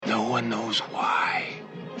one knows why.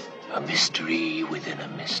 A mystery within a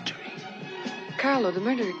mystery. Carlo, the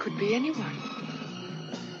murderer could be anyone.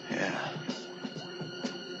 Yeah.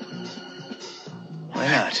 Why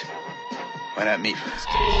not? Why not me first?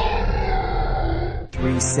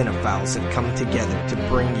 Three cinephiles have come together to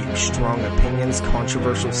bring you strong opinions,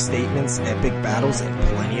 controversial statements, epic battles, and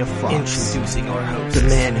plenty of fun. Introducing our host, the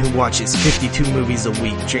man who watches 52 movies a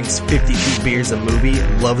week, drinks 52 beers a movie,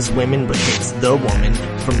 loves women but hates the woman.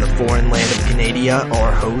 From the foreign land of Canada,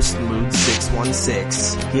 our host, Mood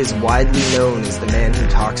 616. He is widely known as the man who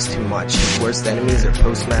talks too much. His worst enemies are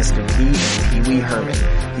Postmaster P and Pee Wee Herman.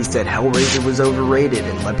 He said Hellraiser was overrated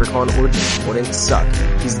and Leprechaun Origins wouldn't suck.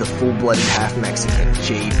 He's the full-blooded half-Mexican,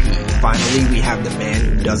 JP. Finally, we have the man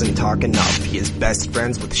who doesn't talk enough. He is best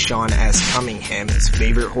friends with Sean S. Cunningham. His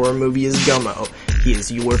favorite horror movie is Gummo. He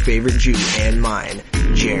is your favorite Jew and mine,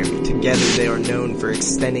 Jeremy. Together they are known for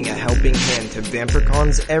extending a helping hand to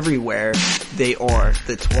vampircons everywhere. They are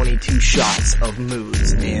the 22 shots of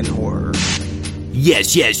moods and horror.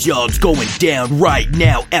 Yes, y'all, it's going down right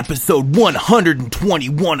now. Episode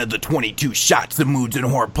 121 of the 22 Shots of Moods and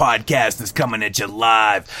Horror podcast is coming at you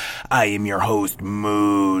live. I am your host,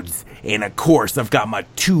 Moods. And of course, I've got my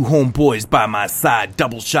two homeboys by my side,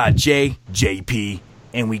 Double Shot J, JP,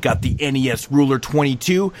 and we got the NES Ruler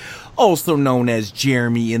 22, also known as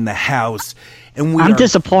Jeremy, in the house. And we I'm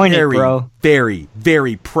disappointed, bro. Very,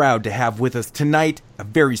 very proud to have with us tonight a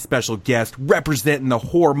very special guest representing the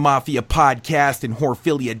Horror Mafia podcast and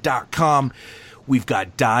Horrorphilia.com. We've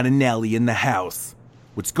got Don and Nelly in the house.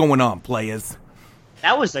 What's going on, players?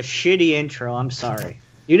 That was a shitty intro. I'm sorry.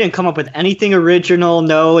 You didn't come up with anything original.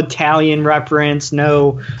 No Italian reference.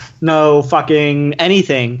 No fucking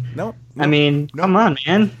anything. No. I mean, come on,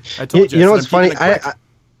 man. I told you. You know what's funny?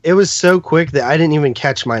 It was so quick that I didn't even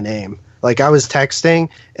catch my name. Like, I was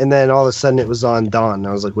texting, and then all of a sudden it was on Dawn. And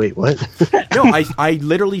I was like, wait, what? No, I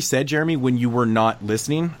literally said, Jeremy, when you were not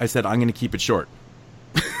listening, I said, I'm going to keep it short.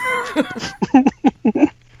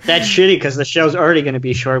 That's shitty because the show's already going to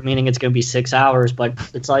be short, meaning it's going to be 6 hours. But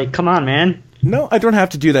it's like, come on, man. No, I don't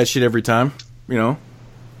have to do that shit every time, you know.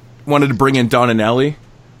 Wanted to bring in Don and Ellie,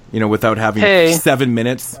 you know, without having 7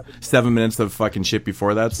 minutes of fucking shit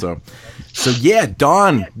before that. So yeah,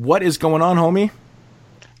 Don, what is going on, homie?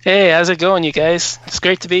 Hey, how's it going, you guys? It's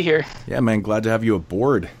great to be here. Yeah, man, glad to have you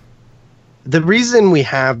aboard. The reason we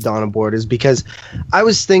have Dawn aboard is because I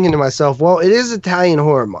was thinking to myself, well, it is Italian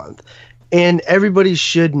Horror Month, and everybody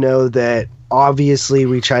should know that. Obviously,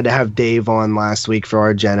 we tried to have Dave on last week for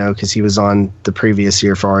Argento because he was on the previous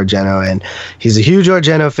year for Argento, and he's a huge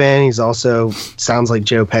Argento fan. He's also sounds like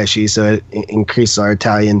Joe Pesci, so it increases our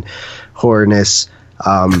Italian horrorness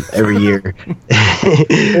every year.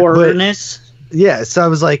 Horrorness? Yeah, so I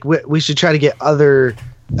was like, we should try to get other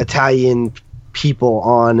Italian people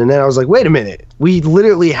on, and then I was like, wait a minute, we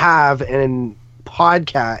literally have a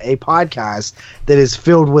podcast that is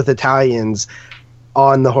filled with Italians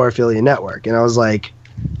on the Horrorphilia Network, and I was like,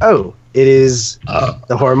 oh, it is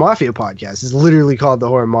the Horror Mafia podcast. It's literally called the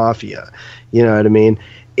Horror Mafia, you know what I mean?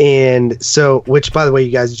 And so, which, by the way,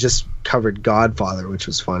 you guys just covered Godfather, which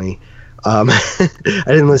was funny. I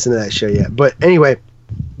didn't listen to that show yet, but anyway,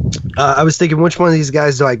 I was thinking, which one of these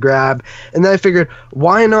guys do I grab? And then I figured,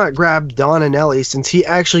 why not grab Don and Ellie, since he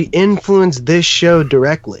actually influenced this show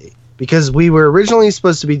directly? Because we were originally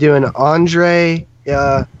supposed to be doing Andre,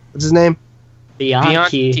 what's his name?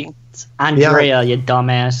 Bianchi. It's Andrea, you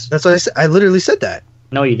dumbass. That's what I said. I literally said that.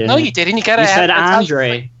 No, you didn't. No, you didn't. You gotta said add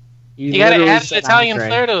Andre. You gotta add an Italian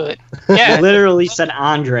flair to it. Yeah. You literally said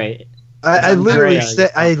Andre. I literally said.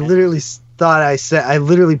 I literally thought I said. I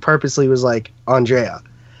literally purposely was like Andrea.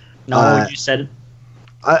 No, you said.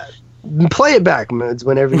 Play it back, Moods,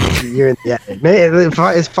 whenever you're in the edit.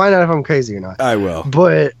 Find out if I'm crazy or not. I will.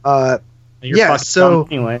 But You're yeah, so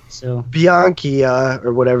anyway, so Bianchi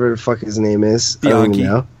or whatever the fuck his name is. Bianchi. I don't even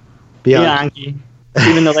know. Bianchi.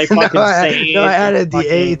 Even though they fucking say I added the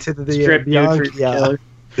A to the strip Bianchi. nude for your killer.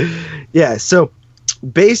 Yeah, so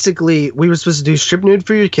basically we were supposed to do strip nude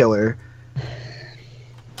for your killer,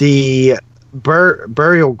 the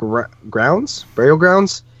burial grounds,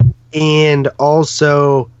 and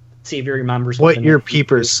also see if he remembers what your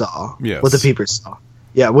peepers saw. Yes. What the peepers saw.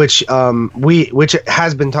 Yeah, which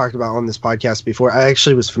has been talked about on this podcast before. I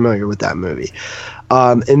actually was familiar with that movie.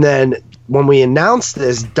 And then when we announced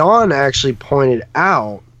this, Dawn actually pointed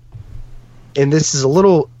out, and this is a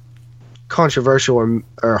little controversial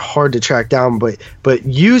or hard to track down, but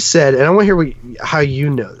you said, and I want to hear how you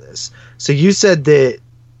know this. So you said that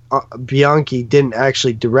Bianchi didn't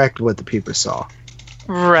actually direct what the peepers saw.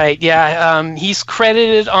 Right, yeah. He's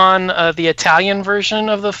credited on the Italian version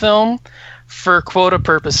of the film for quota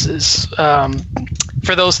purposes.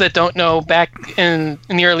 For those that don't know, back in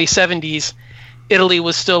the early 70s, Italy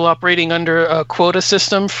was still operating under a quota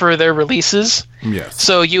system for their releases. Yes.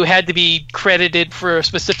 So you had to be credited for a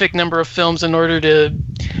specific number of films in order to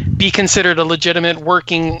be considered a legitimate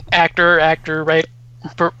working actor,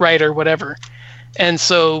 writer, whatever. And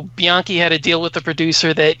so Bianchi had a deal with the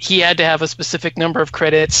producer that he had to have a specific number of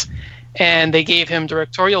credits, and they gave him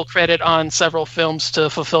directorial credit on several films to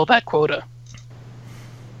fulfill that quota.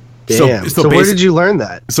 Damn. So where did you learn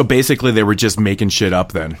that? So basically they were just making shit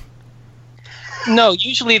up then. No,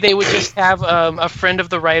 usually they would just have a friend of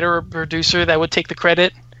the writer or producer that would take the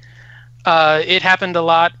credit. It happened a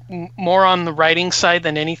lot more on the writing side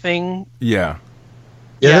than anything. Yeah.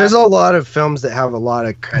 Yeah, there's a lot of films that have a lot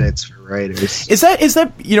of credits for writers. Is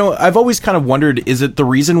that I've always kind of wondered, is it the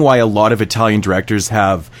reason why a lot of Italian directors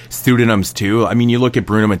have pseudonyms too? I mean, you look at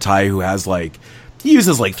Bruno Mattei, who has he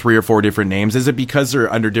uses 3 or 4 different names. Is it because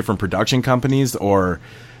they're under different production companies, or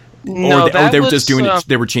they were just doing it?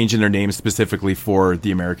 They were changing their names specifically for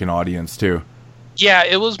the American audience too. Yeah,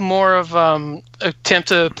 it was more of attempt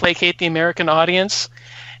to placate the American audience.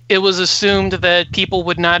 It was assumed that people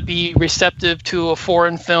would not be receptive to a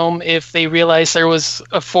foreign film if they realized there was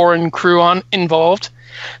a foreign crew involved.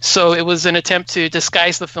 So it was an attempt to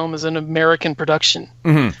disguise the film as an American production.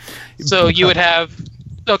 Mm-hmm. So you would have,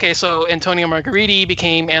 so Antonio Margheriti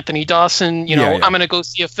became Anthony Dawson. I'm going to go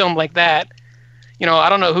see a film like that. I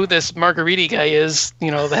don't know who this Margheriti guy is. The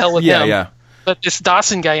hell with him. Yeah. But this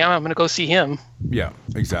Dawson guy, I'm going to go see him. Yeah,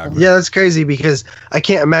 exactly. Yeah, that's crazy because I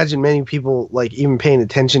can't imagine many people even paying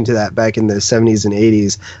attention to that back in the 70s and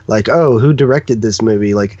 80s. Who directed this movie?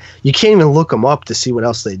 You can't even look them up to see what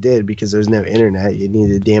else they did because there's no internet. You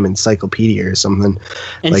need a damn encyclopedia or something.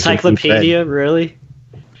 Encyclopedia, really?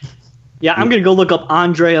 Yeah, I'm going to go look up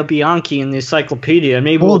Andrea Bianchi in the encyclopedia.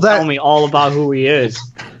 Maybe will tell me all about who he is.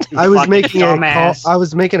 I was making a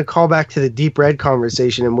callback to the Deep Red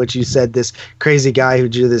conversation in which you said this crazy guy who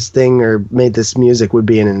drew this thing or made this music would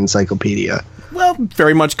be in an encyclopedia. Well,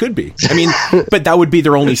 very much could be. I mean, but that would be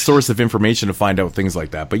their only source of information to find out things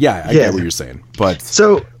like that. But yeah, I get what you're saying. But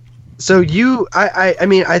so you, I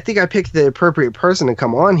mean, I think I picked the appropriate person to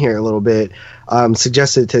come on here a little bit.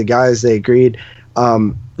 Suggested to the guys, they agreed.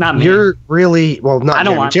 Not me. You're really not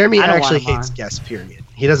Jeremy. Jeremy actually hates guests. Period.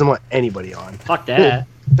 He doesn't want anybody on. Fuck that.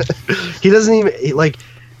 He doesn't even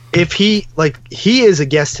if he he is a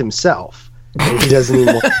guest himself. And he doesn't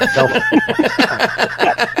even want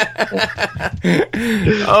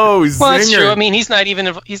Oh, zinger. Well, that's true. I mean, he's not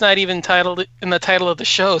even titled in the title of the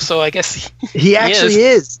show, so I guess he actually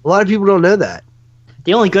is. A lot of people don't know that.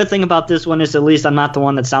 The only good thing about this one is at least I'm not the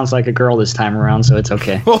one that sounds like a girl this time around, so it's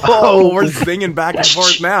okay. Oh, we're singing back and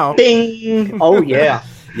forth now. Bing! Oh, yeah.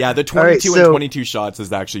 Yeah, the 22 and 22 shots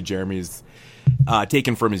is actually Jeremy's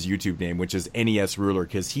taken from his YouTube name, which is NES Ruler,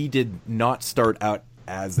 because he did not start out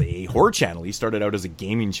as a horror channel. He started out as a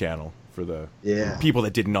gaming channel for the people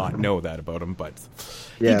that did not know that about him. But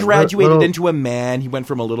he graduated into a man. He went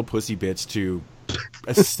from a little pussy bitch to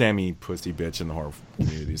a semi-pussy bitch in the horror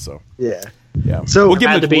community. So yeah. So we'll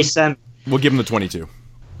give him the 22.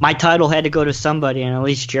 My title had to go to somebody, and at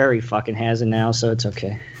least Jerry fucking has it now, so it's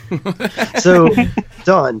okay. So,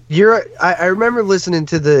 Don, I remember listening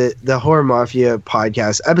to the Horror Mafia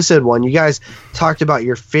podcast, episode 1. You guys talked about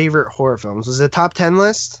your favorite horror films. Was it a top 10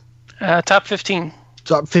 list? Top 15.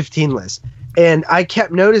 Top 15 list. And I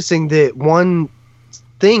kept noticing that one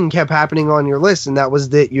thing kept happening on your list, and that was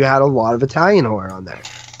that you had a lot of Italian horror on there.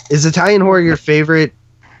 Is Italian horror your favorite,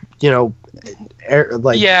 hands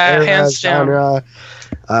genre?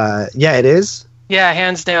 Yeah, it is. Yeah,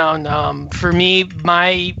 hands down. For me,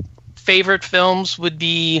 my favorite films would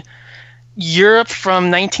be Europe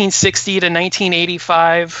from 1960 to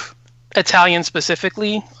 1985, Italian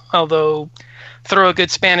specifically, although throw a good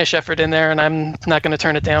Spanish effort in there and I'm not going to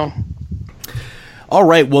turn it down. All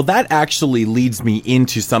right, well, that actually leads me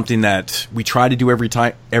into something that we try to do every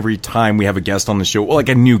time we have a guest on the show,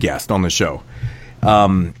 a new guest on the show.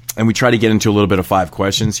 And we try to get into a little bit of 5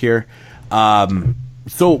 questions here.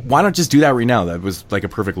 So why not just do that right now? That was like a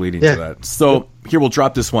perfect leading to that. So here, we'll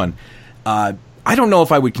drop this one. I don't know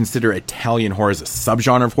if I would consider Italian horror as a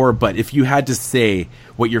subgenre of horror, but if you had to say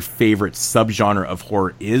what your favorite subgenre of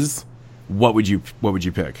horror is, what would you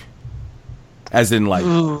pick? As in, like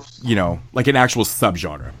an actual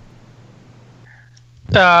subgenre.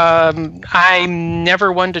 I'm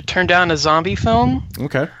never one to turn down a zombie film.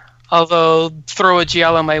 Okay. Although, throw a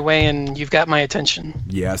giallo my way and you've got my attention.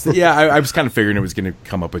 Yes. Yeah, I was kind of figuring it was going to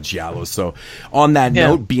come up with giallo. So, on that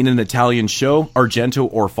note, being an Italian show, Argento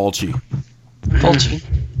or Fulci? Fulci.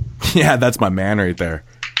 Yeah, that's my man right there.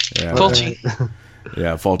 Yeah. Fulci.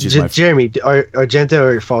 Yeah, Fulci's my Jeremy, Argento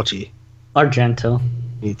or Fulci? Argento.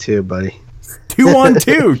 Me too, buddy.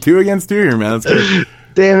 2-on-2. 2 against 2 here, man. That's good.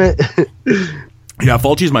 Damn it. Yeah,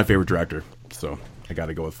 Fulci's my favorite director, so I got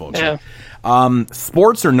to go with Fulci. Yeah.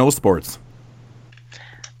 Sports or no sports?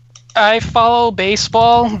 I follow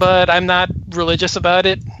baseball, but I'm not religious about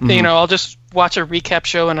it. Mm-hmm. You know, I'll just watch a recap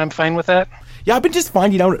show and I'm fine with that. Yeah, I've been just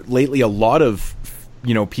finding out lately a lot of,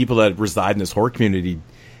 people that reside in this horror community,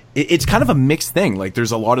 it's kind of a mixed thing. Like,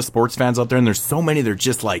 there's a lot of sports fans out there, and there's so many that are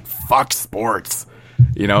just like, fuck sports.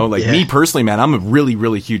 Me personally, man, I'm a really,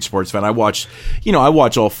 really huge sports fan. I watch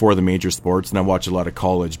all 4 of the major sports, and I watch a lot of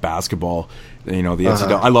college basketball. The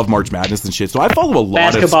NCAA. I love March Madness and shit. So I follow a lot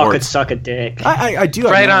of sports. Basketball could suck a dick. I do.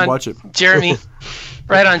 Right I on, watch it. Jeremy.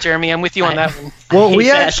 Right on, Jeremy. I'm with you on that one. Well,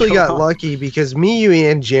 we actually got lucky because me, you,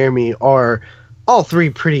 and Jeremy are all 3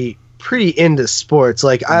 pretty into sports.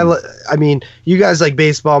 Like I mean, you guys like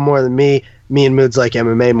baseball more than me. Me and Moods like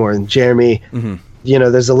MMA more than Jeremy. Mm-hmm.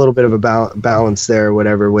 There's a little bit of a balance there or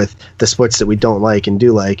whatever with the sports that we don't like and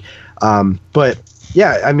do like. But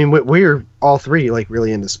yeah, I mean, we're all 3 like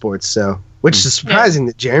really into sports. So, which is surprising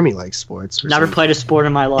that Jeremy likes sports. Never played a sport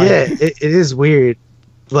in my life. Yeah, it is weird.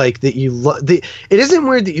 Like that you it isn't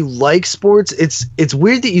weird that you like sports. It's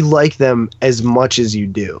weird that you like them as much as you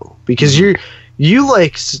do because you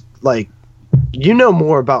like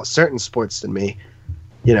more about certain sports than me.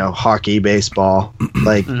 Hockey, baseball,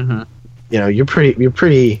 like you're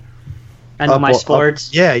pretty. I know my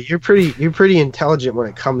sports. Yeah, you're pretty intelligent when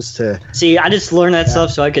it comes to. See, I just learned that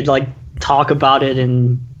stuff so I could like talk about it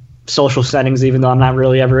in social settings, even though I'm not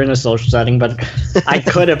really ever in a social setting, but I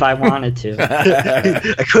could if I wanted to.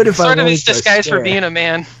 I could if I wanted to. Sort of his disguise for being a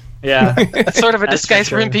man. Yeah. That's sort of a disguise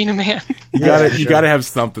for him being a man. You gotta have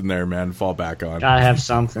something there, man. Fall back on. Gotta have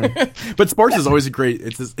something. But sports is always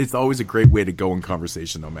it's always a great way to go in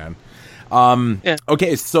conversation, though, man.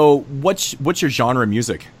 Okay, so what's your genre of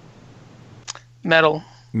music? Metal.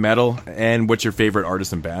 Metal, and what's your favorite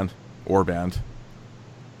artist and band or band?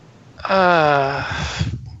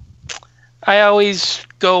 I always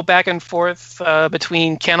go back and forth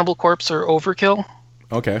between Cannibal Corpse or Overkill.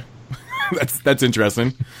 Okay. That's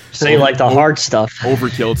interesting. So you like the hard stuff.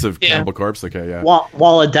 Overkill to Cannibal Corpse? Okay, yeah.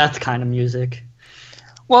 Wall of Death kind of music.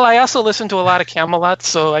 Well, I also listen to a lot of Camelot,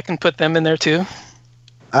 so I can put them in there too.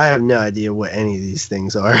 I have no idea what any of these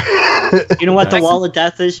things are. You know what the Wall of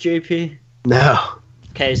Death is, JP? No.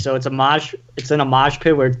 Okay, so it's in a mosh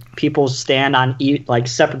pit where people stand on like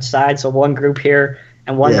separate sides, so one group here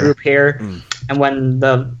and one group here, and when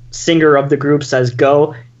the singer of the group says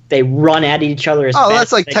go, they run at each other as fast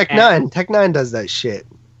that's like as Tech they Nine. can. Tech Nine does that shit.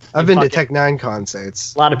 I've been to Tech Nine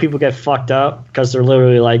concerts. A lot of people get fucked up because they're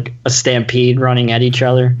literally like a stampede running at each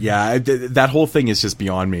other. Yeah, that whole thing is just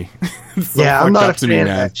beyond me. I'm not a fan of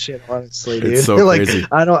that shit, honestly, dude. It's so crazy.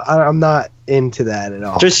 I'm not into that at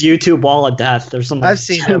all. Just YouTube Wall of Death. There's something I've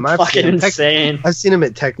seen him. fucking insane. I've seen him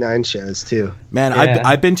at Tech Nine shows too. Man, yeah.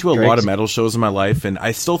 I've been to a lot of metal shows in my life, and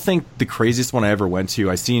I still think the craziest one I ever went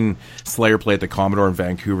to, I seen Slayer play at the Commodore in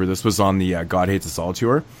Vancouver. This was on the God Hates Us All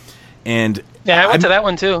tour. And yeah, I went to that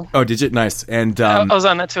one too. Oh, did you? Nice. And I was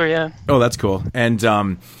on that tour, yeah. Oh, that's cool. And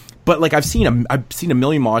but like I've seen a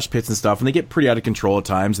million mosh pits and stuff, and they get pretty out of control at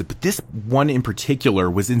times. But this one in particular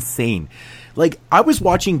was insane. Like I was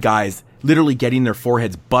watching guys literally getting their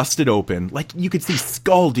foreheads busted open, like you could see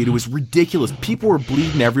skull, dude. It was ridiculous. People were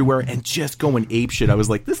bleeding everywhere and just going apeshit. I was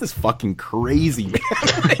like, this is fucking crazy,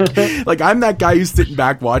 man. like I'm that guy who's sitting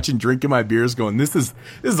back watching, drinking my beers, going, this is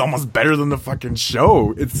almost better than the fucking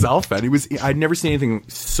show itself. Man, I'd never seen anything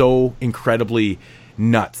so incredibly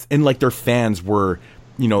nuts. And like their fans were,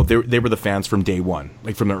 they were the fans from day one,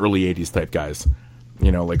 like from the early '80s type guys,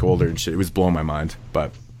 like older and shit. It was blowing my mind,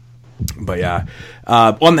 but yeah.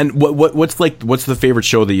 And then what's the favorite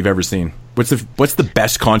show that you've ever seen? What's the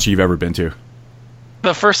best concert you've ever been to?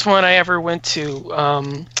 The first one I ever went to,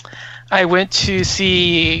 I went to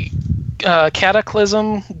see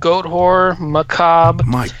Cataclysm, Goat Whore, Macabre,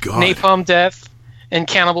 my God, Napalm Death, and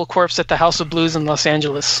Cannibal Corpse at the House of Blues in Los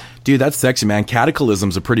Angeles. Dude, that's sexy, man.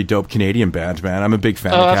 Cataclysm's a pretty dope Canadian band, man. I'm a big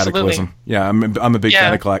fan of Cataclysm. Absolutely. Yeah, I'm a big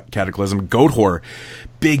fan of Cataclysm. Goat Whore,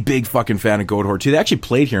 big fucking fan of Goat Whore too. They actually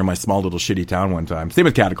played here in my small little shitty town one time. Same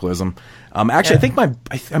with Cataclysm. I think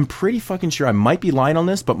I'm pretty fucking sure, I might be lying on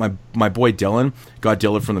this, but my boy Dylan, got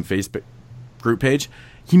Dylan from the Facebook group page,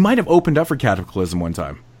 he might have opened up for Cataclysm one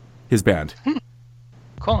time. His band.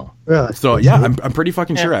 Cool. Really? So yeah, I'm pretty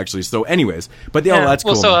fucking sure actually. So anyways, but that's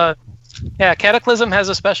cool. Well, so Cataclysm has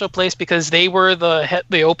a special place because they were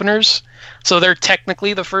the openers, so they're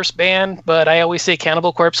technically the first band. But I always say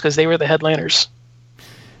Cannibal Corpse because they were the headliners.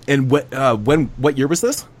 And what year was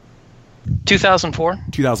this? 2004.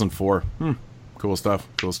 2004. Cool stuff.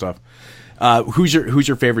 Who's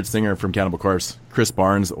your favorite singer from Cannibal Corpse? Chris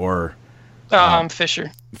Barnes or I'm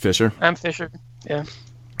Fisher. Fisher? I'm Fisher. Yeah.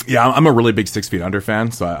 Yeah, I'm a really big 6 Feet Under fan,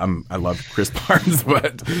 so I love Chris Barnes,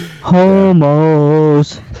 but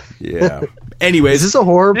homos. Yeah. Anyways, is this a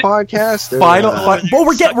horror podcast? Well,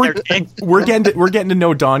 we're getting to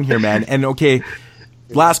know Don here, man. And okay,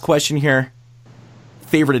 last question here.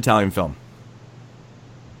 Favorite Italian film?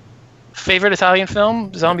 Favorite Italian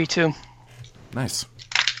film? Zombie 2. Nice.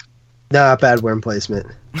 Nah, bad worm placement.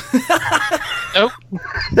 Nope.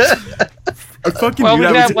 Well, we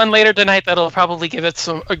have one later tonight that'll probably give it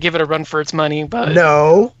a run for its money, but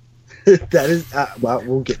no, that is well,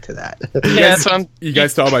 we'll get to that. Yeah, so you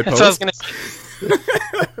guys saw my post. That's what I was gonna say.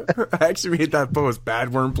 I actually made that post.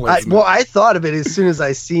 Bad worm placement. I thought of it as soon as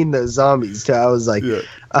I seen those zombies too. I was like,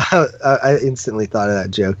 I instantly thought of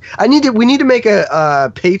that joke. We need to make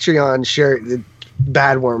a Patreon shirt.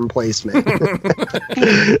 Bad worm placement.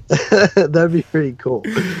 That'd be pretty cool.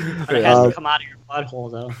 But it has to come out of your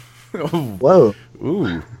butthole, though. Whoa.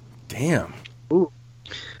 Ooh. Damn. Ooh.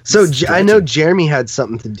 So I know Jeremy had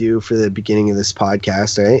something to do for the beginning of this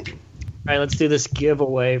podcast, right? All right, let's do this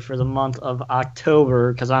giveaway for the month of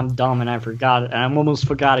October because I'm dumb and I forgot it. And I almost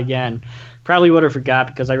forgot again. Probably would have forgot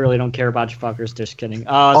because I really don't care about you fuckers. Just kidding.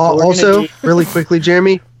 Also, really quickly,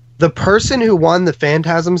 Jeremy, the person who won the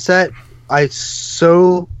Phantasm set, I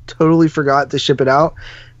so totally forgot to ship it out.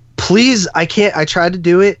 Please, I tried to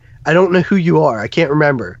do it. I don't know who you are. I can't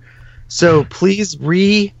remember. So please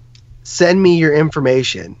send me your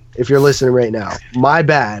information if you're listening right now. My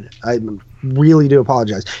bad. I really do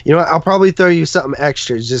apologize. You know what? I'll probably throw you something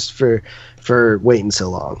extra just for waiting so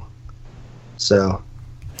long. So.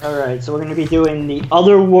 All right. So we're going to be doing the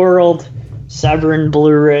Otherworld Severin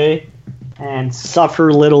Blu-ray and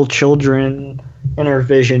Suffer Little Children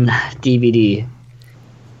Intervision DVD.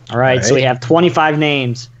 All right, so we have 25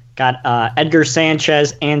 names. Got Edgar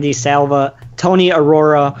Sanchez, Andy Salva, Tony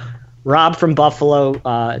Aurora, Rob from Buffalo,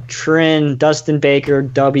 Trin, Dustin Baker,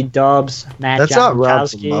 Dubby Dubs, Matt That's not Rob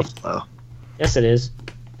from Jankowski. Buffalo. Yes, it is.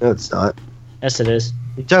 No, it's not. Yes, it is.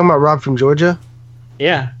 You talking about Rob from Georgia?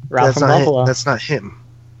 Yeah, Rob That's from not Buffalo. That's not him.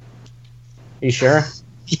 You sure?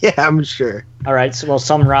 Yeah, I'm sure. All right, so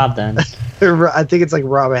some Rob then. I think it's like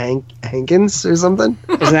Rob Hankins or something.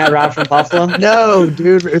 Isn't that Rob from Buffalo? No,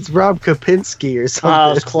 dude, it's Rob Kopinski or something.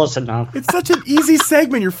 Oh, it's close enough. It's such an easy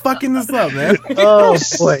segment. You're fucking this up, man. Oh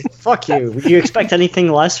boy, fuck you. Would you expect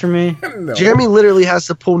anything less from me? No. Jeremy literally has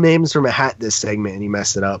to pull names from a hat this segment, and he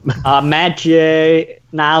messed it up. Matt J.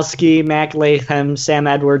 Nowski, Mac Latham, Sam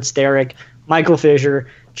Edwards, Derek, Michael Fisher,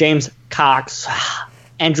 James Cox,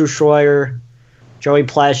 Andrew Schroyer, Joey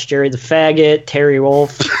Plesh, Jerry the Faggot, Terry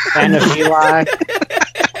Wolf, Anna Eli,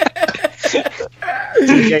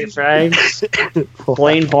 TJ Franks,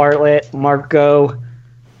 Blaine Bartlett, Marco,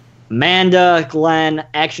 Amanda, Glenn,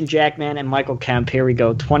 Action Jackman, and Michael Kemp. Here we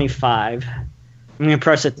go, 25. I'm going to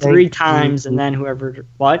press it 3 times, and then whoever...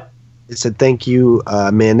 What? It said, thank you,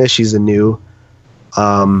 Amanda. She's a new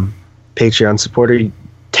Patreon supporter.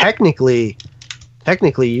 Technically,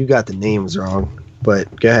 you got the names wrong,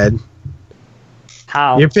 but go ahead.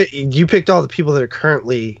 How? You picked all the people that are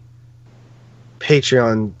currently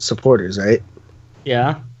Patreon supporters, right?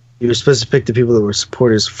 Yeah. You were supposed to pick the people that were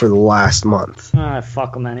supporters for the last month.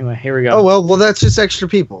 Fuck them anyway. Here we go. Oh, well, that's just extra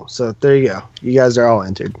people. So there you go. You guys are all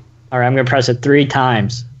entered. All right, I'm going to press it 3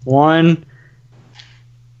 times. 1,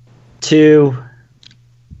 2,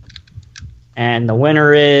 and the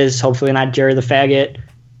winner is, hopefully not Jerry the Faggot,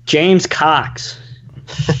 James Cox.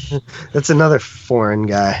 That's another foreign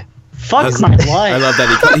guy. Fuck my life. I love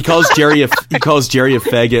that he calls Jerry a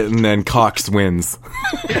faggot and then Cox wins.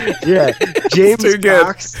 Yeah, James too good.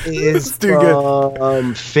 Cox is too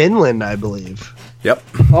from Finland, I believe. Yep.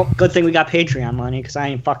 Well, good thing we got Patreon money because I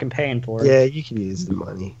ain't fucking paying for it. Yeah, you can use the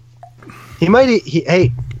money. He might.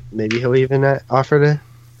 Hey, maybe he'll even offer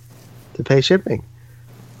to pay shipping.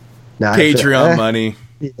 Nah, Patreon money.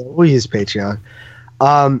 Yeah, we'll use Patreon.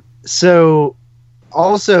 So.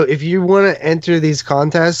 Also, if you want to enter these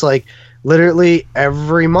contests, like literally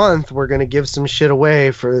every month, we're going to give some shit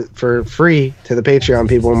away for free to the Patreon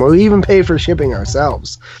people, and we'll even pay for shipping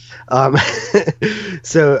ourselves.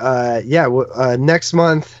 Next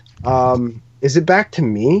month, is it back to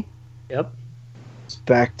me? Yep. It's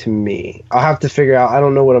back to me. I'll have to figure out. I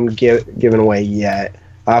don't know what I'm giving away yet.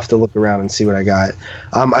 I'll have to look around and see what I got.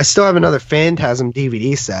 I still have another Phantasm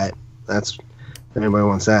DVD set. That's if anybody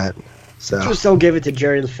wants that. So. Just don't give it to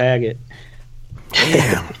Jerry the Faggot.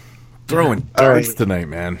 Damn. Throwing darts tonight,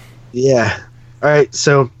 man. Yeah. All right.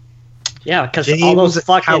 So Yeah, because James all those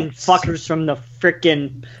fucking Outs. fuckers from the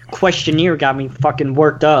frickin' questionnaire got me fucking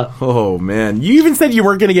worked up. Oh man, you even said you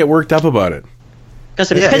weren't gonna get worked up about it.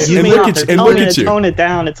 Because it Yeah, pisses and me look off. at They're you- and telling look me at to you. tone it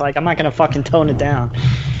down. It's like, I'm not gonna fucking tone it down.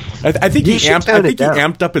 I think You he should amped. tone I it think he down.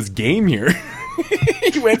 amped up his game here.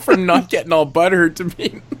 He went from not getting all butthurt to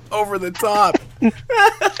being over the top.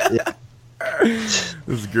 Yeah. This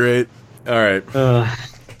is great. All right,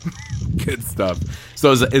 good stuff.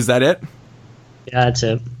 So is that it? Yeah, that's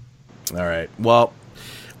it. All right. Well,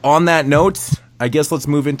 on that note, I guess let's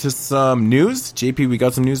move into some news. JP, we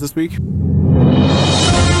got some news this week.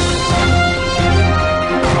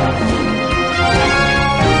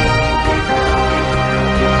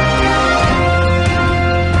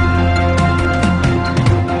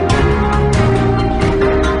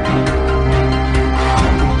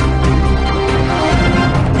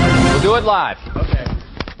 We'll do it live. Okay.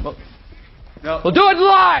 We'll do it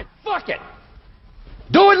live. Fuck it.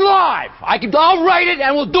 Do it live. I'll write it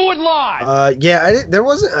and we'll do it live. There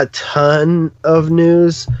wasn't a ton of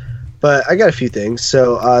news, but I got a few things.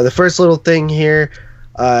 So the first little thing here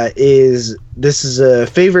is this is a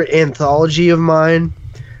favorite anthology of mine.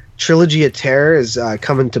 Trilogy of Terror is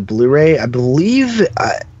coming to Blu-ray. I believe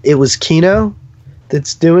it was Kino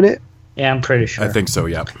that's doing it, Yeah, I'm pretty sure. I think so.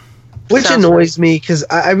 Yeah. which Sounds annoys me because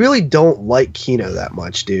I really don't like Kino that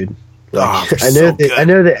much, dude. Oh, they're I know so that good. I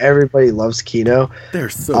know that everybody loves Kino. They're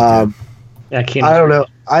so Um, good. Yeah, Kino. I don't know.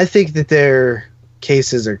 I think that their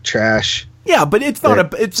cases are trash. Yeah, but it's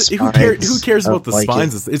not They're a. It's who spines. cares about the I don't like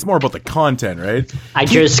spines? It's more about the content, right? I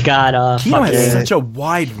just got Kino fucking. has such a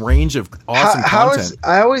wide range of awesome content.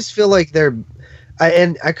 I always feel like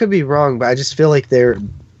and I could be wrong, but I just feel like their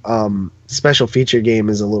special feature game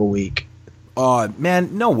is a little weak.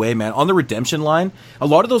 Man, no way, man. On the Redemption line, a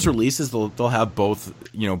lot of those releases they'll have both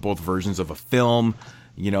versions of a film,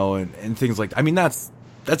 and things like that. I mean, that's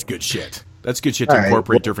good shit. That's good shit to All right,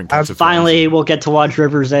 incorporate well, different types of films. Finally, we'll get to watch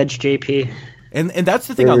River's Edge, JP. And that's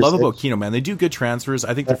the thing I love River's about Edge. Kino, man. They do good transfers.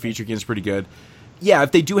 I think their feature game is pretty good. Yeah,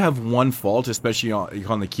 if they do have one fault, especially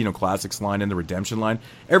on the Kino Classics line and the Redemption line,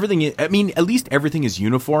 at least everything is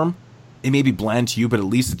uniform. It may be bland to you, but at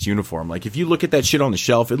least it's uniform. Like, if you look at that shit on the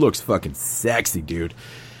shelf, it looks fucking sexy, dude.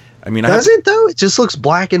 I mean, Does it though? It just looks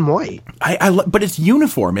black and white. but it's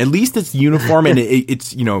uniform. At least it's uniform, and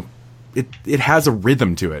it's it has a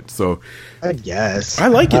rhythm to it. So I guess I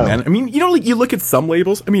like it, man. I mean, like you look at some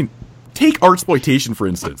labels. I mean, take Artsploitation for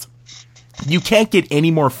instance. You can't get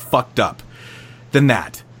any more fucked up than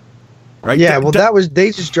that, right? Yeah, well,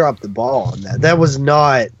 they just dropped the ball on that. That was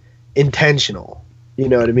not intentional. You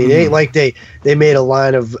know what I mean? It ain't like they made a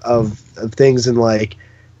line of things and like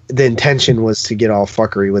the intention was to get all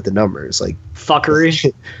fuckery with the numbers. Like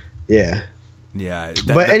Fuckery. yeah. Yeah.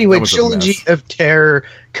 But anyway, was a Trilogy mess. of Terror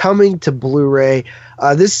coming to Blu-ray.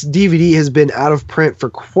 This DVD has been out of print for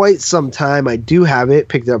quite some time. I do have it.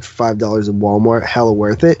 Picked it up for $5 at Walmart. Hella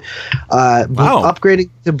worth it. Wow. Upgrading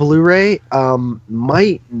to Blu-ray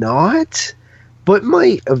might not, but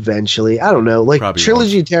might eventually. I don't know. Like Probably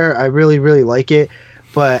Trilogy of Terror, I really, really like it.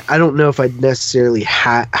 But I don't know if I'd necessarily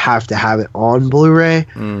have to have it on Blu-ray.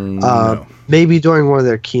 No. Maybe during one of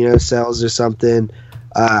their Kino sales or something.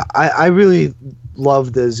 I really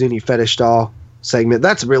love the Zuni Fetish Doll segment.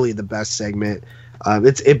 That's really the best segment.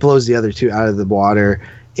 It blows the other two out of the water,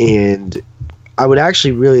 and I would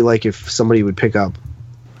actually really like if somebody would pick up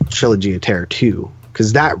Trilogy of Terror 2,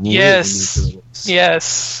 because that really needs to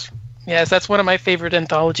release. Yes, that's one of my favorite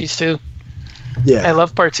anthologies too. Yeah, I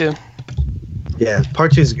love part 2. yeah.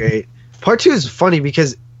 Part 2 is great. Part 2 is funny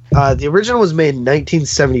because the original was made in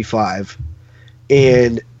 1975,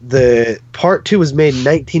 and the Part 2 was made in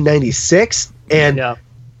 1996, and Yeah.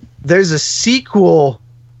 there's a sequel,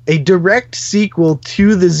 a direct sequel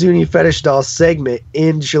to the Zuni Fetish Doll segment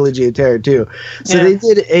in Trilogy of Terror 2. So Yeah. they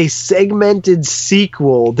did a segmented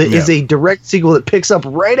sequel that is Yeah. a direct sequel that picks up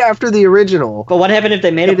right after the original. But what happened if they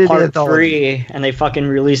made They did a part anthology. 3 and they fucking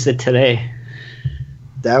released it today?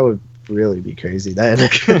 That would really be crazy then. So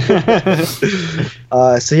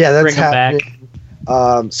yeah, that's Bring 'em back. happening.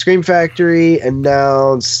 Scream Factory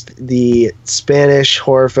announced the Spanish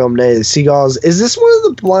horror film Night of the Seagulls. Is this one of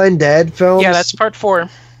the Blind Dead films? Yeah, that's part 4.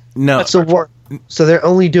 No. That's so. What? So they're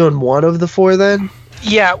only doing one of the 4 then?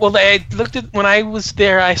 Yeah, well, I looked at when I was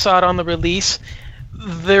there. I saw it on the release.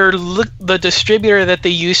 The distributor that they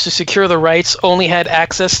used to secure the rights only had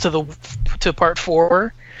access to part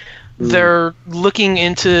 4. They're looking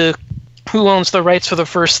into who owns the rights for the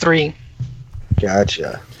first 3.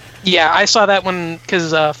 Gotcha. Yeah, I saw that one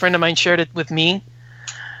because a friend of mine shared it with me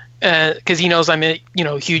because he knows I'm a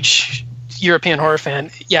huge European horror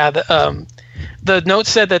fan. Yeah, the note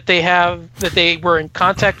said that they were in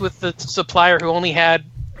contact with the supplier who only had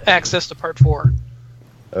access to Part 4.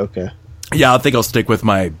 Okay. Yeah, I think I'll stick with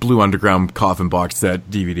my Blue Underground Coffin box set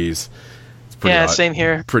DVDs. It's same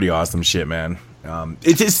here. Pretty awesome shit, man.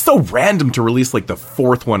 It's so random to release like the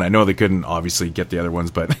fourth one. I know they couldn't obviously get the other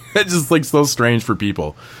ones, but it's just like so strange for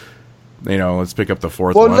people. You know, let's pick up the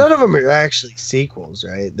fourth one. Well, none of them are actually sequels,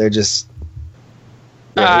 right? They're just.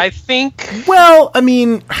 I think. Well, I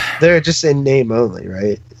mean, they're just in name only,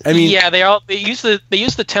 right? I mean, yeah, they use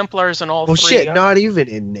the Templars in all three. Well, shit, not even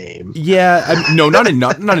in name. Yeah, no, not in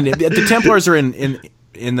name. The Templars are in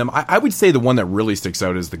them. I would say the one that really sticks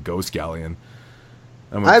out is the Ghost Galleon.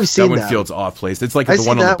 I've seen that. That one feels off place. It's like the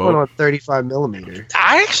one on the boat. One on 35 millimeter.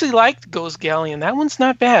 I actually liked Ghost Galleon. That one's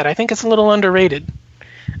not bad. I think it's a little underrated.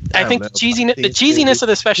 I think the cheesiness of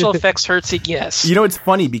the special effects hurts it. Yes. You know, it's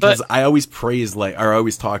funny because I always praise I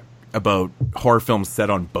always talk about horror films set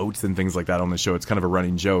on boats and things like that on the show. It's kind of a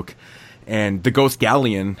running joke. And the Ghost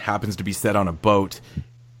Galleon happens to be set on a boat,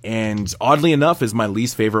 and oddly enough, is my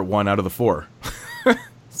least favorite one out of the four.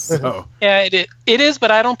 So yeah, it is, but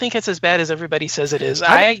I don't think it's as bad as everybody says it is.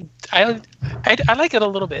 I like it a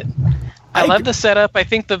little bit. I love the setup. I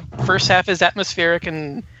think the first half is atmospheric,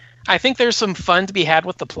 and I think there's some fun to be had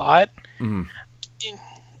with the plot. Mm-hmm.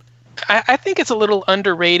 I think it's a little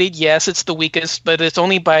underrated. Yes, it's the weakest, but it's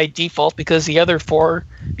only by default because the other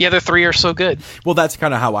three are so good. Well, that's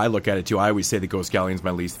kind of how I look at it too. I always say the Ghost Galleon's my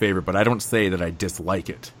least favorite, but I don't say that I dislike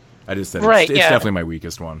it. I just said it's definitely my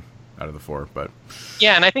weakest one out of the four. But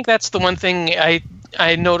yeah, and I think that's the one thing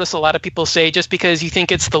I notice a lot of people say, just because you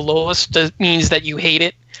think it's the lowest means that you hate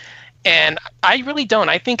it. And I really don't.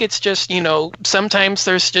 I think it's just, sometimes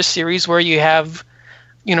there's just series where you have,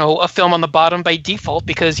 a film on the bottom by default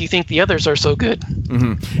because you think the others are so good.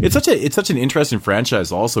 Mm-hmm. It's such an interesting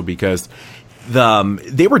franchise also because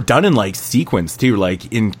they were done in like sequence too,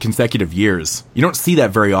 like in consecutive years. You don't see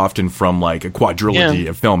that very often from like a quadrilogy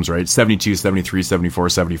of films, right? 72, 73, 74,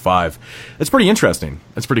 75. It's pretty interesting.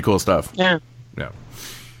 It's pretty cool stuff. Yeah. Yeah.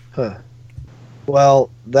 Huh.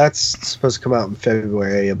 Well, that's supposed to come out in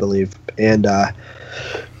February, I believe. And after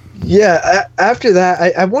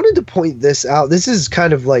that, I wanted to point this out. This is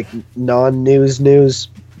kind of like non-news,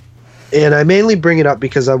 and I mainly bring it up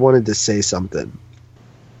because I wanted to say something.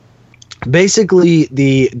 Basically,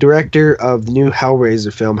 the director of the new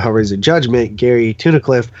Hellraiser film, Hellraiser Judgment, Gary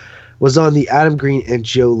Tunnicliffe, was on the Adam Green and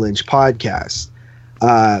Joe Lynch podcast.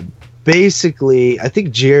 Basically, I think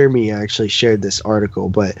Jeremy actually shared this article,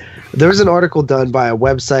 but there was an article done by a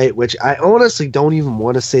website, which I honestly don't even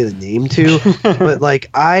want to say the name to, but like,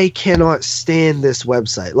 I cannot stand this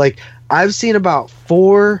website. Like, I've seen about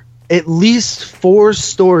at least four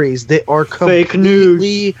stories that are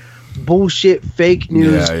completely bullshit, fake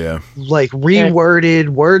news, like reworded,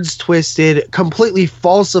 words twisted, completely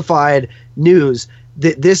falsified news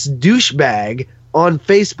that this douchebag on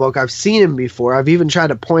Facebook, I've seen him before. I've even tried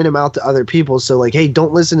to point him out to other people. So like, hey,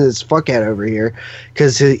 don't listen to this fuckhead over here,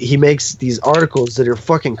 because he makes these articles that are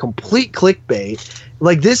fucking complete clickbait.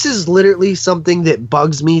 Like, this is literally something that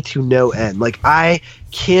bugs me to no end. Like, I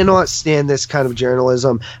cannot stand this kind of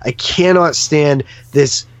journalism. I cannot stand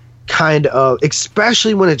this kind of,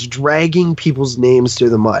 especially when it's dragging people's names through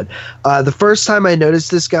the mud. The first time I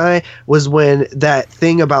noticed this guy was when that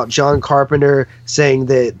thing about John Carpenter saying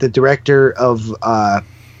that the director of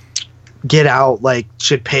Get Out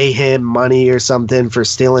should pay him money or something for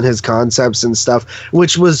stealing his concepts and stuff,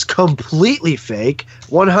 which was completely fake,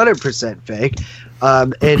 100% fake.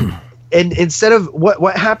 And instead of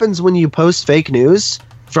what happens when you post fake news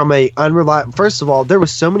from a unreliable, first of all, there was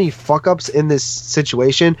so many fuck ups in this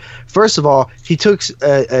situation. First of all, he took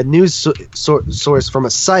a news source from a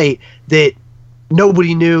site that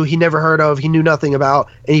nobody knew, he never heard of, he knew nothing about,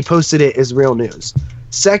 and he posted it as real news.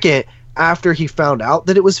 Second, after he found out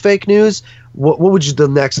that it was fake news, what would the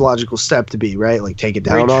next logical step to be, right? Like, take it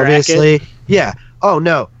down, obviously. Yeah. Oh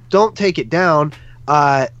no, don't take it down.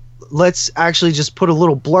 Let's actually just put a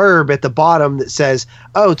little blurb at the bottom that says,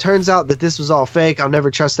 "Oh, turns out that this was all fake. I'll never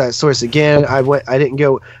trust that source again. I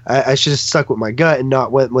should have stuck with my gut and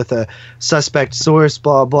not went with a suspect source,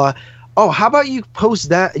 blah, blah." Oh, how about you post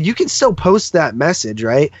that? You can still post that message,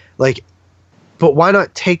 right? Like, but why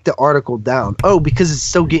not take the article down? Oh, because it's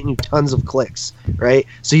still getting you tons of clicks, right?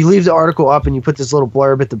 So you leave the article up and you put this little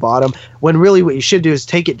blurb at the bottom, when really what you should do is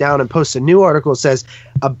take it down and post a new article that says,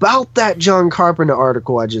 about that John Carpenter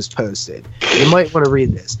article I just posted. You might want to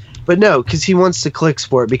read this. But no, because he wants the clicks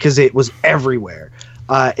for it because it was everywhere.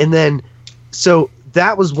 And then, so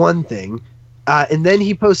that was one thing. And then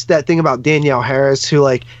he posted that thing about Danielle Harris, who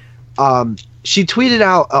she tweeted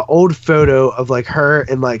out an old photo of like her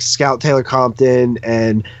and like Scout Taylor Compton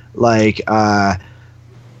and like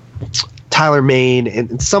Tyler Mane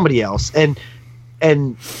and somebody else, and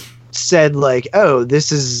said like, oh,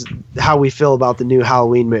 this is how we feel about the new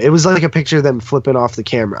Halloween movie. It was like a picture of them flipping off the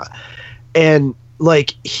camera, and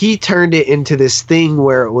like he turned it into this thing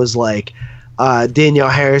where it was like Danielle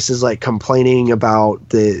Harris is like complaining about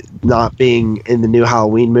the not being in the new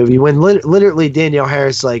Halloween movie, when literally Danielle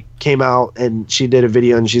Harris like came out and she did a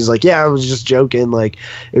video and she's like, yeah, I was just joking, like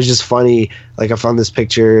it was just funny, like I found this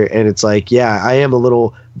picture and it's like, yeah, I am a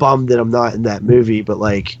little bummed that I'm not in that movie, but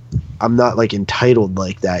like I'm not like entitled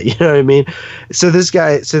like that, you know what I mean? So this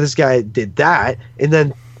guy did that, and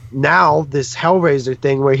then now this Hellraiser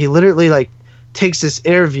thing where he literally like takes this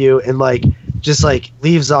interview and like just like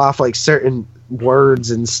leaves off like certain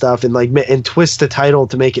words and stuff and like and twists the title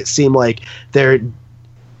to make it seem like they're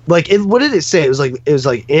like, what did it say? It was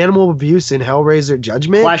like animal abuse in Hellraiser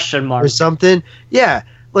Judgment question mark or something. Yeah,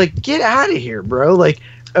 like get out of here, bro. Like,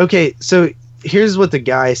 okay, so here's what the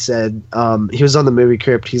guy said. He was on the Movie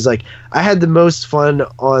Crypt. He's like, I had the most fun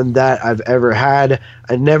on that I've ever had.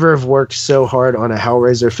 I never have worked so hard on a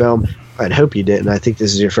Hellraiser film. I'd hope you didn't. I think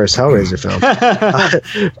this is your first Hellraiser film.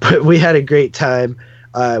 But we had a great time.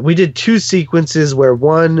 We did 2 sequences where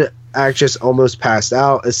one actress almost passed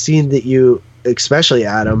out. A scene that you, especially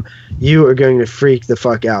Adam, you are going to freak the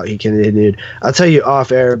fuck out, he continued. I'll tell you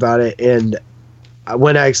off air about it, and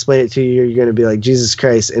when I explain it to you, you're going to be like, Jesus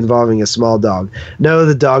Christ, involving a small dog. No,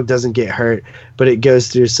 the dog doesn't get hurt, but it goes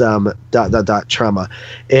through some ... trauma.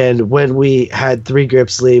 And when we had 3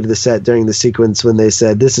 grips leave the set during the sequence when they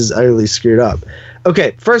said, this is utterly screwed up.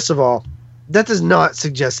 Okay, first of all, that does not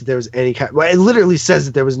suggest that there was any kind... Well, it literally says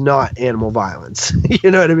that there was not animal violence.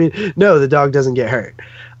 You know what I mean? No, the dog doesn't get hurt.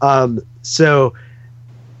 So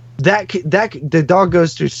that the dog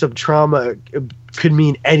goes through some trauma could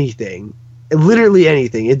mean anything. Literally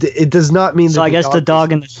anything. It does not mean. So I guess the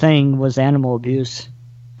dog in the thing was animal abuse.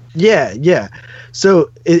 Yeah.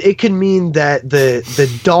 So it could mean that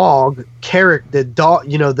the dog character,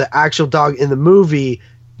 the actual dog in the movie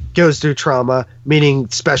goes through trauma, meaning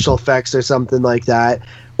special effects or something like that,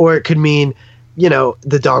 or it could mean,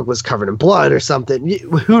 the dog was covered in blood or something.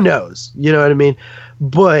 Who knows? You know what I mean?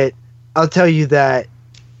 But I'll tell you that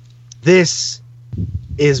this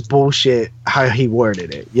is bullshit how he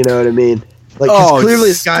worded it. You know what I mean? Like, because clearly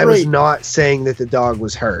this guy was not saying that the dog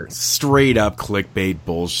was hurt. Straight up clickbait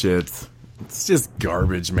bullshit. It's just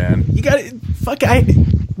garbage, man. You got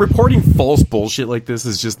reporting false bullshit like this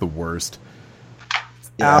is just the worst.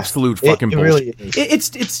 Yeah, absolute fucking bullshit. Really is.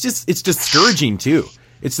 It's discouraging too.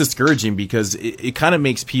 It's discouraging because it kind of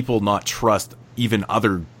makes people not trust even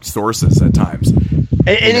other sources at times.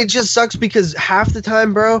 And it just sucks because half the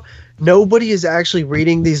time, bro, nobody is actually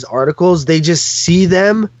reading these articles. They just see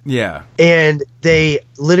them. Yeah. And they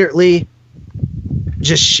literally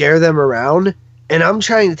just share them around. And I'm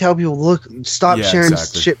trying to tell people, look, stop sharing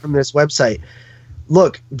shit from this website.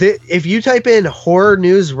 Look, if you type in horror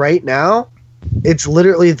news right now, it's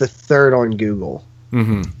literally the 3rd on Google.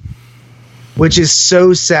 Mm-hmm. Which is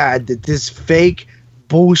so sad that this fake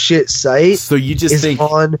bullshit site You just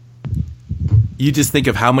think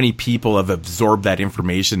of how many people have absorbed that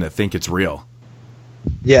information that think it's real.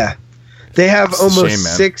 Yeah. They have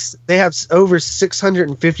they have over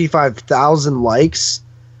 655,000 likes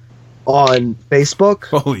on Facebook.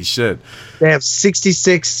 Holy shit. They have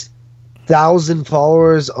 66,000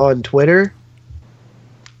 followers on Twitter.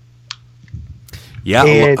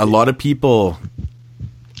 Yeah, a lot of people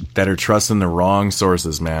that are trusting the wrong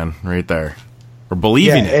sources, man, right there. Or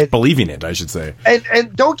believing it, I should say.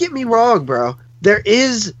 And don't get me wrong, bro. There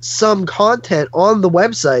is some content on the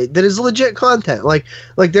website that is legit content. Like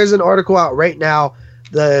there's an article out right now,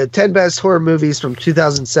 the 10 best horror movies from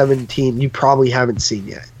 2017 you probably haven't seen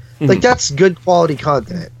yet. Mm-hmm. Like, that's good quality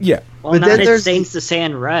content. Yeah. Well, but then there's Saints to Say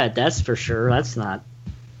in Red, that's for sure. That's not...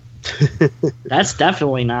 that's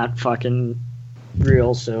definitely not fucking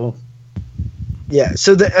real, so... Yeah,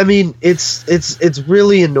 so it's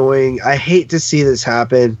really annoying. I hate to see this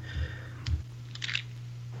happen.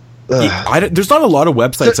 There's not a lot of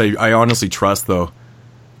websites I honestly trust, though.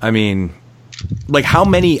 I mean, like how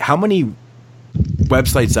many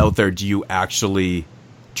websites out there do you actually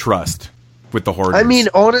trust with the horror? I mean,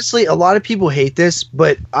 honestly, a lot of people hate this,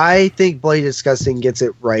 but I think Bloody Disgusting gets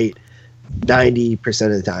it right 90%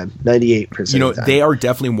 of the time, 98% of the time. They are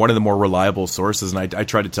definitely one of the more reliable sources, and I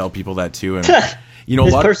try to tell people that too. And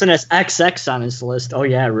this person has XX on his list. Oh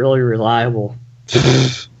yeah, really reliable.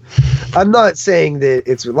 I'm not saying that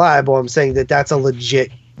it's reliable. I'm saying that that's a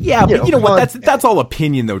legit Yeah, but you know what? content. That's all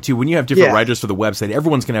opinion, though, too. When you have different Yeah. writers for the website,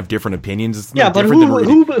 everyone's going to have different opinions. It's no Yeah, but different than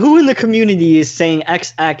reading. who in the community is saying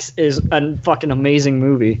XX is a fucking amazing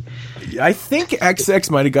movie? I think XX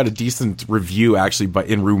might have got a decent review, actually,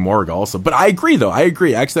 in Rue Morgue also. But I agree, though. I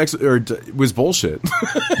agree. XX was bullshit.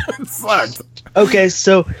 It sucked. Okay,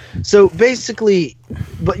 so basically,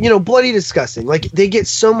 but Bloody Disgusting. Like, they get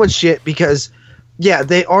so much shit because, yeah,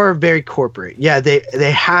 they are very corporate. Yeah,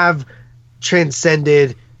 they have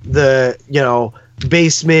transcended the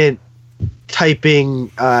basement typing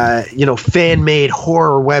fan made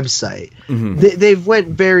horror website. Mm-hmm. They've went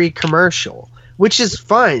very commercial, which is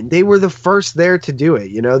fine. They were the first there to do it.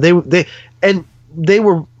 They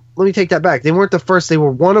were. Let me take that back. They weren't the first. They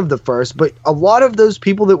were one of the first. But a lot of those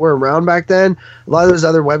people that were around back then, a lot of those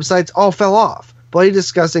other websites, all fell off. Bloody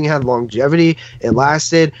Disgusting had longevity. It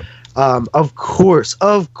lasted. Of course,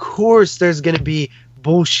 there's going to be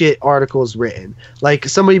bullshit articles written. Like,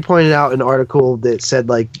 somebody pointed out an article that said,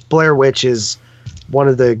 like, Blair Witch is one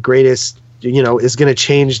of the greatest, is going to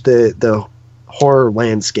change the horror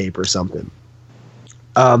landscape or something.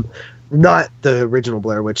 Not the original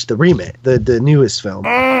Blair Witch, the remake, the newest film,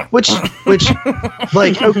 which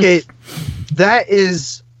like, okay, that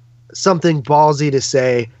is something ballsy to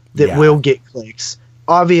say that will get clicks.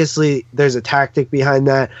 Obviously, there's a tactic behind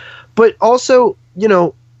that, but also,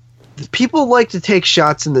 people like to take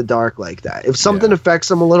shots in the dark like that. If something affects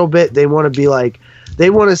them a little bit, they want to be like, they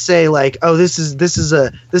want to say like, oh, this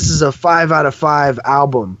is a 5 out of 5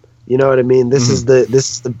 album. You know what I mean? This is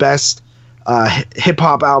the best hip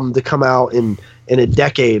hop album to come out in a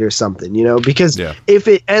decade or something. Because if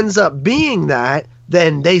it ends up being that,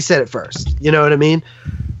 then they said it first. You know what I mean?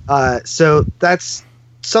 So that's,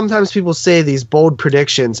 sometimes people say these bold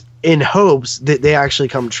predictions in hopes that they actually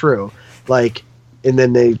come true. Like, and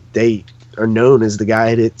then they are known as the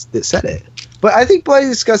guy that said it. But I think Bloody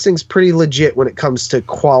Disgusting is pretty legit when it comes to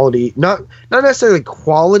quality, not necessarily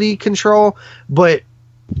quality control, but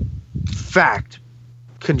fact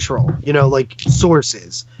control. Like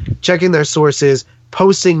sources, checking their sources,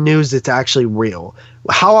 posting news that's actually real.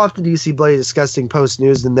 How often do you see Bloody Disgusting post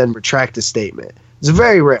news and then retract a statement? It's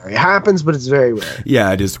very rare. It happens, but it's very rare.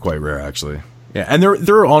 Yeah, it is quite rare, actually. Yeah, and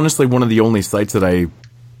they're honestly one of the only sites that I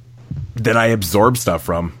absorb stuff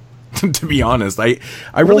from. To be honest, I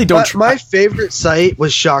really don't. My favorite site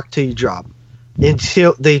was Shock Till You Drop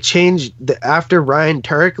until they changed after Ryan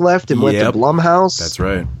Turek left and went to Blumhouse. That's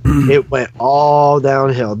right. It went all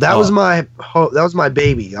downhill. That was my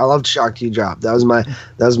baby. I loved Shock Till You Drop. That was my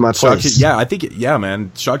place. I think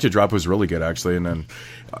man. Shock Till You Drop was really good, actually, and then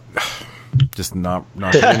just not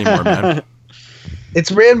good anymore, man. It's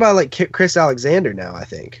ran by like Chris Alexander now, I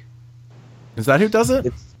think. Is that who does it?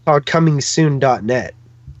 It's called comingsoon.net.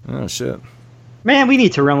 Oh shit, man! We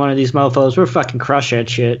need to run one of these mofos. We're fucking crush that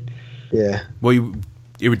shit. Yeah. Well,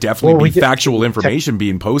 it would definitely be factual information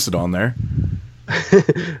being posted on there.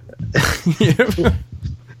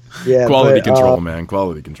 Yeah. Quality control, man.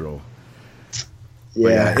 Quality control.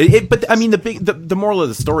 Yeah. But I mean, the moral of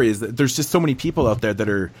the story is that there's just so many people out there that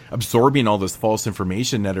are absorbing all this false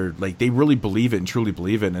information that are like, they really believe it and truly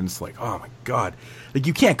believe it, and it's like, oh my god, like,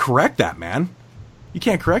 you can't correct that, man. You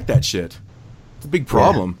can't correct that shit. It's a big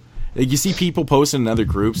problem. Like, you see people posting in other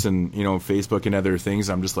groups and Facebook and other things.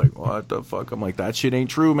 I'm just like, what the fuck? I'm like, that shit ain't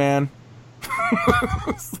true, man.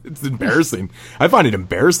 It's embarrassing. I find it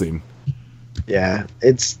embarrassing. Yeah,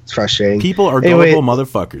 it's frustrating. People are gullible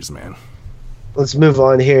motherfuckers, man. Let's move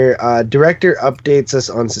on here. Director updates us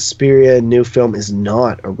on Suspiria. New film is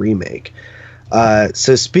not a remake.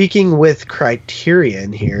 So speaking with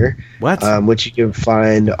Criterion here, which you can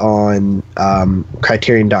find on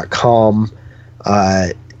Criterion.com.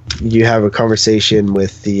 You have a conversation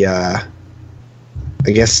with the, I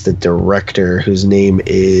guess the director, whose name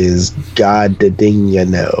is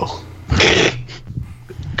Guadagnino.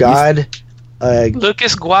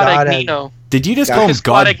 Lucas Guadagnino. Did you just call him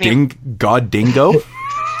God Dingo?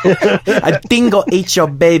 A dingo ate your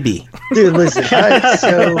baby. Dude, listen, I'm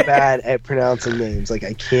so bad at pronouncing names. Like,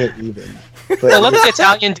 I can't even. But well, let the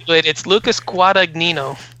Italian do it. It's Lucas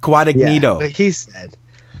Guadagnino. Guadagnino. Yeah, he said.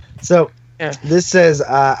 So, this says,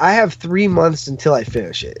 I have 3 months until I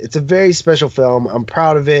finish it. It's a very special film. I'm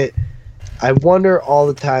proud of it. I wonder all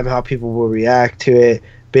the time how people will react to it,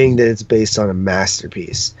 being that it's based on a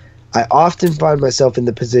masterpiece. I often find myself in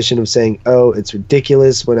the position of saying, oh, it's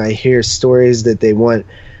ridiculous when I hear stories that they want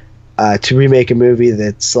to remake a movie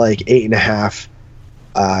that's like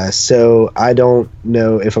 8.5. So I don't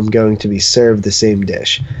know if I'm going to be served the same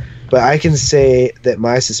dish. But I can say that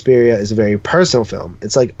my Suspiria is a very personal film.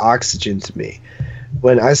 It's like oxygen to me.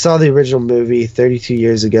 when I saw the original movie 32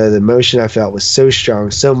 years ago, the emotion I felt was so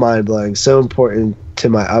strong, so mind-blowing, so important to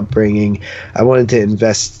my upbringing. I wanted to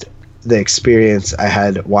invest the experience I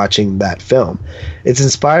had watching that film. It's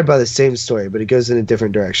inspired by the same story, but it goes in a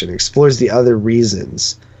different direction. It explores the other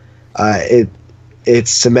reasons.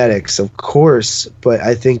 It's Semetics, of course, but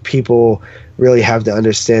I think people really have to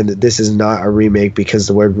understand that this is not a remake, because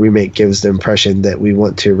the word remake gives the impression that we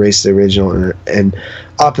want to erase the original, and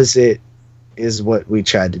opposite is what we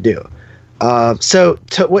tried to do. So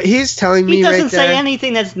what he's telling me right there, he doesn't say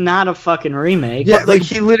anything that's not a fucking remake. Yeah, like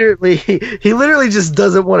he literally just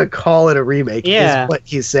doesn't want to call it a remake. Yeah, is what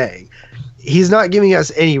he's saying. He's not giving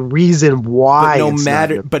us any reason why.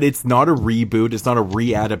 But it's not a reboot. It's not a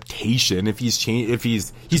readaptation. If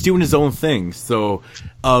he's doing his own thing. So,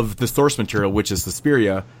 of the source material, which is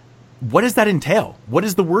Suspiria, what does that entail? What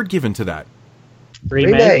is the word given to that?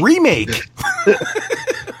 Remake.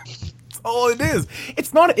 That's all it is.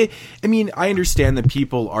 It's not. I mean, I understand that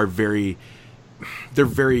people are very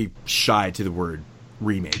shy to the word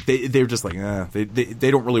remake. They're just like, they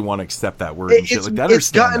don't really want to accept that word and shit like that. It's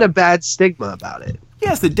gotten a bad stigma about it.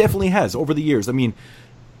 Yes, it definitely has over the years. I mean,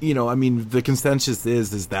 the consensus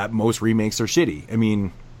is that most remakes are shitty. I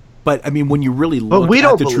mean, when you really look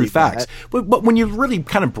at the true facts, but when you really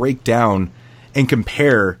kind of break down and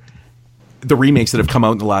compare the remakes that have come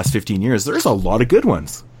out in the last 15 years, there's a lot of good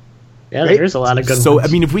ones. Yeah, there's a lot of good ones. So, I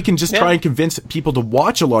mean, if we can just try and convince people to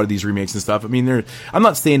watch a lot of these remakes and stuff, I mean, I'm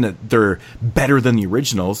not saying that they're better than the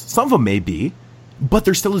originals. Some of them may be, but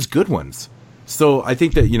they're still as good ones. So I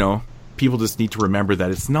think that, people just need to remember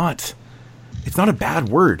that it's not a bad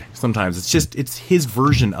word sometimes. It's his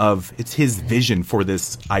version of, it's his vision for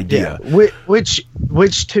this idea. Yeah,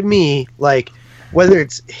 which to me, like, whether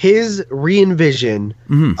it's his re-envision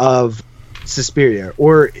of Suspiria,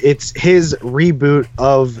 or it's his reboot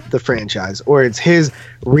of the franchise, or it's his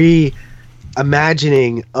reimagining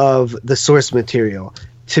of the source material,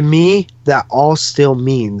 to me that all still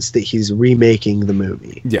means that he's remaking the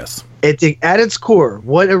movie. Yes. At its core,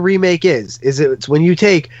 what a remake is it's when you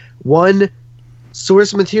take one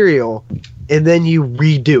source material and then you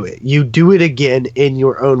redo it. You do it again in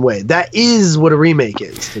your own way. That is what a remake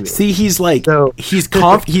is to me. See, he's like, he's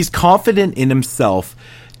confident in himself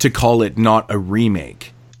to call it not a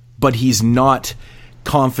remake, but he's not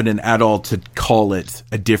confident at all to call it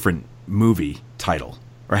a different movie title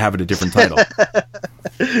or have it a different title.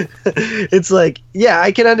 It's like, yeah,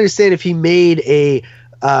 I can understand if he made a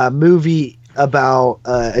movie about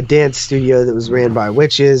a dance studio that was ran by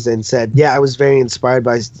witches and said, yeah, I was very inspired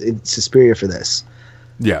by Suspiria for this.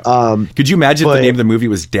 Yeah. Could you imagine if the name of the movie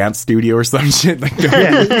was Dance Studio or some shit? Like,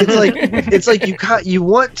 yeah, it's like you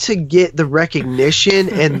want to get the recognition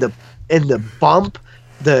and the bump,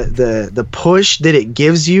 the push that it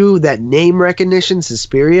gives you, that name recognition,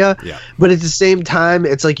 Suspiria. Yeah. But at the same time,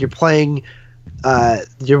 it's like you're playing.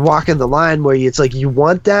 You're walking the line where it's like you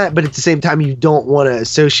want that, but at the same time you don't want to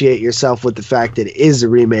associate yourself with the fact that it is a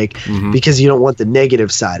remake because you don't want the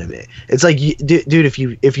negative side of it. It's like, dude,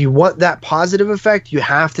 if you want that positive effect, you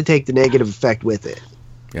have to take the negative effect with it.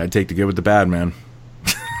 Yeah, I'd take the good with the bad, man.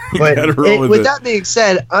 But with that being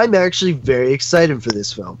said, I'm actually very excited for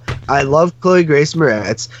this film. I love Chloe Grace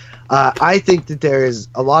Moretz. I think that there is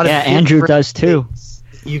a lot of Andrew does too.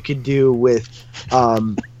 You could do with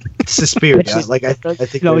Suspiria. I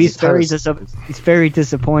think he's very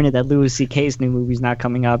disappointed that Louis C.K.'s new movie's not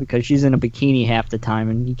coming out because she's in a bikini half the time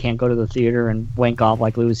and he can't go to the theater and wank off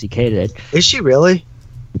like Louis C.K. did. Is she really?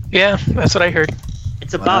 Yeah, that's what I heard.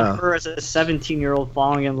 It's about her as a 17-year-old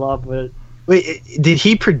falling in love with. Wait, did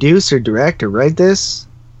he produce or direct or write this?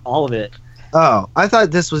 All of it. Oh, I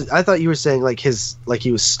thought you were saying like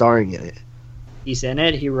he was starring in it. He's in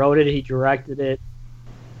it. He wrote it. He directed it.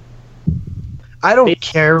 I don't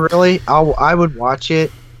care really. I would watch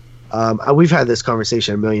it. We've had this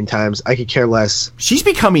conversation a million times. I could care less. She's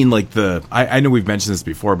becoming like I know we've mentioned this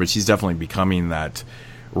before, but she's definitely becoming that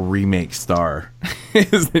remake star,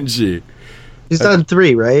 isn't she? She's done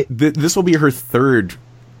 3, right? This will be her third.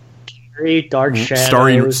 Dark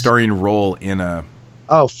Shadows. Starring role in a.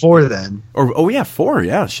 4 then. 4.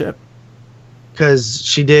 Yeah, shit. Because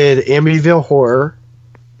she did Amityville Horror.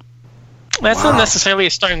 That's not necessarily a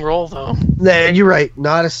starring role, though. Nah, you're right.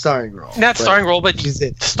 Not a starring role. Not starring role, but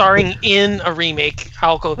starring in a remake.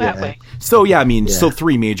 I'll go that way. So, yeah, I mean, so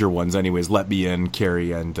 3 major ones anyways. Let Me In,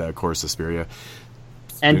 Carrie, and, of course, Suspiria.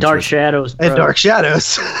 And Dark Shadows. Bro. And Dark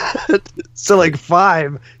Shadows. So, like,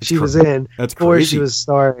 5 she was in. That's 4 crazy. she was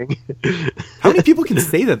starring. How many people can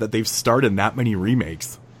say that they've starred in that many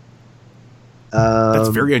remakes? That's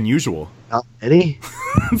very unusual. Not many.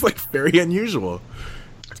 It's, like, very unusual.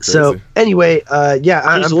 So anyway, I'm She's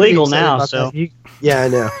pretty legal excited now, about so. that. Yeah, I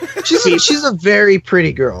know. She's a very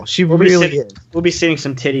pretty girl. She really is. We'll be seeing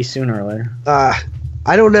some titties sooner or later.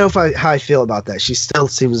 I don't know how I feel about that. She still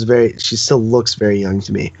looks very young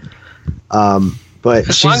to me. But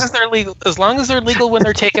as long as they're legal when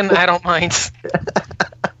they're taken, I don't mind.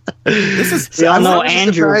 We all know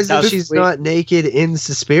Andrew. That she's not naked in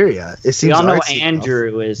Suspiria. It seems. We all know artsy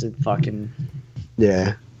Andrew isn't fucking.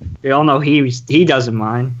 Yeah. We all know he doesn't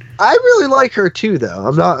mind. I really like her too, though.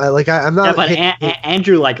 I'm not. Yeah, but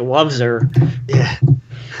Andrew loves her. Yeah.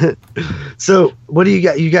 So, what do you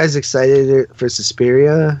got? You guys excited for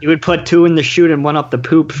Suspiria? You would put 2 in the chute and 1 up the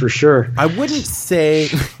poop for sure. I wouldn't say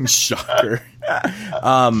shocker.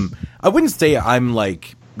 I wouldn't say I'm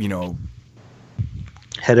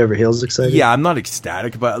head over heels excited. Yeah, I'm not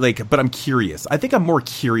ecstatic, but I'm curious. I think I'm more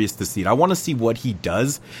curious to see it. I want to see what he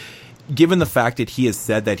does, given the fact that he has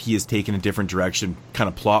said that he has taken a different direction, kind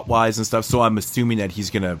of plot wise and stuff. So I'm assuming that he's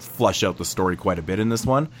going to flush out the story quite a bit in this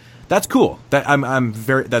one. That's cool. I'm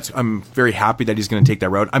very happy that he's going to take that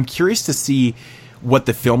route. I'm curious to see what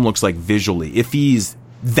the film looks like visually. If he's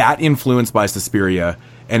that influenced by Suspiria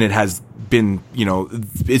and it has been,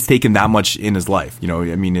 it's taken that much in his life.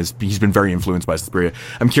 He's been very influenced by Suspiria.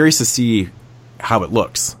 I'm curious to see how it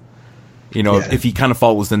looks. If he kind of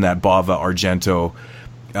follows in that Bava Argento,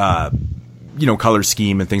 color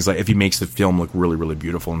scheme and things if he makes the film look really, really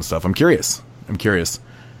beautiful and stuff. I'm curious.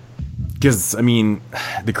 Because,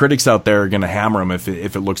 the critics out there are going to hammer him if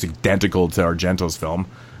it looks identical to Argento's film.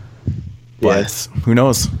 But who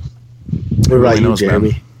knows? What about you,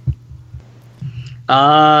 Jeremy?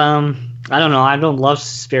 I don't know. I don't love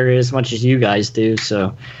Suspiria as much as you guys do,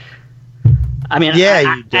 so...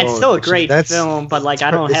 it's still a great film, but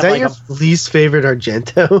I don't have Is that your least favorite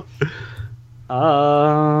Argento?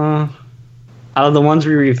 Out of the ones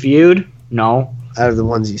we reviewed, no. Out of the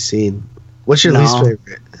ones you've seen, what's your least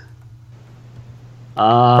favorite?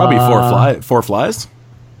 Probably Four Flies.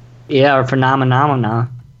 Yeah, or Phenomena.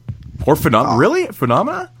 Really?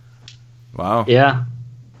 Phenomena? Wow. Yeah.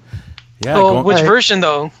 Yeah. Oh, which version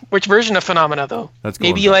though? Which version of Phenomena though? That's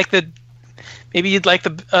maybe you'd like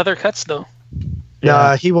the other cuts though.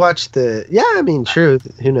 No, he watched the. Yeah, true.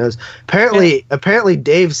 Who knows? Apparently,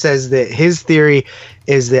 Dave says that his theory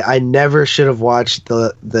is that I never should have watched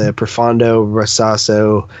the Profondo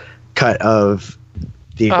Rosato cut of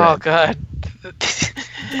Deep Red. Oh God!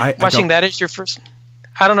 Watching that is your first.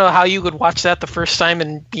 I don't know how you would watch that the first time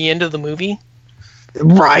and be into the movie.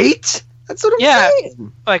 Right? That's what I'm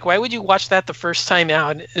saying. Why would you watch that the first time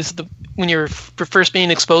out? When you're first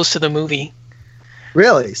being exposed to the movie?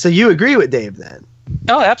 Really? So you agree with Dave then?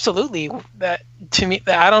 Oh, absolutely. That to me,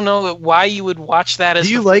 I don't know why you would watch that. Do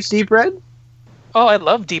you like Deep Red? Oh, I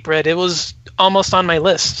love Deep Red. It was almost on my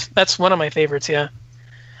list. That's one of my favorites. Yeah,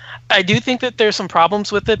 I do think that there's some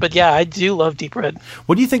problems with it, but yeah, I do love Deep Red.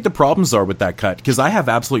 What do you think the problems are with that cut? Because I have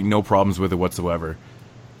absolutely no problems with it whatsoever.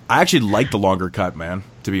 I actually like the longer cut, man.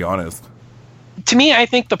 To be honest. To me, I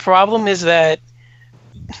think the problem is that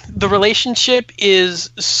the relationship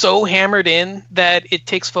is so hammered in that it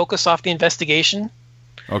takes focus off the investigation.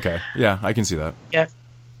 Okay. Yeah, I can see that. Yeah.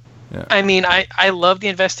 I love the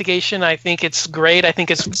investigation. I think it's great. I think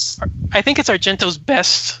it's Argento's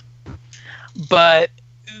best. But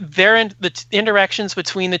the interactions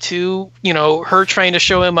between the two, her trying to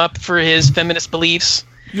show him up for his feminist beliefs.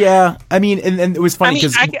 Yeah, and it was funny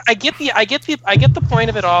because I get the point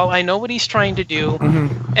of it all. I know what he's trying to do,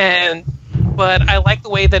 but I like the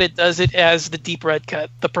way that it does it as the Deep Red cut.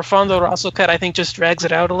 The Profondo Rosso cut, I think, just drags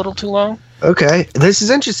it out a little too long. Okay, this is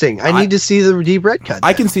interesting. I need to see the Deep Red cut.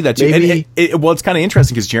 I can see that too. Maybe. It's kind of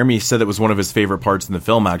interesting because Jeremy said it was one of his favorite parts in the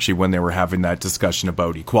film, actually, when they were having that discussion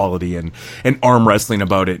about equality and arm wrestling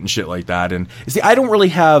about it and shit like that. And see, I don't really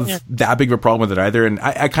have that big of a problem with it either. And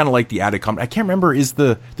I kind of like the added comment. I can't remember, is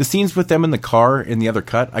the scenes with them in the car in the other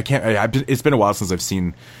cut? It's been a while since I've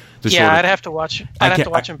seen. I'd have to watch. I'd have to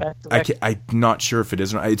watch them back. I'm not sure if it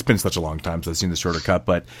is. It's been such a long time since I've seen the shorter cut,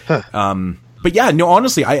 but yeah, no.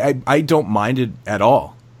 Honestly, I don't mind it at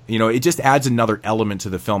all. It just adds another element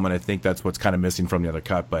to the film, and I think that's what's kind of missing from the other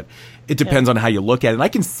cut. But it depends on how you look at it. And I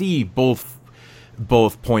can see both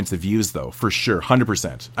points of views, though, for sure,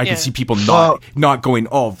 100%. I can see people not going,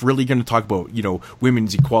 oh, really going to talk about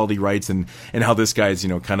women's equality rights and how this guy's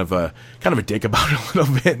kind of a dick about it a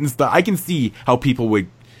little bit and stuff. I can see how people would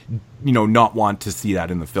not want to see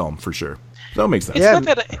that in the film for sure. That makes sense.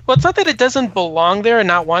 It's not that it doesn't belong there and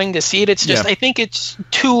not wanting to see it. It's just I think it's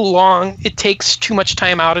too long. It takes too much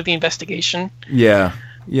time out of the investigation. Yeah,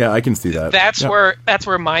 I can see that. That's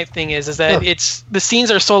where my thing is that it's the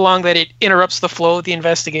scenes are so long that it interrupts the flow of the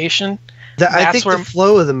investigation. I think the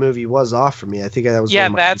flow of the movie was off for me. I think that was one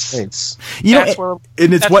of my complaints. That's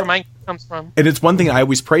where mine comes from. And it's one thing I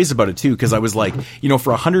always praise about it too, because I was like,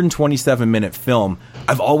 for a 127-minute film,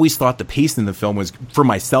 I've always thought the pace in the film was, for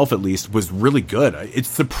myself at least, was really good. It's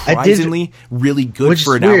surprisingly really good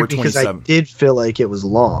for an hour 27. Because I did feel like it was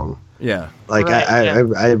long. Yeah, like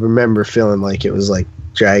I remember feeling like it was like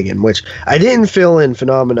dragging, which I didn't feel in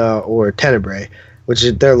Phenomena or Tenebrae, which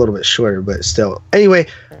they're a little bit shorter, but still. Anyway,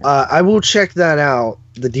 I will check that out.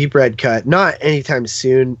 The Deep Red Cut, not anytime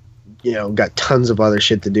soon. Got tons of other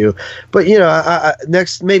shit to do, but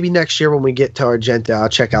maybe next year when we get to Argento, I'll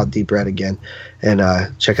check out Deep Red again and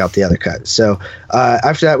check out the other cut. So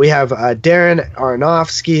after that, we have Darren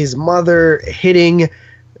Aronofsky's Mother hitting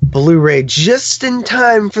Blu-ray just in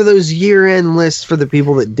time for those year-end lists for the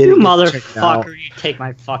people that didn't. You motherfucker! You take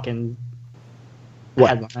my fucking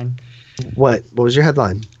headline. What was your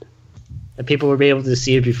headline? That people would be able to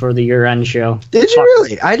see it before the year-end show. Did you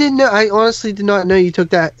really? I didn't know. I honestly did not know you took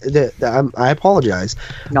that. I apologize,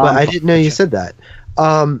 but I didn't know you said that.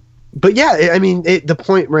 But yeah, I mean, the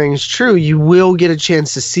point rings true. You will get a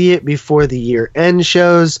chance to see it before the year-end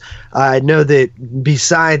shows. I know that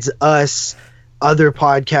besides us, other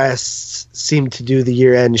podcasts seem to do the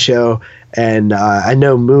year-end show, and I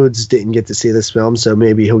know Moods didn't get to see this film, so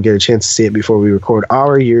maybe he'll get a chance to see it before we record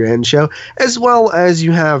our year-end show, as well as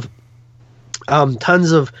you have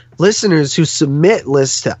tons of listeners who submit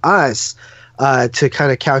lists to us to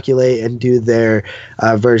kind of calculate and do their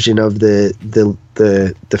version of the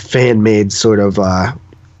fan-made sort of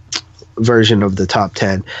version of the top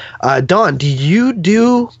 10. Dawn, do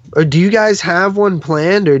you guys have one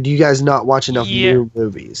planned, or do you guys not watch enough new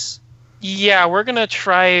movies? Yeah, we're gonna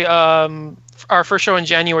try. Our first show in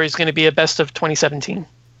January is going to be a best of 2017.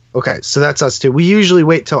 Okay, so that's us too. We usually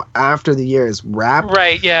wait till after the year is wrapped.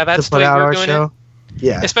 Right, yeah, that's the way we're doing it.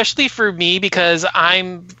 Yeah. Especially for me, because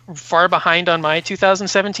I'm far behind on my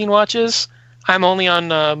 2017 watches. I'm only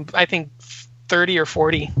on, I think, 30 or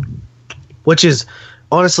 40. Which is,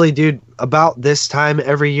 honestly, dude, about this time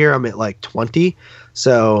every year I'm at like 20.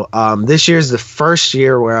 So this year's the first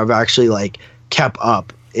year where I've actually like kept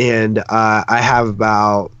up. And I have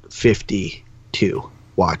about 52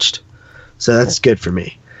 watched. So that's good for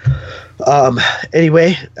me.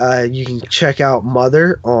 Anyway, you can check out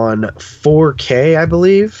Mother on 4K, I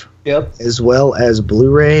believe. Yep. As well as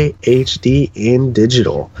Blu-ray, HD, and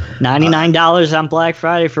digital. $99 on Black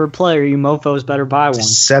Friday for a player. You mofos better buy one.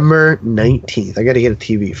 December 19th. I got to get a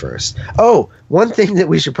TV first. Oh, one thing that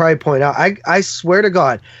we should probably point out. I swear to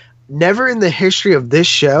God, never in the history of this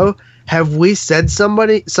show have we said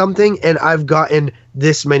something and I've gotten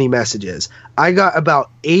this many messages. I got about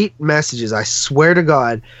 8 messages, I swear to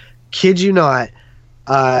God, kid you not,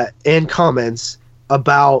 and comments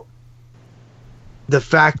about the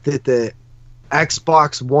fact that the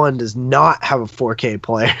Xbox One does not have a 4K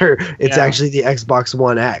player. It's actually the Xbox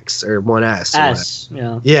One X or One S.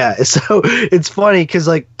 Yeah, so it's funny because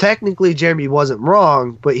like technically Jeremy wasn't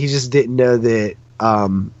wrong, but he just didn't know that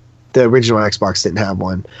the original Xbox didn't have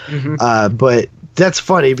one. Mm-hmm. But that's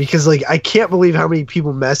funny because like I can't believe how many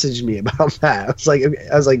people messaged me about that.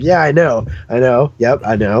 I was like, yeah, I know. Yep,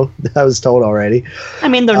 I know. I was told already. I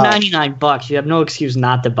mean, they're $99. You have no excuse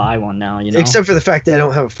not to buy one now. Except for the fact that I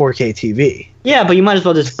don't have a 4K TV. Yeah, but you might as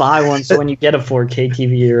well just buy one. So when you get a 4K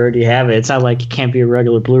TV, you already have it. It's not like it can't be a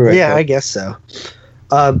regular Blu-ray. Yeah, I guess so.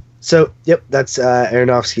 So, yep, that's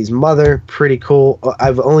Aronofsky's Mother. Pretty cool.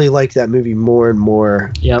 I've only liked that movie more and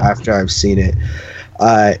more after I've seen it.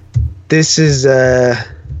 This is a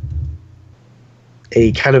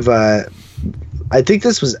kind of a... I think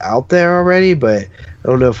this was out there already, but I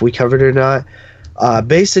don't know if we covered it or not.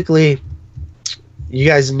 Basically, you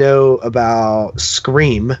guys know about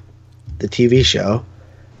Scream, the TV show.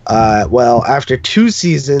 Well, after 2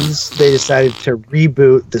 seasons, they decided to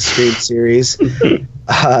reboot the Scream series.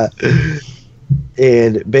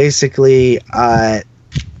 And basically,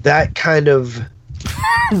 that kind of...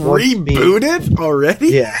 Rebooted already?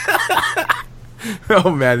 Yeah.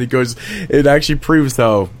 Oh, man, it actually proves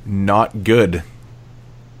how not good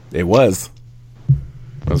it was.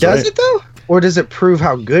 Does it, though? Or does it prove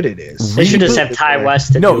how good it is? They should just have Ty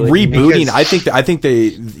West to do it. Rebooting, I think they,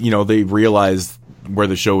 they realized where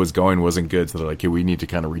the show was going wasn't good, so they're like, hey, we need to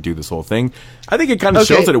kind of redo this whole thing. I think it kind of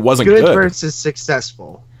shows that it wasn't good. Good versus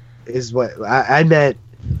successful is what I meant.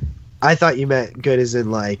 I thought you meant good as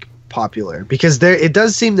in like popular, because it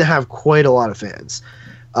does seem to have quite a lot of fans,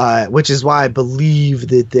 which is why I believe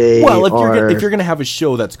that they if you're gonna have a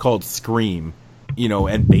show that's called Scream,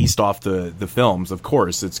 and based off the films, of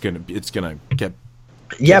course it's gonna get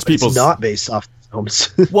but it's not based off the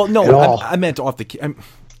films. Well, no, I meant off the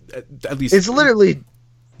at least it's literally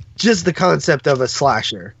just the concept of a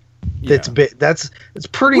slasher. That's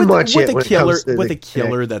pretty much with it. A when killer, it comes to with a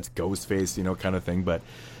killer that's Ghostface, kind of thing. But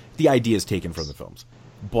the idea is taken from the films.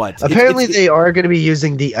 But apparently, they are going to be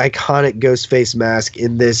using the iconic Ghostface mask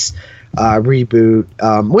in this reboot,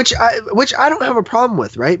 which I don't have a problem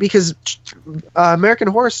with, right? Because American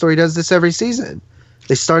Horror Story does this every season.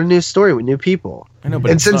 They start a new story with new people. I know,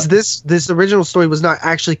 but and since this original story was not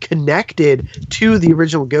actually connected to the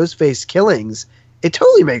original Ghostface killings, it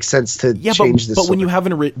totally makes sense to change this. But when you have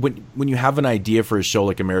when you have an idea for a show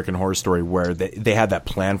like American Horror Story, where they had that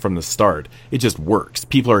plan from the start, it just works.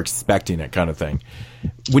 People are expecting it, kind of thing.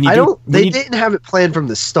 They didn't have it planned from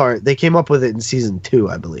the start. They came up with it in season 2,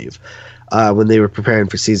 I believe, when they were preparing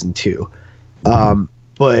for season 2.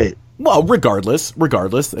 But well, regardless,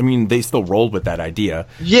 I mean, they still rolled with that idea.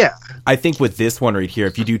 Yeah, I think with this one right here,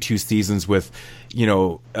 if you do 2 seasons with, a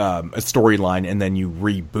storyline and then you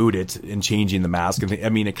reboot it and changing the mask, I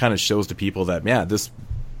mean, it kind of shows to people that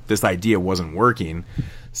this idea wasn't working.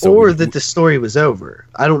 So that the story was over.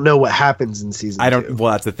 I don't know what happens in season 2.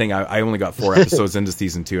 Well, that's the thing. I only got 4 episodes into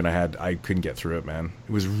season 2, and I couldn't get through it, man.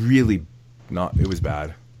 It was really it was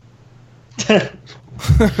bad.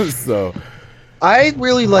 So I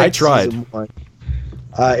really liked. I tried. Season 1.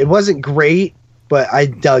 It wasn't great, but I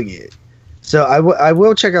dug it. So I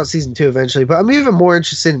will check out season 2 eventually. But I'm even more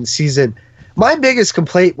interested in season. My biggest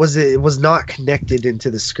complaint was that it was not connected into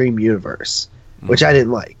the Scream universe, which I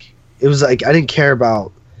didn't like. It was like I didn't care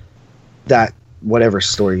about that whatever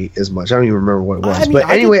story as much. I don't even remember what it was. But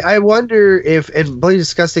anyway, I wonder if, and Bloody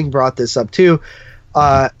Disgusting brought this up too.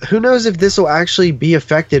 Who knows if this will actually be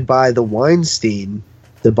affected by the Weinstein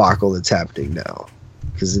debacle that's happening now,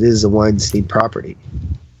 because it is a Weinstein property.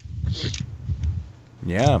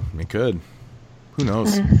 Yeah, it could. Who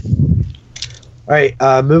knows? All right,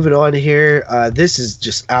 moving on here. This is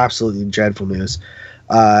just absolutely dreadful news.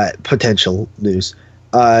 Potential news.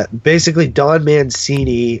 Basically, Don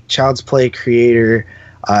Mancini, Child's Play creator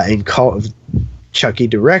and Cult of Chucky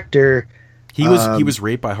director. He was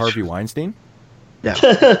raped by Harvey Weinstein? No.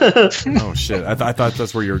 Oh, shit. I thought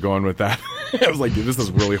that's where you were going with that. I was like, dude, this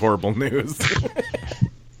is really horrible news.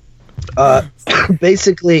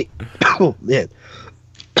 Basically, oh, man.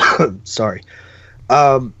 Sorry.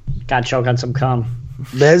 Got choke on some cum.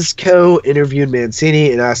 Mezco interviewed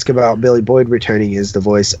Mancini and asked about Billy Boyd returning as the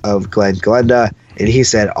voice of Glenn Glenda, and he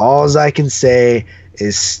said, "All I can say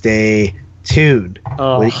is stay tuned."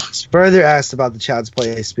 Oh. When he was further asked about the Child's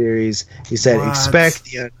Play series, he said, What? "Expect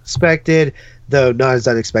the unexpected, though not as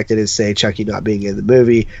unexpected as, say, Chucky not being in the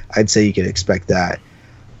movie. I'd say you can expect that."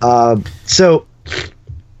 So,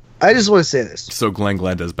 I just want to say this. So Glenn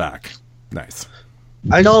Glenda's back. Nice.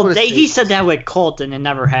 He said that with Colton. It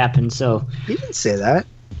never happened. So he didn't say that.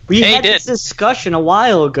 We had this discussion a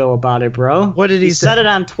while ago about it, bro. What did he say? Said it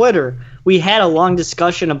on Twitter. We had a long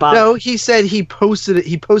discussion about. No, he said he posted it.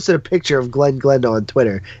 He posted a picture of Glenn Glenda on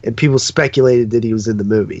Twitter, and people speculated that he was in the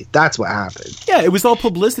movie. That's what happened. Yeah, it was all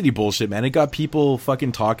publicity bullshit, man. It got people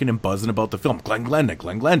fucking talking and buzzing about the film. Glenn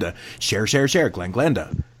Glenda. Share, Glenn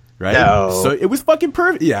Glenda. Right? No. So it was fucking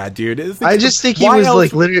perfect. Yeah, dude. I just think he was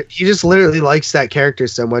like literally. He just literally likes that character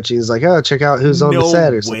so much. He's like, oh, check out who's on the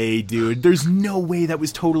set or something. No way, dude. There's no way that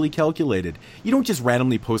was totally calculated. You don't just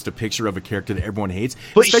randomly post a picture of a character that everyone hates.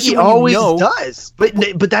 But he always does.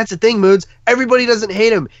 But that's the thing, Moods. Everybody doesn't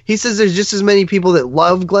hate him. He says there's just as many people that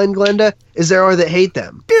love Glenn Glenda as there are that hate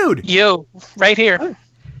them. Dude. Yo, right here.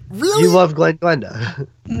 Really? You love Glenn Glenda.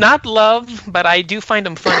 Not love, but I do find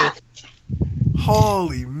him funny.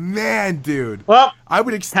 Holy man, dude. Well, I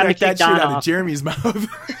would expect that shit out of Jeremy's mouth.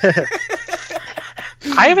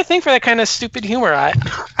 I have a thing for that kind of stupid humor.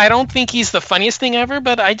 I don't think he's the funniest thing ever,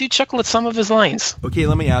 but I do chuckle at some of his lines. Okay,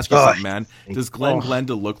 let me ask you something, man. Does Glenn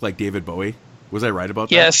Glenda look like David Bowie? Was I right about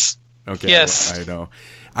that? Yes. Okay. Yes. I know.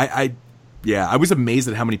 I was amazed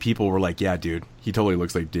at how many people were like, yeah, dude, he totally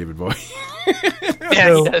looks like David Bowie.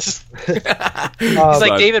 Yeah, he does. He's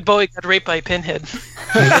like David Bowie got raped by Pinhead.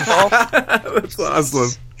 That's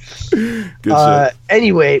awesome. Good shit.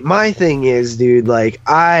 Anyway, my thing is, dude, like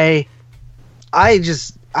I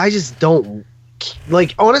just don't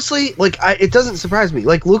like, honestly, like it doesn't surprise me.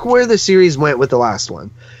 Like, look where the series went with the last one.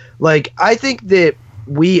 Like, I think that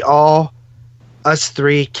us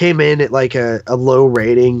three came in at like a low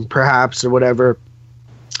rating perhaps or whatever,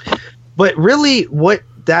 but really what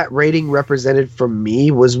that rating represented from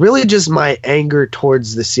me was really just my anger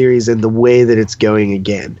towards the series and the way that it's going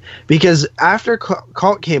again. Because after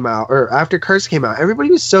Cult came out, or after Curse came out,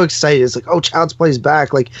 everybody was so excited. It's like, oh, Child's Play's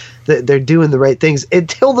back, like they're doing the right things,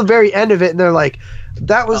 until the very end of it, and they're like,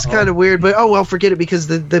 that was kind of weird. But oh well, forget it, because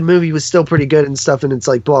the movie was still pretty good and stuff, and it's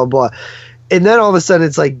like blah blah. And then all of a sudden,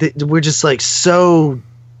 it's like we're just like so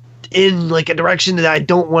in like a direction that I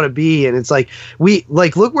don't want to be, and it's like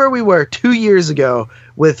look where we were 2 years ago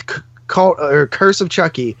with Curse of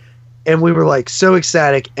Chucky, and we were like so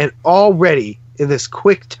ecstatic, and already in this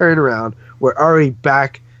quick turnaround, we're already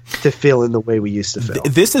back to feeling the way we used to feel.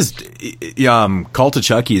 This is Cult of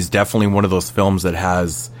Chucky is definitely one of those films that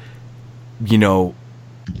has,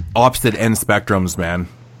 opposite end spectrums, man,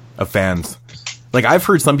 of fans. Like, I've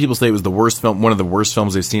heard some people say it was the worst film, one of the worst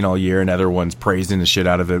films they've seen all year, and other ones praising the shit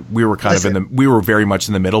out of it. We were we were very much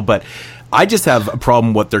in the middle, but I just have a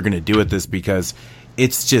problem what they're going to do with this, because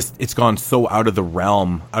it's gone so out of the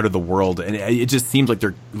realm, out of the world, and it just seems like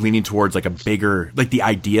they're leaning towards like a bigger, like the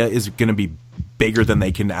idea is going to be bigger than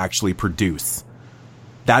they can actually produce.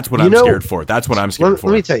 That's what I'm scared for. That's what I'm scared for.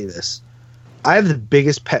 Let me tell you this. I have the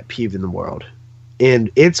biggest pet peeve in the world, and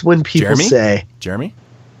it's when people say... Jeremy?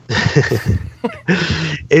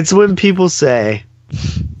 It's when people say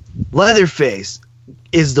Leatherface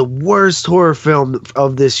is the worst horror film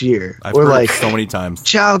of this year. I've heard it so many times.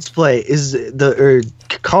 Child's Play is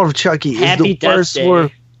Call of Chucky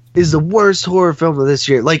is the worst horror film of this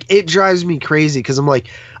year. Like, it drives me crazy, because I'm like,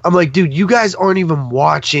 dude, you guys aren't even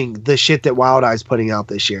watching the shit that Wild Eye's putting out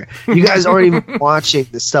this year. You guys aren't even watching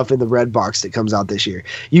the stuff in the red box that comes out this year.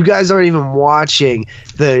 You guys aren't even watching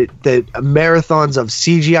the marathons of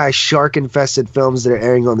CGI shark infested films that are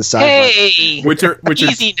airing on the sci-fi. Hey, which are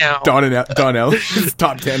easy now. Donnell is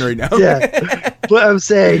top 10 right now. Yeah, but I'm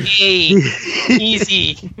saying, hey,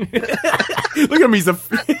 easy. Look at him. He's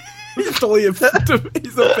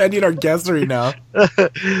offending our guests right now.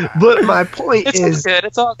 But my point is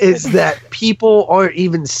that people aren't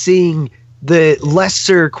even seeing the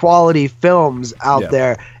lesser quality films out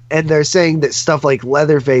there, and they're saying that stuff like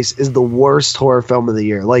Leatherface is the worst horror film of the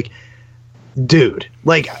year. Like, dude,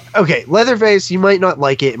 like, okay, Leatherface, you might not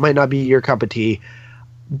like it might not be your cup of tea,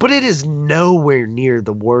 but it is nowhere near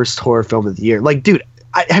the worst horror film of the year. Like, dude,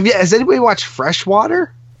 has anybody watched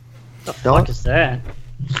Freshwater? The fuck is that?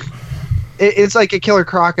 It's like a killer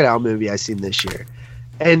crocodile movie I seen this year,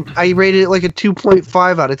 and I rated it like a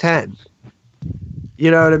 2.5 out of 10. You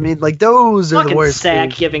know what I mean? Like, those are the worst. Fucking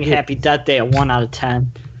Zach giving Happy Death Day a 1 out of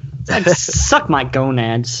 10. Suck my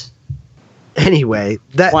gonads. Anyway,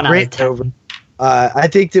 that rant over. I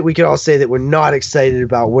think that we could all say that we're not excited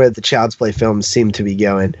about where the Child's Play films seem to be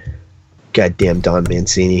going. Goddamn Don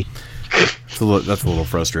Mancini. That's a little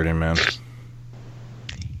frustrating, man.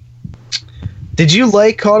 Did you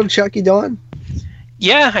like Call of Chucky, Dawn?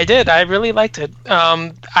 Yeah, I did. I really liked it.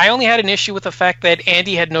 I only had an issue with the fact that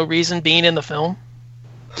Andy had no reason being in the film.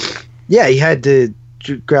 Yeah, he had to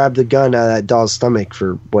grab the gun out of that doll's stomach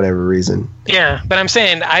for whatever reason. Yeah, but I'm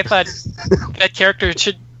saying I thought that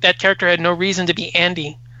character had no reason to be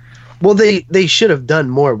Andy. Well, they should have done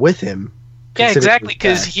more with him. Yeah, exactly,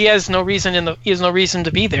 because he has no reason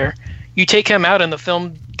to be there. You take him out, and the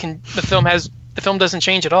film doesn't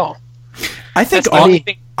change at all. I think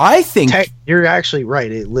you're actually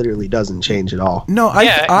right. It literally doesn't change at all. No,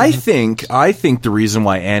 I think the reason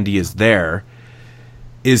why Andy is there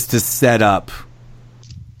is to set up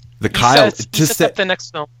the the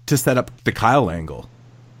next film, to set up the Kyle angle.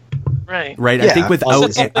 Right. Yeah,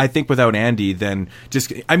 I think without Andy, then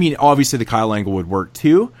obviously the Kyle angle would work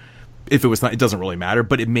too. If it was not, it doesn't really matter,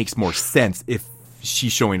 but it makes more sense if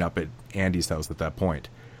she's showing up at Andy's house at that point.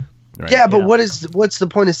 Right? Yeah, but what's the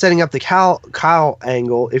point of setting up the Kyle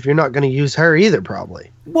angle if you're not going to use her either?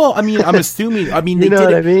 Probably. Well, I'm assuming.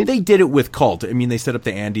 They did it with Cult. They set up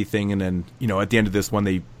the Andy thing, and then at the end of this one,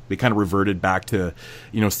 they kind of reverted back to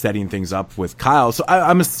setting things up with Kyle. So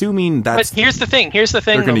I'm assuming that's. But here's the thing.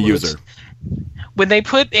 They're going to use her. When they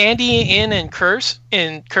put Andy in Curse,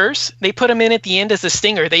 they put him in at the end as a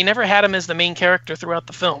stinger. They never had him as the main character throughout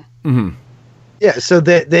the film. Mm-hmm. Yeah, so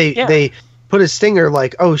they put a stinger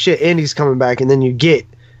like, oh shit, Andy's coming back, and then you get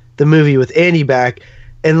the movie with Andy back,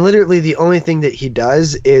 and literally the only thing that he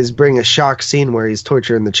does is bring a shock scene where he's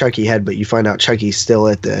torturing the Chucky head, but you find out Chucky's still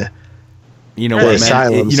at the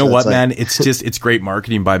asylum. Man? It's great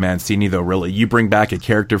marketing by Mancini, though. Really, you bring back a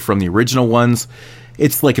character from the original ones.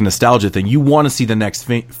 It's like a nostalgia thing. You want to see the next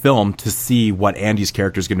film to see what Andy's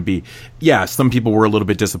character is going to be. Yeah, some people were a little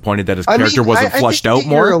bit disappointed that his character wasn't fleshed out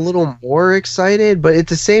more. You're a little more excited, but at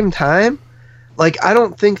the same time, like, I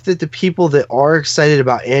don't think that the people that are excited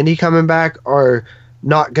about Andy coming back are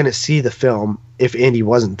not going to see the film if Andy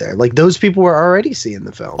wasn't there. Like, those people were already seeing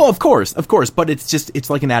the film. Oh, of course, but it's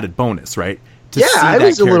like an added bonus, right? I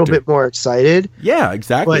was a little bit more excited. Yeah,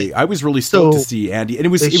 exactly. I was really stoked to see Andy,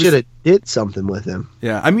 and they should have did something with him.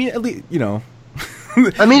 Yeah, at least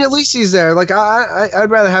I mean, at least he's there. Like, I'd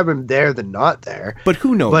rather have him there than not there. But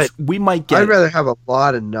who knows? But we might get. I'd rather have a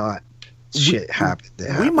lot of not shit happen.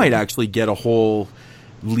 We might actually get a whole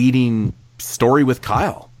leading story with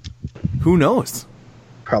Kyle. Who knows?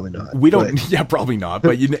 Probably not. We don't. But. Yeah, probably not.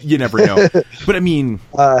 But you never know. But I mean,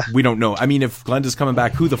 we don't know. I mean, if Glenda's coming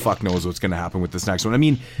back, who the fuck knows what's going to happen with this next one? I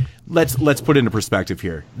mean, let's put it into perspective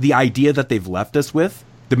here. The idea that they've left us with,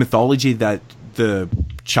 the mythology that the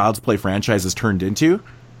Child's Play franchise has turned into,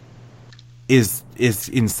 is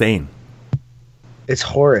insane. It's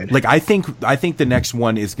horrid. Like I think the next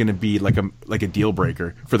one is going to be like a deal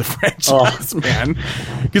breaker for the franchise, man.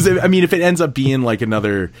 Because I mean, if it ends up being like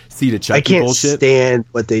another Seed of Chucky I can't bullshit, stand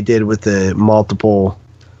what they did with the multiple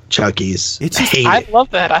Chuckies. It's just, I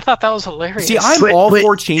love that. I thought that was hilarious. See, I'm all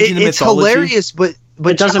for changing the mythology. It's hilarious, but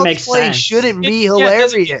it doesn't make sense. Shouldn't be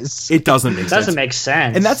hilarious. It doesn't make sense. It doesn't make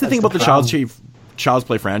sense. And that's the thing about the Child's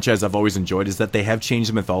Play franchise I've always enjoyed is that they have changed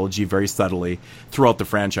the mythology very subtly throughout the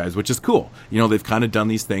franchise, which is cool. You know, they've kind of done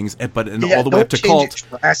these things, but all the way up to Cult.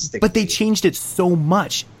 But they changed it so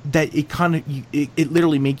much that it kind of it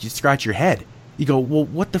literally makes you scratch your head. You go, well,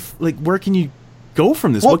 what the like? Where can you go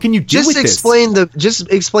from this? What can you do with this?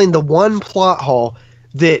 Just explain the one plot hole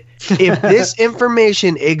that if this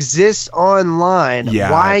information exists online,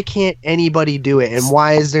 why can't anybody do it, and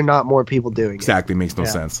why is there not more people doing it? Exactly, makes no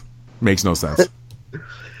sense. Makes no sense.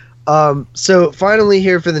 So finally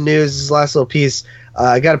here for the news, this last little piece,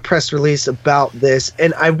 I got a press release about this,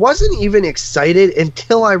 and I wasn't even excited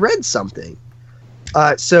until I read something.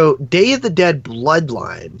 So Day of the Dead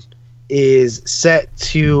Bloodline is set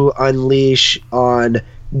to unleash on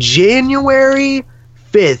January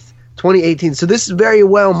 5th, 2018. So this very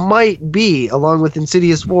well might be, along with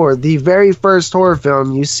Insidious 4, the very first horror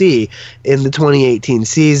film you see in the 2018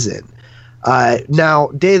 season. Now,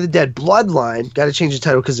 Day of the Dead Bloodline, got to change the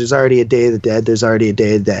title because there's already a Day of the Dead. There's already a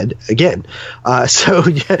Day of the Dead again. So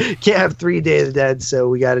you can't have 3 Day of the Dead, so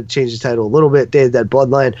we got to change the title a little bit. Day of the Dead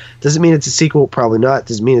Bloodline. Does it mean it's a sequel? Probably not.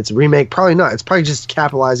 Does it mean it's a remake? Probably not. It's probably just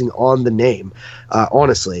capitalizing on the name,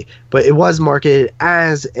 honestly. But it was marketed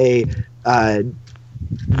as a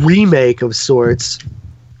remake of sorts.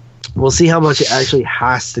 We'll see how much it actually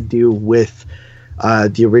has to do with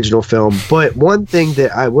the original film. But one thing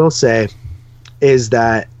that I will say is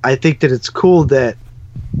that I think that it's cool that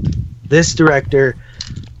this director,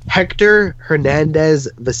 Hector Hernandez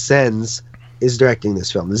Vicens, is directing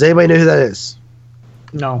this film. Does anybody know who that is?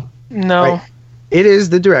 No. Right. It is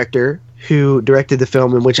the director who directed the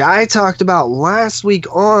film in which I talked about last week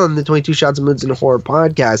on the 22 Shots of Moods and Horror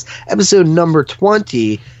podcast, episode number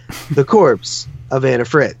 20, The Corpse of Anna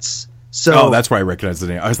Fritz. So, that's why I recognize the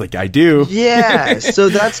name. I was like, I do. Yeah, so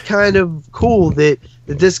that's kind of cool that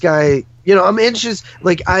this guy, you know, I'm interested.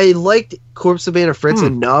 Like, I liked Corpse of Anna Fritz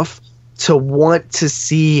enough to want to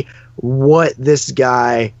see what this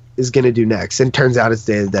guy is going to do next. And turns out it's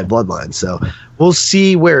Day of the Dead Bloodline. So we'll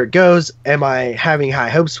see where it goes. Am I having high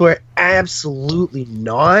hopes for it? Absolutely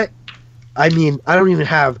not. I mean, I don't even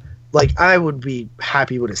have, like, I would be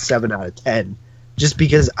happy with a 7 out of 10 just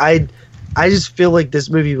because I just feel like this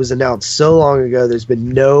movie was announced so long ago. There's been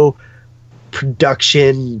no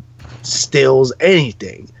production, stills,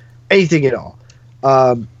 anything at all.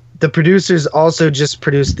 The producers also just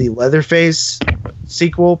produced the Leatherface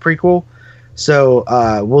prequel.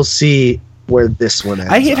 So we'll see where this one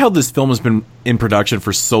ends. I hate how this film has been in production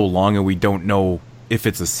for so long and we don't know if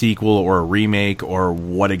it's a sequel or a remake or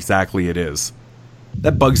what exactly it is.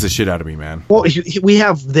 That bugs the shit out of me, man. Well, we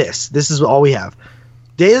have this. This is all we have.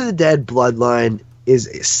 Day of the Dead Bloodline is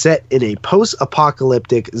set in a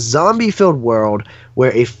post-apocalyptic, zombie-filled world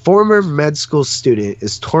where a former med school student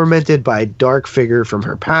is tormented by a dark figure from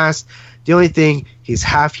her past. The only thing, he's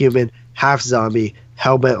half human, half zombie,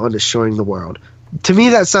 hell-bent on destroying the world. To me,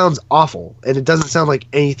 that sounds awful, and it doesn't sound like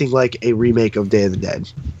anything like a remake of Day of the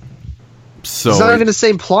Dead. So it's not even the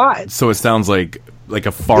same plot. So it sounds like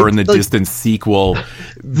a far in the distance sequel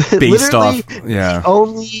based off. Yeah. The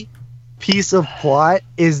only piece of plot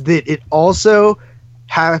is that it also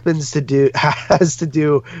has to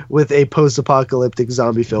do with a post-apocalyptic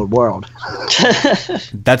zombie-filled world.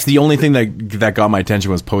 That's the only thing that got my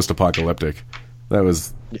attention was post-apocalyptic. That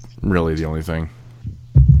was really the only thing.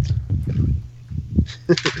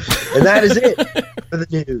 And that is it for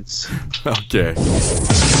the news. Okay.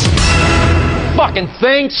 Fucking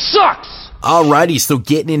thing sucks! Alrighty, so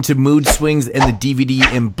getting into mood swings and the DVD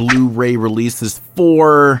and Blu-ray releases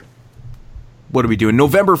for... What are we doing?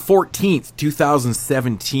 November 14th,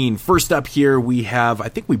 2017. First up here, we have... I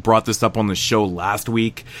think we brought this up on the show last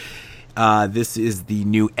week. This is the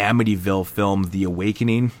new Amityville film, The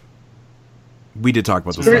Awakening. We did talk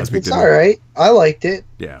about this last week. It's all right. I liked it.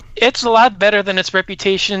 Yeah. It's a lot better than its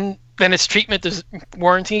reputation, than its treatment is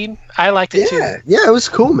warranted. I liked it too. Yeah, it was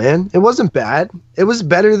cool, man. It wasn't bad. It was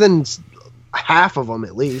better than half of them,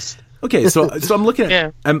 at least. Okay, so I'm looking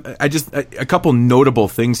at a couple notable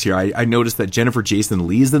things here. I noticed that Jennifer Jason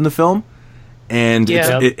Leigh's in the film, and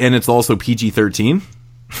it's also PG-13.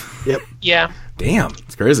 Yep. Yeah. Damn,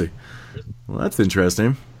 it's crazy. Well, that's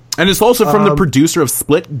interesting. And it's also from the producer of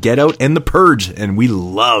Split, Get Out, and The Purge, and we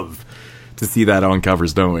love to see that on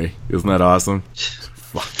covers, don't we? Isn't that awesome?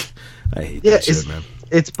 Fuck, I hate that shit, man.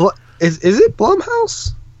 Is it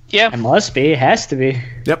Blumhouse? Yeah, it must be. It has to be.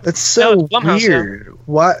 Yep. That's so weird.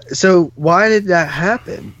 Why did that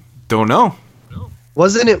happen? Don't know.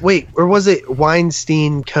 Wasn't it? Wait, or was it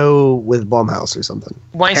Weinstein Co. with Blumhouse or something?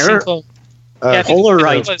 Weinstein Co.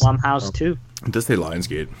 Polaroid's Blumhouse too. It does say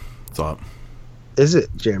Lionsgate. It's up. Is it,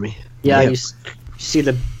 Jeremy? Yeah, you see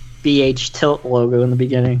the BH Tilt logo in the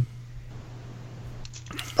beginning.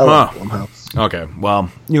 Blumhouse. Okay,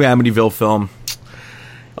 well, new Amityville film.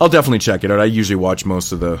 I'll definitely check it out. I usually watch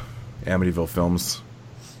most of the Amityville films.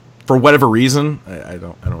 For whatever reason, I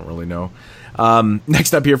don't really know.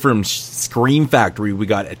 Next up here from Scream Factory, we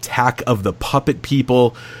got Attack of the Puppet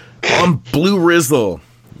People on Blue Rizzle.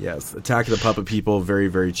 Yes, Attack of the Puppet People, very,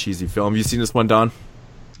 very cheesy film. Have you seen this one, Don?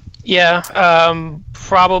 Yeah,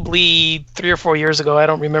 probably 3 or 4 years ago. I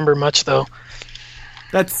don't remember much, though.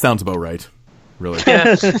 That sounds about right, really.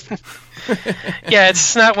 Yeah. Yeah,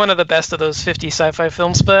 it's not one of the best of those 50 sci-fi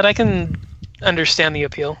films, but I can understand the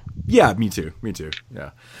appeal. Yeah, me too.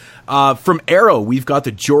 Yeah. From Arrow, we've got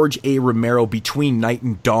the George A. Romero Between Night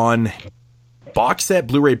and Dawn box set,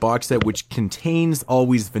 Blu-ray box set, which contains There's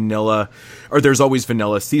Always Vanilla,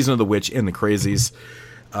 Season of the Witch, and The Crazies.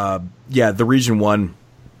 The Region 1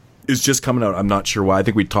 is just coming out. I'm not sure why. I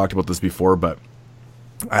think we talked about this before, but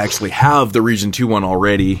I actually have the Region 2 one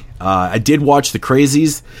already. I did watch The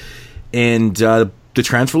Crazies, and the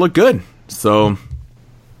transfer looked good. So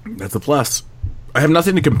that's a plus. I have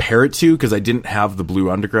nothing to compare it to because I didn't have the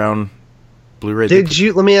Blue Underground Blu-ray.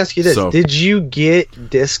 Let me ask you this. Did you get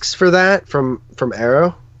discs for that from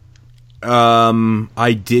Arrow?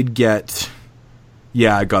 I did get...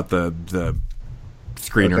 Yeah, I got the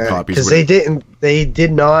screener copies. Because they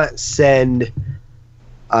did not send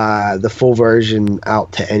the full version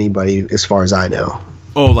out to anybody as far as I know.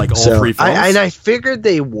 Oh, like all 3 films? I figured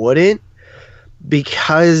they wouldn't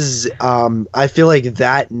because I feel like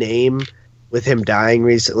that name with him dying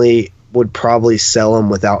recently would probably sell him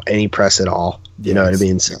without any press at all. You know what I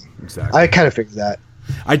mean? So exactly. I kind of figured that.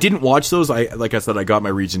 I didn't watch those. Like I said, I got my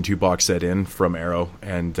Region 2 box set in from Arrow,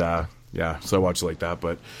 and so I watched it like that.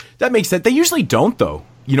 But that makes sense. They usually don't, though.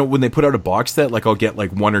 You know, when they put out a box set, like I'll get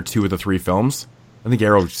like 1 or 2 of the 3 films. I think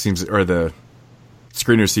Arrow or the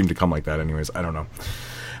screeners seem to come like that anyways. I don't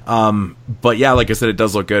know. But yeah, like I said, it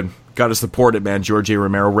does look good. Got to support it, man. George A.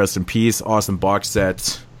 Romero, rest in peace. Awesome box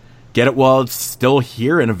set. Get it while it's still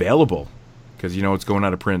here and available, because you know it's going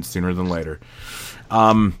out of print sooner than later.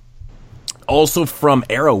 Also from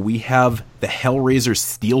Arrow, we have the Hellraiser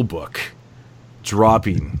Steelbook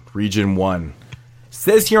dropping, Region 1.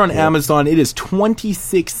 Says here on Amazon it is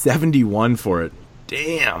 $26.71 for it.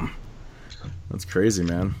 Damn. That's crazy,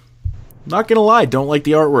 man. Not gonna lie, don't like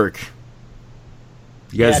the artwork.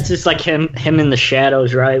 You guys, it's just like him in the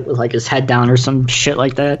shadows, right? With like his head down or some shit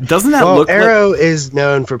like that. Doesn't that look Arrow is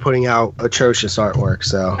known for putting out atrocious artwork,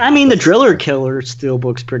 so... I mean, the Driller Killer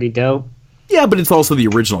Steelbook's pretty dope. Yeah, but it's also the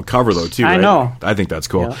original cover, though, too, right? I know. I think that's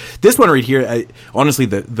cool. Yeah. This one right here, honestly,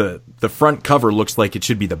 the front cover looks like it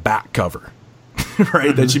should be the back cover.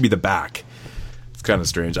 Right? That should be the back. It's kind of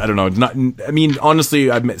strange. I don't know. I mean,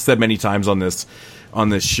 honestly, I've said many times on this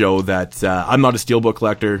show that I'm not a steelbook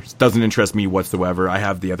collector. It doesn't interest me whatsoever. I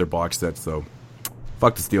have the other box sets, so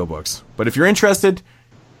fuck the steelbooks. But if you're interested,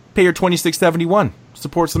 pay your $26.71.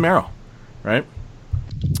 Support some Arrow, right?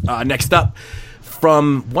 Next up,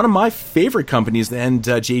 from one of my favorite companies and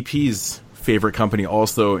JP's favorite company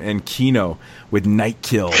also, and Kino with Night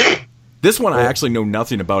Kill. This one I actually know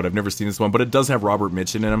nothing about. I've never seen this one, but it does have Robert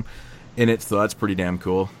Mitchum in it, so that's pretty damn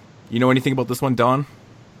cool. You know anything about this one, Don?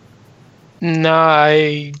 No,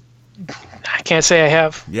 I can't say I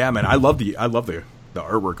have. Yeah, man, I love the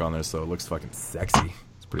artwork on this, so it looks fucking sexy.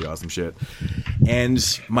 It's pretty awesome shit.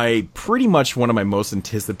 And pretty much one of my most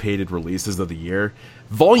anticipated releases of the year,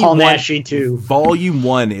 Volume 1. Paul Naschy 2. Volume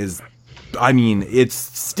 1 is, I mean, it's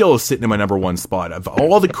still sitting in my number 1 spot. Of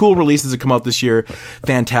all the cool releases that come out this year,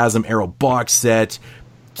 Phantasm, Arrow box set,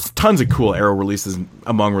 tons of cool Arrow releases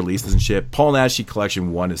among releases and shit. Paul Naschy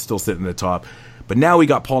Collection 1 is still sitting at the top. But now we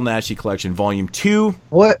got Paul Naschy Collection Volume 2.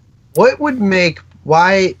 What would make...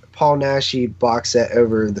 Why Paul Naschy box set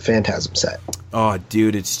over the Phantasm set. Oh,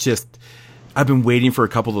 dude, it's just I've been waiting for a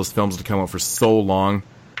couple of those films to come out for so long,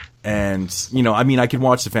 and I mean, I can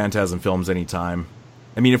watch the Phantasm films anytime.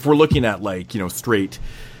 I mean, if we're looking at like straight,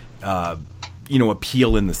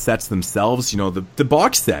 appeal in the sets themselves, the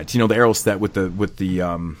box set, the Arrow set with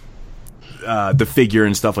the figure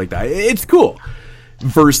and stuff like that, it's cool.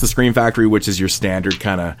 Versus the Scream Factory, which is your standard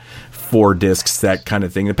kind of 4-disc set kind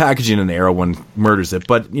of thing. The packaging in the Arrow one murders it,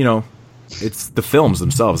 but it's the films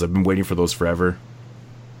themselves. I've been waiting for those forever.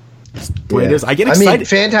 The way it is. I get excited. I mean,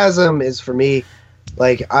 Phantasm is for me.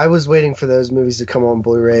 Like, I was waiting for those movies to come on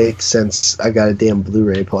Blu-ray since I got a damn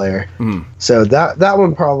Blu-ray player. So that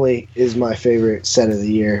one probably is my favorite set of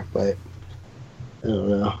the year, but I don't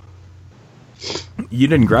know. You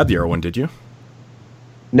didn't grab the Arrow one, did you?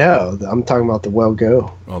 No, I'm talking about the Well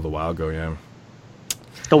Go. Oh, the Wow Go, yeah.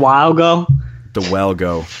 The Wow Go? The Well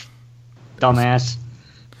Go. Dumbass.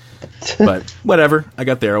 But whatever. I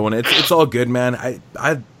got the Arrow one. It's all good, man.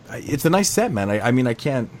 I it's a nice set, man. I mean, I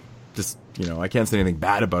can't just I can't say anything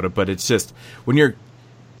bad about it, but it's just when you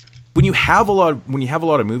have a lot of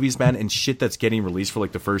movies, man, and shit that's getting released for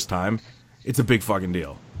like the first time, it's a big fucking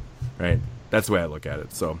deal, right? That's the way I look at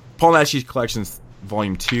it. So Paul Naschy's Collections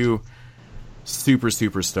Volume 2, super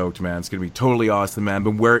stoked, man. It's gonna be totally awesome, man.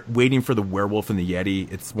 But we're waiting for the Werewolf and the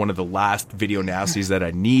Yeti. It's one of the last video nasties that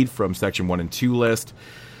I need from Section 1 and 2 list.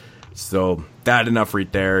 So that enough right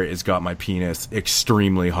there has got my penis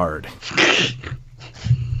extremely hard.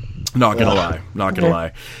 Not gonna lie.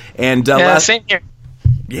 And same here.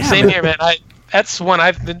 Yeah, same here, man. That's one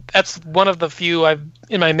of the few I've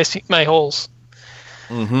in my holes.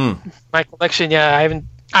 Mm-hmm. My collection, yeah.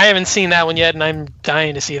 I haven't seen that one yet, and I'm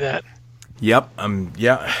dying to see that. Yep.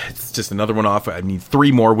 Yeah. It's just another one off. I need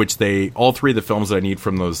 3 more, which all 3 of the films that I need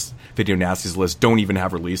from those Video Nasties lists don't even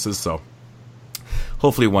have releases. So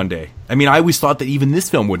hopefully one day. I mean, I always thought that even this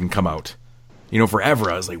film wouldn't come out. Forever.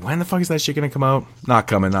 I was like, when the fuck is that shit gonna come out? Not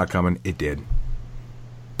coming. It did.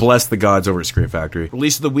 Bless the gods over at Scream Factory.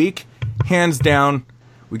 Release of the week, hands down,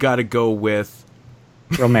 we got to go with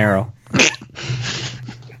Romero.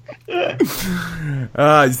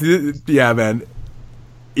 Yeah, man.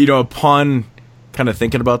 Upon kind of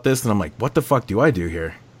thinking about this, and I'm like, what the fuck do I do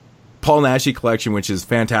here? Paul Naschy Collection, which is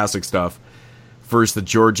fantastic stuff, versus the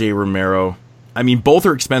George A. Romero. I mean, both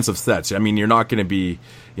are expensive sets. I mean, you're not going to be,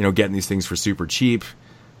 getting these things for super cheap.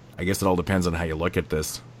 I guess it all depends on how you look at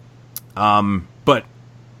this. But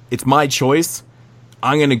it's my choice.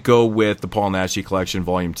 I'm going to go with the Paul Naschy Collection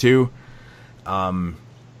Volume 2. For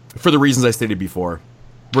the reasons I stated before.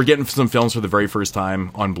 We're getting some films for the very first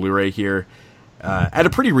time on Blu-ray here. At a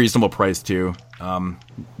pretty reasonable price, too.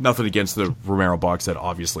 Nothing against the Romero box set,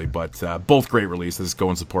 obviously. But both great releases. Go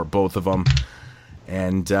and support both of them.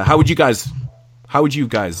 And how would you guys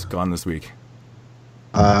gone this week?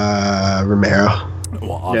 Romero.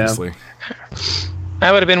 Well, obviously. Yeah.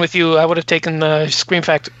 I would have been with you. I would have taken the Scream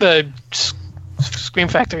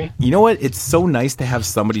Factory. You know what? It's so nice to have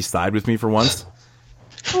somebody side with me for once.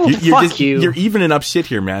 Oh, fuck you. You're evening up shit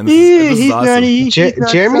here, man. This is awesome.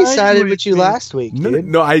 Jeremy sided with you last week, dude.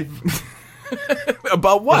 No, I...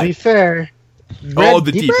 About what? To be fair.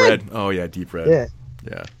 Deep Red. Oh, yeah, Deep Red.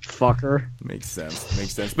 Yeah. Fucker. Makes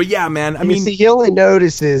sense. But yeah, man, I mean... he only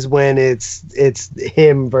notices when it's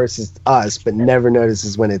him versus us, but never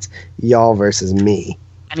notices when it's y'all versus me.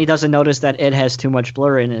 And he doesn't notice that it has too much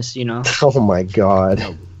blurriness, Oh my god.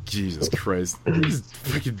 Oh, Jesus Christ.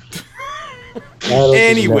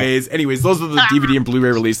 Anyways, those are the DVD and Blu-ray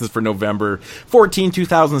releases for November 14,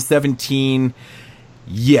 2017.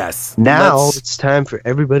 Yes. Now it's time for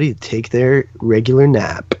everybody to take their regular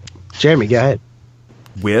nap. Jeremy, go ahead.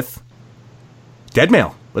 With Dead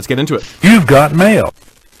Mail. Let's get into it. You've got mail.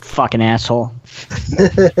 Fucking asshole.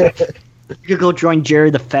 You could go join Jerry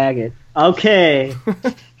the Faggot. Okay.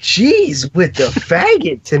 Jeez, with the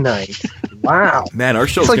faggot tonight. Wow. Man, our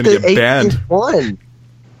show's going to get banned. One.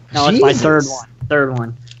 No, it's my third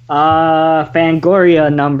one.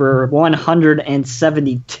 Fangoria number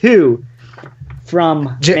 172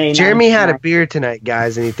 from Jeremy had a beer tonight,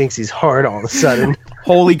 guys, and he thinks he's hard all of a sudden.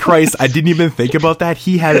 Holy Christ, I didn't even think about that.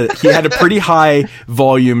 He had a pretty high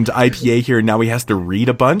volumed IPA here, and now he has to read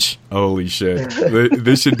a bunch. Holy shit.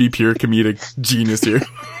 This should be pure comedic genius here.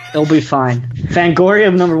 It'll be fine.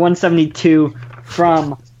 Fangoria number 172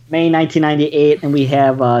 from May 1998, and we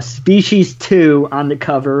have Species 2 on the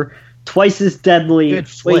cover. Twice as Deadly,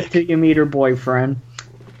 Wait Till You Meet Her Boyfriend.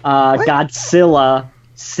 Godzilla,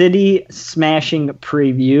 City Smashing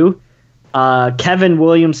Preview. Kevin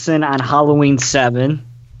Williamson on Halloween 7.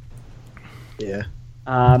 Yeah.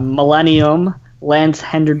 Millennium, Lance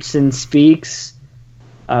Henderson Speaks.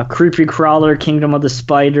 Creepy Crawler, Kingdom of the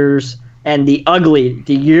Spiders, and The Ugly,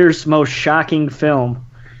 the year's most shocking film.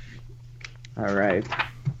 All right.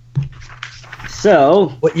 So,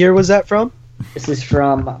 what year was that from? This is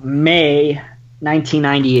from May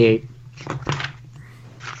 1998.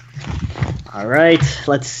 All right,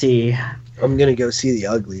 let's see. I'm gonna go see The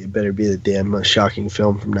Ugly. It better be the damn most shocking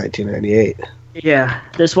film from 1998. Yeah,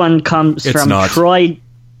 this one comes It's from not. Troy.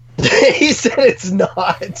 He said it's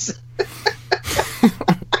not.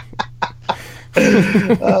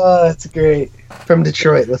 Oh, that's great. From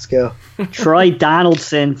Detroit, let's go. Troy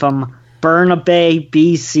Donaldson from Burnaby,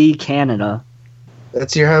 BC, Canada.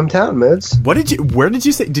 That's your hometown, Moods. Where did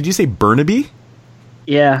you say? Did you say Burnaby?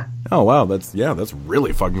 Yeah. Oh wow, that's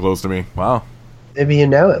really fucking close to me. Wow. Maybe you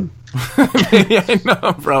know him. Yeah,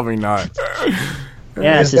 no, probably not.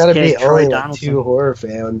 Yeah, There's got to be only like 2 horror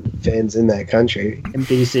fans in that country. In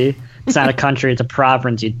BC. It's not a country, it's a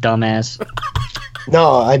province, you dumbass.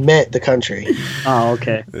 No, I meant the country. Oh,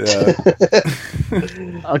 okay. Yeah.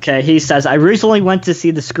 Okay, he says, I recently went to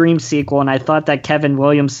see the Scream sequel, and I thought that Kevin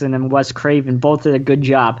Williamson and Wes Craven both did a good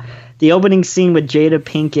job. The opening scene with Jada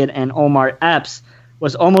Pinkett and Omar Epps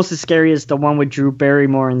was almost as scary as the one with Drew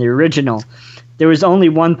Barrymore in the original. There was only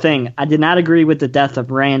one thing. I did not agree with the death of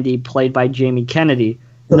Randy, played by Jamie Kennedy.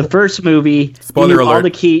 In the first movie, Spoiler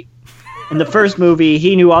alert. In the first movie,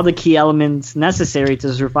 he knew all the key elements necessary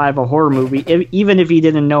to survive a horror movie, even if he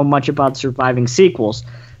didn't know much about surviving sequels.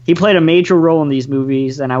 He played a major role in these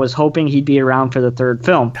movies, and I was hoping he'd be around for the third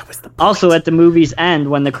film. Also, at the movie's end,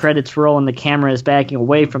 when the credits roll and the camera is backing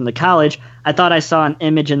away from the college, I thought I saw an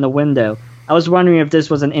image in the window. I was wondering if this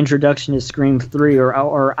was an introduction to Scream 3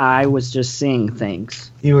 or I was just seeing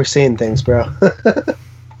things. You were seeing things, bro.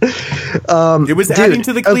 It was adding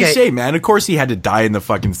to the cliche, man. Of course he had to die in the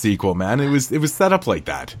fucking sequel, man. It was set up like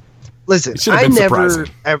that. Listen,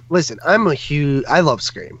 I love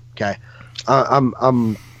Scream, okay?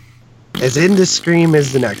 I'm as into Scream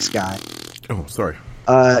as the next guy. Oh, sorry.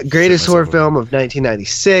 Greatest horror film of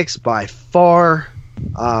 1996 by far.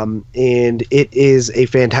 And it is a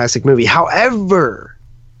fantastic movie. However,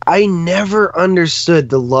 I never understood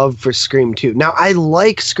the love for Scream 2. Now, I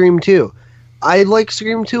like Scream 2. I like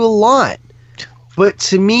Scream 2 a lot. But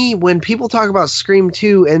to me, when people talk about Scream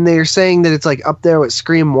 2 and they're saying that it's like up there with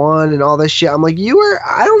Scream 1 and all this shit, I'm like,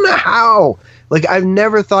 I don't know how. Like, I've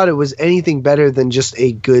never thought it was anything better than just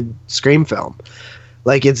a good Scream film.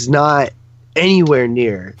 Like, it's not anywhere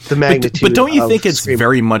near the magnitude. But don't you think it's Scream.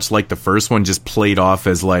 very much like the first one, just played off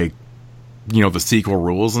as like, the sequel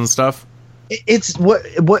rules and stuff? It's what?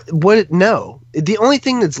 No, the only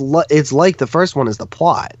thing that's it's like the first one is the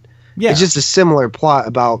plot. Yeah, it's just a similar plot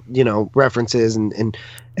about references and.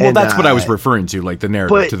 Well, that's what I was referring to, like the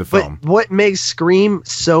narrative to the film. But what makes Scream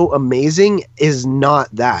so amazing is not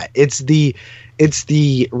that. It's the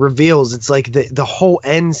reveals. It's like the whole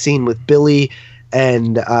end scene with Billy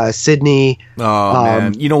and Sydney. Oh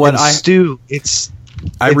man, you know what? Stu.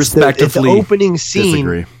 I respectively the opening scene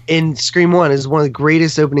disagree. In Scream 1 is one of the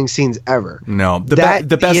greatest opening scenes ever. No, the best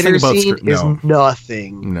thing about Scream is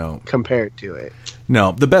nothing compared to it.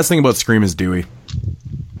 No, the best thing about Scream is Dewey.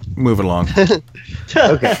 Move it along.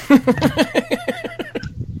 Okay.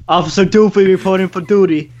 Officer Doofy reporting for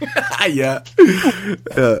duty. Yeah.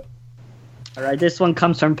 All right, this one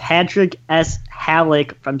comes from Patrick S.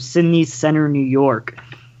 Halleck from Sydney Center, New York.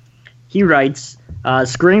 He writes,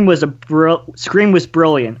 Scream was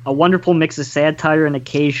brilliant, a wonderful mix of satire and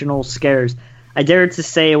occasional scares. I dare to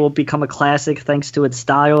say it will become a classic thanks to its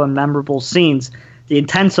style and memorable scenes. The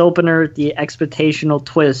intense opener, the expectational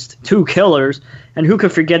twist, 2 killers, and who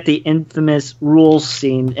could forget the infamous rules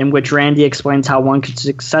scene in which Randy explains how one could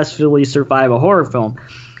successfully survive a horror film.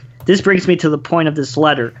 This brings me to the point of this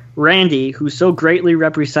letter. Randy, who so greatly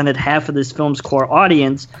represented half of this film's core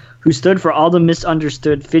audience, who stood for all the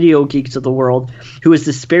misunderstood video geeks of the world, who is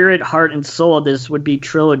the spirit, heart, and soul of this would-be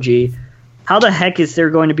trilogy. How the heck is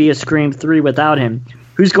there going to be a Scream 3 without him?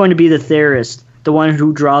 Who's going to be the theorist, the one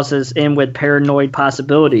who draws us in with paranoid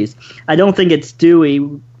possibilities? I don't think it's Dewey,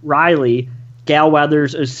 Riley, Gal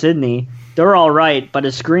Weathers, or Sydney. They're all right, but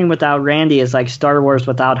a Scream without Randy is like Star Wars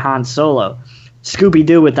without Han Solo.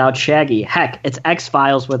 Scooby-Doo without Shaggy. Heck, it's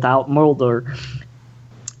X-Files without Mulder.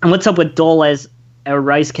 And what's up with Dole as a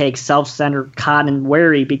rice cake, self-centered Cotton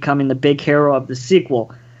Wary becoming the big hero of the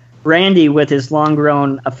sequel? Randy, with his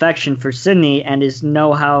long-grown affection for Sydney and his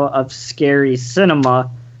know-how of scary cinema,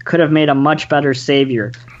 could have made a much better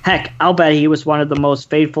savior. Heck, I'll bet he was one of the most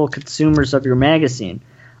faithful consumers of your magazine.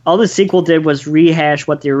 All the sequel did was rehash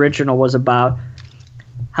what the original was about.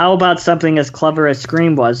 How about something as clever as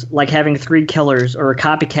Scream was, like having 3 killers or a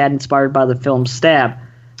copycat inspired by the film Stab?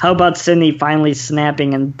 How about Sydney finally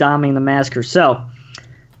snapping and doming the mask herself?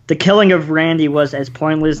 The killing of Randy was as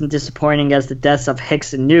pointless and disappointing as the deaths of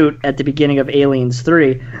Hicks and Newt at the beginning of Aliens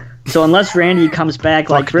 3. So unless Randy comes back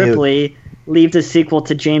like Ripley, leave the sequel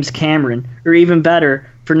to James Cameron. Or even better,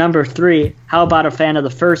 for number 3, how about a fan of the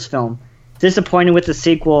first film? Disappointed with the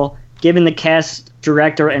sequel, giving the cast,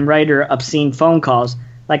 director, and writer obscene phone calls.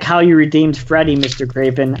 Like how you redeemed Freddy, Mr.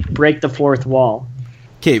 Craven. Break the fourth wall.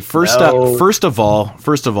 Okay, first of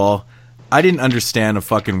all, I didn't understand a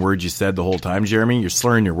fucking word you said the whole time, Jeremy. You're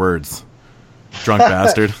slurring your words. Drunk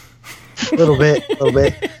bastard. A little bit.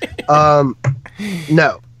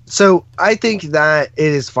 No. So I think that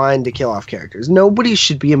it is fine to kill off characters. Nobody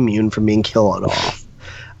should be immune from being killed off.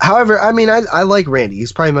 However, I mean, I like Randy.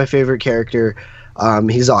 He's probably my favorite character.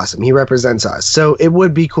 He's awesome. He represents us. So it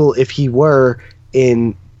would be cool if he were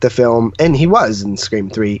in the film, and he was in Scream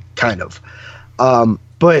 3, kind of.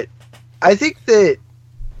 But I think that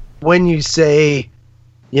when you say,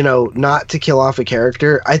 not to kill off a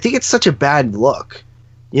character, I think it's such a bad look.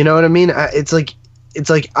 You know what I mean? It's like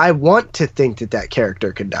I want to think that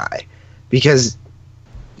character could die because,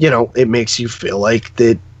 it makes you feel like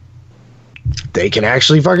that they can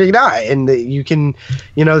actually fucking die and that you can,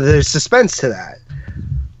 there's suspense to that.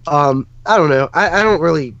 I don't know. I don't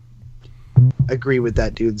really agree with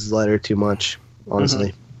that dude's letter too much,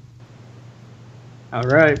 honestly. All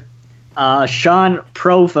right. Sean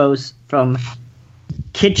Provost from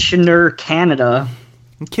Kitchener, Canada.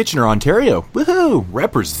 Kitchener, Ontario. Woohoo!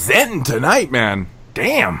 Representing tonight, man.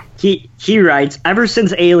 Damn. He writes, ever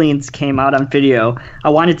since Aliens came out on video,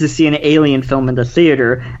 I wanted to see an alien film in the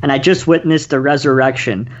theater, and I just witnessed The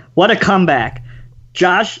Resurrection. What a comeback.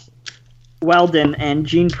 Josh Weldon and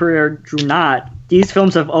Jean-Pierre Junot, these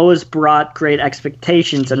films have always brought great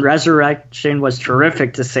expectations, and Resurrection was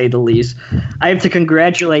terrific, to say the least. I have to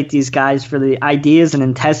congratulate these guys for the ideas and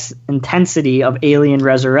intensity of Alien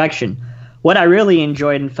Resurrection. What I really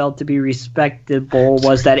enjoyed and felt to be respectable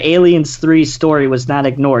was that Aliens 3's story was not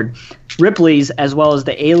ignored. Ripley's, as well as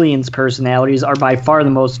the aliens' personalities, are by far the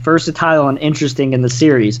most versatile and interesting in the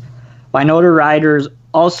series. Winona Ryder's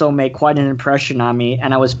also made quite an impression on me,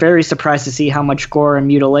 and I was very surprised to see how much gore and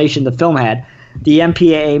mutilation the film had. The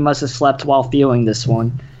MPAA must have slept while viewing this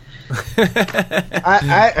one.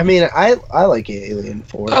 I mean, I like Alien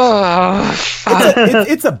 4.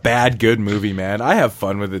 It's a bad, good movie, man. I have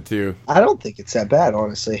fun with it, too. I don't think it's that bad,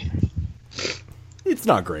 honestly. It's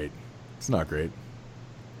not great.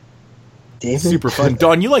 Damn it. Super fun.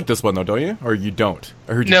 Don, you like this one, though, don't you? Or you don't?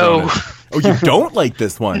 I heard you No. don't. Oh, you don't like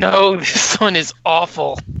this one? No, this one is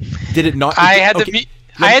awful. Did it not? I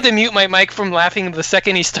had to mute my mic from laughing the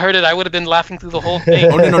second he started. I would have been laughing through the whole thing.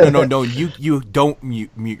 Oh, no. You don't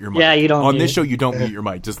mute your mic. Yeah, you don't. On this show, you don't mute your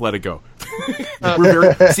mic. Just let it go.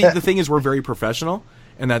 See, the thing is, we're very professional,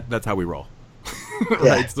 and that's how we roll.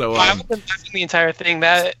 Right? So I've been laughing the entire thing.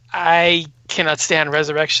 That I cannot stand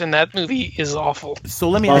Resurrection. That movie is awful. So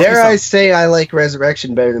let me ask Dare I say I like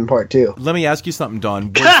Resurrection better than Part 2. Let me ask you something,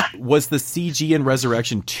 Don. Was the CG in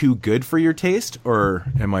Resurrection too good for your taste, or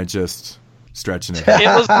am I just stretching it? It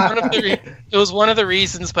was one of the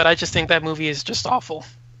reasons, but I just think that movie is just awful.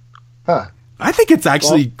 Huh. I think it's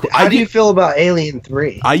actually... How do you feel about Alien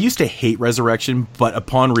 3? I used to hate Resurrection, but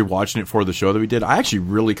upon rewatching it for the show that we did, I actually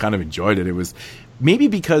really kind of enjoyed it. It was maybe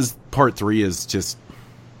because Part 3 is just...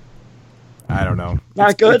 I don't know.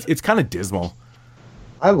 Not good? It's kind of dismal.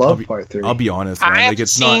 I love Part 3. I'll be honest, man. I haven't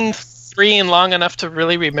seen 3 in long enough to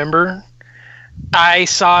really remember. I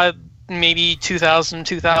saw it maybe 2000,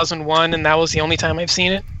 2001, and that was the only time I've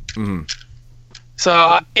seen it. Mm-hmm.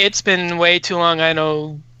 So it's been way too long. I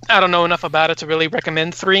don't know enough about it to really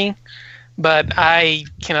recommend 3, but I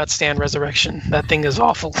cannot stand Resurrection. That thing is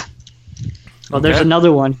awful. Well, there's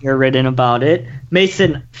another one here written about it.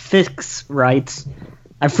 Mason Fix writes,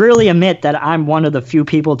 I freely admit that I'm one of the few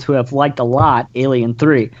people to have liked a lot Alien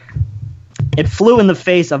 3. It flew in the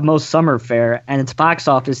face of most summer fare, and its box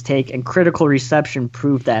office take and critical reception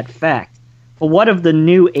proved that fact. But what of the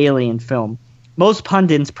new Alien film? Most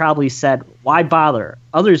pundits probably said, why bother?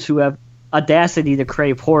 Others who have audacity to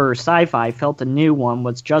crave horror sci-fi felt the new one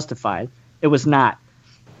was justified. It was not.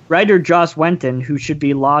 Writer Joss Whedon, who should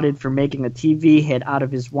be lauded for making a TV hit out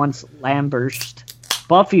of his once lambasted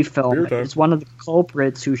Buffy film, is one of the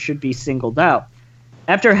culprits who should be singled out.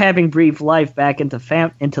 After having breathed life back into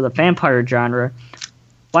the vampire genre,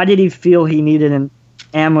 why did he feel he needed an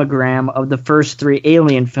amalgam of the first 3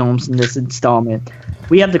 Alien films in this installment?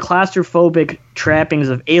 We have the claustrophobic trappings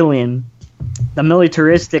of Alien, the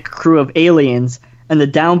militaristic crew of Aliens, and the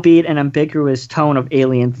downbeat and ambiguous tone of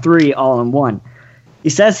Alien 3 all in one. He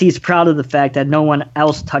says he's proud of the fact that no one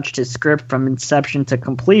else touched his script from inception to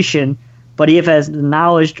completion, but he has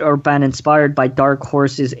acknowledged or been inspired by Dark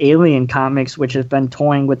Horse's Alien comics, which have been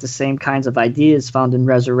toying with the same kinds of ideas found in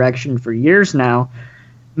Resurrection for years now.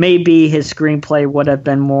 Maybe his screenplay would have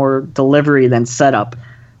been more delivery than setup.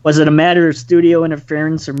 Was it a matter of studio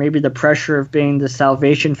interference or maybe the pressure of being the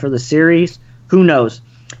salvation for the series? Who knows?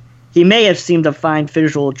 He may have seemed to find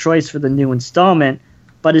visual choice for the new installment,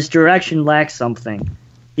 but his direction lacks something.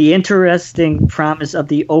 The interesting promise of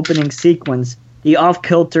the opening sequence, the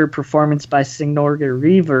off-kilter performance by Sigourney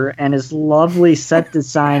Weaver, and his lovely set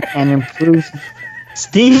design and improved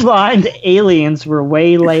streamlined aliens were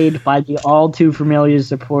waylaid by the all-too-familiar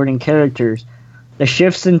supporting characters, the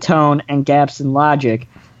shifts in tone and gaps in logic,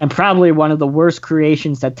 and probably one of the worst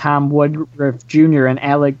creations that Tom Woodruff Jr. and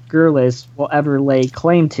Alec Gurlis will ever lay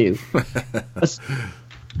claim to.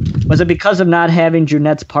 Was it because of not having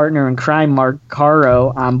Junette's partner in crime, Mark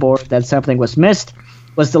Caro, on board that something was missed?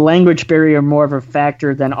 Was the language barrier more of a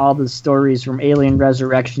factor than all the stories from Alien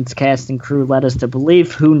Resurrection's cast and crew led us to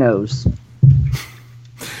believe? Who knows?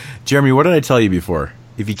 Jeremy, what did I tell you before?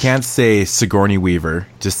 If you can't say Sigourney Weaver,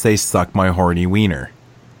 just say suck my horny wiener.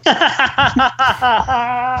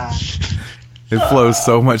 It flows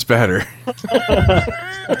so much better.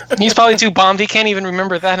 He's probably too bombed. He can't even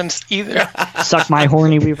remember that either. Suck my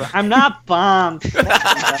horny weaver. I'm not bombed. Dude,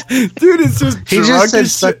 it's just He just said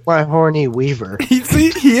suck my horny weaver. He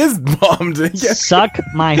is bombed. Suck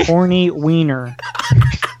my horny wiener.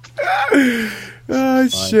 Oh,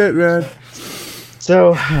 shit, man.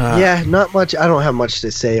 So, yeah, not much. I don't have much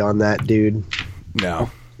to say on that, dude. No.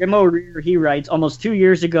 Jim O'Rear, he writes, almost 2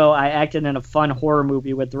 years ago, I acted in a fun horror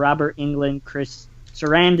movie with Robert Englund, Chris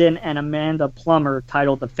Sarandon, and Amanda Plummer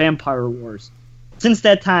titled The Vampire Wars. Since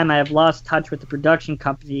that time, I have lost touch with the production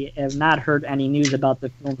company and have not heard any news about the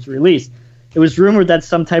film's release. It was rumored that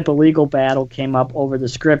some type of legal battle came up over the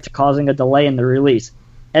script, causing a delay in the release.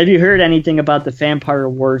 Have you heard anything about The Vampire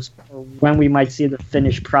Wars or when we might see the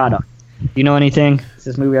finished product? Do you know anything? Has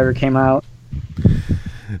this movie ever came out?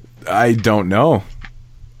 I don't know.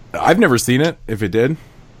 I've never seen it, if it did.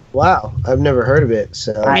 Wow, I've never heard of it.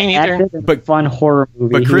 So Me neither. But fun horror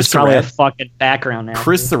movie. But Chris He was probably a Sarandon- fucking background actor.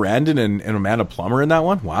 Chris Sarandon and Amanda Plummer in that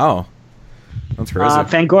one? Wow. That's crazy.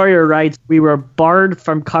 Fangoria writes, we were barred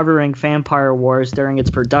from covering Vampire Wars during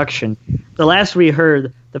its production. The last we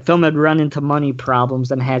heard, the film had run into money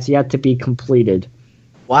problems and has yet to be completed.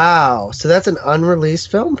 wow, so that's an unreleased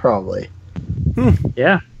film, probably.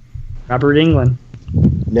 Yeah. Robert Englund.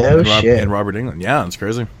 No shit. And Robert Englund. Yeah, that's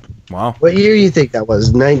crazy. Wow. What year do you think that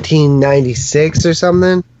was? 1996 or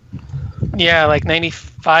something? Yeah, like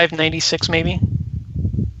 95, 96 maybe.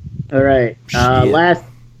 All right.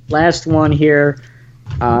 Last one here.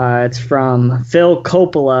 It's from Phil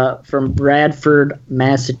Coppola from Bradford,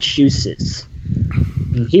 Massachusetts.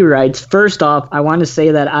 And he writes, first off, I want to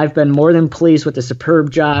say that I've been more than pleased with the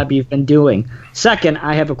superb job you've been doing. Second,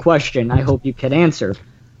 I have a question I hope you can answer.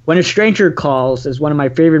 When a Stranger Calls is one of my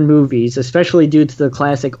favorite movies, especially due to the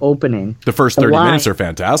classic opening. The first 30 minutes are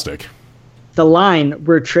fantastic. The line,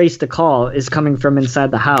 where Trace the Call is coming from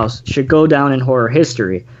inside the house, should go down in horror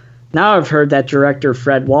history. Now I've heard that director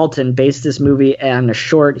Fred Walton based this movie on a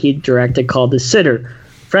short he directed called The Sitter.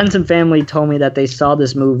 Friends and family told me that they saw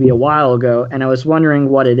this movie a while ago, and I was wondering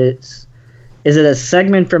what it is. Is it a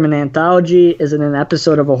segment from an anthology? Is it an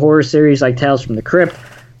episode of a horror series like Tales from the Crypt?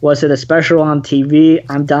 Was it a special on TV?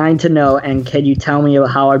 I'm dying to know, and can you tell me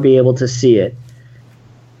how I'd be able to see it?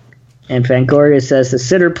 And Fangoria says, The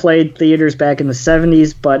Sitter played theaters back in the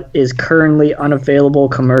 70s, but is currently unavailable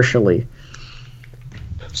commercially.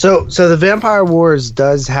 So the Vampire Wars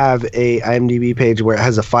does have a IMDb page where it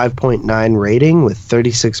has a 5.9 rating with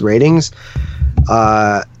 36 ratings.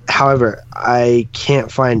 However, I can't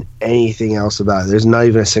find anything else about it. There's not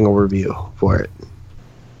even a single review for it.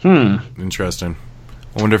 Interesting.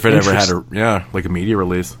 I wonder if it ever had a media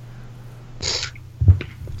release. It's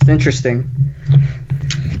interesting.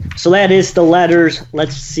 So that is the letters.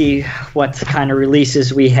 Let's see what kind of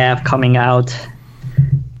releases we have coming out.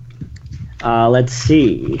 Let's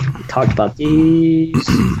see. We talked about these.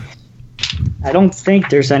 I don't think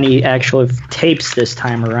there's any actual tapes this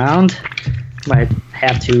time around. Might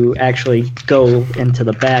have to actually go into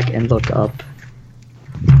the back and look up.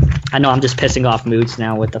 I know I'm just pissing off Moods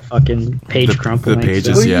now with the fucking page crumpling. The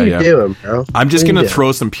pages, What are you doing, bro? I'm just What are going you to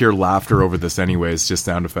throw some pure laughter over this anyways, just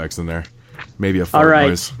sound effects in there. Maybe a fart All right.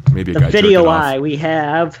 noise. Maybe a The guy video jerking off. eye, we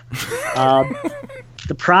have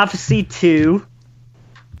The Prophecy 2,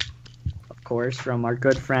 of course, from our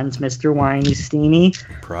good friends Mr. Weinstein.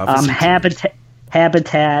 Prophecy 2.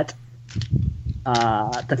 Habitat,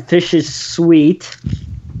 The Fish is Sweet.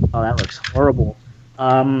 Oh, that looks horrible.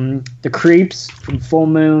 The Creeps from Full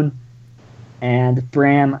Moon, and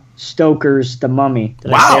Bram Stoker's The Mummy.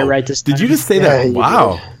 Did I say it right this time? Did you just say that?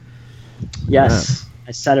 Wow. Yes,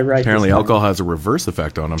 I said it right. Apparently, alcohol has a reverse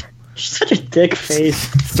effect on him. Such a dick face.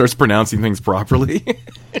 Starts pronouncing things properly.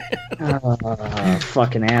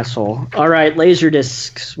 Fucking asshole. All right,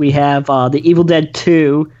 Laserdiscs. We have The Evil Dead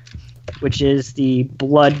 2, which is the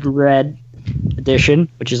Blood Red edition,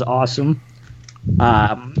 which is awesome.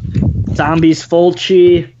 Zombies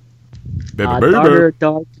Fulci, Daughter of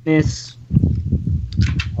Darkness,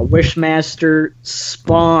 Wishmaster,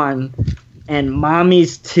 Spawn, and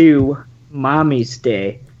Mommy's 2, Mommy's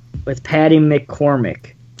Day, with Patty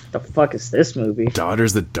McCormick. The fuck is this movie?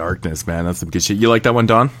 Daughters of Darkness, man. That's some good shit. You like that one,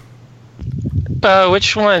 Don?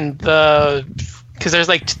 Which one? Because there's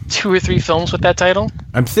like 2 or 3 films with that title.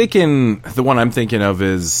 I'm thinking the one I'm thinking of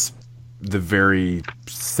is the very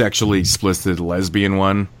sexually explicit lesbian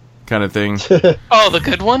one kind of thing. Oh, the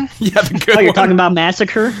good one? Yeah, the good one. Oh, you're talking about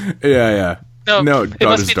Massacre? Yeah. No, it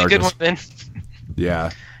must be the Darkness. good one then.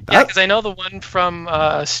 Yeah. Yeah, because I know the one from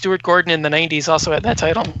Stuart Gordon in the 90s also had that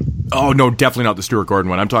title. Oh, no, definitely not the Stuart Gordon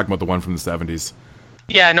one. I'm talking about the one from the 70s.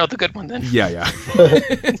 Yeah, I know the good one then. Yeah.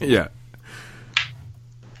 Yeah.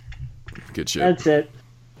 Good shit. That's it.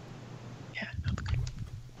 Yeah, not the good one.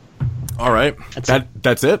 All right.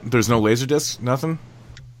 That's it? There's no Laserdisc? Nothing?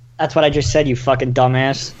 That's what I just said, you fucking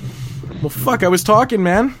dumbass. Well, fuck, I was talking,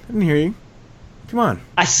 man. I didn't hear you. Come on.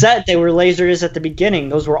 I said they were Laserdiscs at the beginning.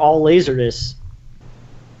 Those were all Laserdiscs.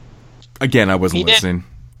 Again, I wasn't He did. listening.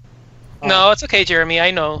 No, it's okay, Jeremy.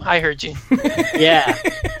 I know. I heard you. Yeah.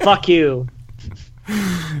 Fuck you.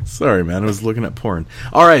 Sorry, man. I was looking at porn.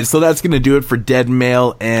 All right, so that's going to do it for Dead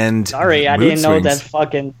Mail and Sorry, I Mood didn't know Swings. that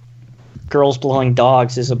fucking girls blowing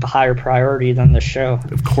dogs is a higher priority than the show.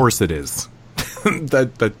 Of course it is.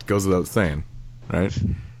 that goes without saying, right?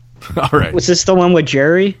 All right. Was this the one with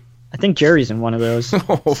Jerry? I think Jerry's in one of those.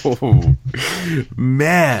 Oh,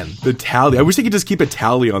 man, the tally. I wish they could just keep a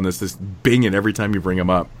tally on this, just binging every time you bring him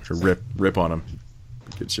up. Or rip on him.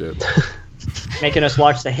 Good shit. Making us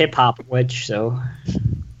watch the Hip Hop Witch, so...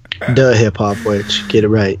 The Hip Hop Witch. Get it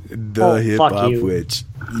right. The Hip Hop you. Witch.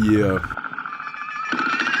 Yeah.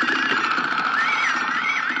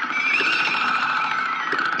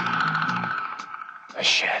 A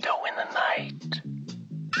shadow in the night.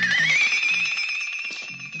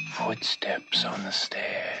 Footsteps on the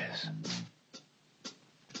stairs.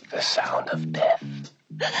 The sound of death.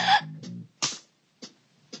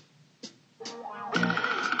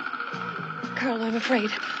 Carl, I'm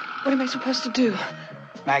afraid. What am I supposed to do?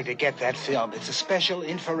 Magda, get that film. It's a special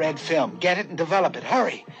infrared film. Get it and develop it.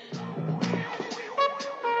 Hurry.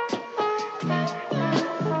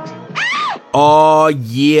 Oh,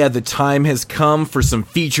 yeah, the time has come for some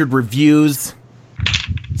featured reviews.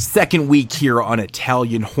 Second week here on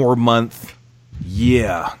Italian Horror Month.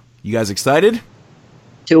 Yeah. You guys excited?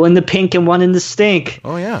 2 in the pink and 1 in the stink.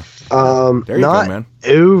 Oh, yeah. There you not go, man.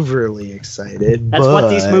 overly excited. That's but what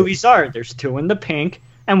these movies are. There's 2 in the pink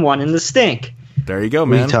and 1 in the stink. There you go, What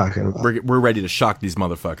man. are you talking about? We're ready to shock these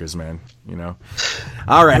motherfuckers, man. You know?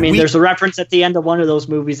 All right. I mean, there's a reference at the end of one of those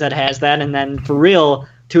movies that has that, and then for real,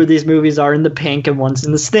 2 of these movies are in the pink and 1's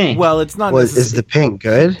in the stink. Well, it's not. Is the pink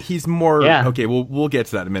good? He's more. Yeah. Okay, we'll get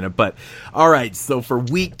to that in a minute. But all right. So for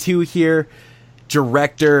week 2 here,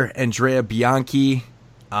 director Andrea Bianchi.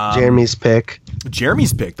 Jeremy's pick.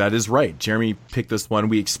 Jeremy's pick. That is right. Jeremy picked this one.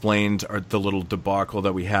 We explained the little debacle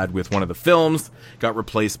that we had with one of the films. Got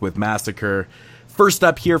replaced with Massacre. First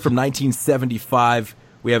up here from 1975,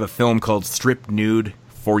 we have a film called Strip Nude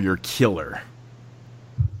for Your Killer.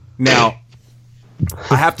 Now,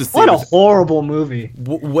 I have to say, what a horrible movie.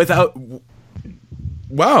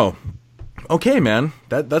 Wow. Okay, man.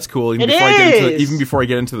 That's cool. Even before I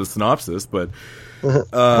get into the synopsis, but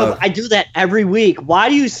I do that every week. Why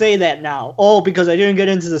do you say that now? Oh, because I didn't get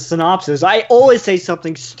into the synopsis. I always say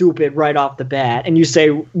something stupid right off the bat, and you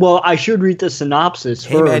say, well, I should read the synopsis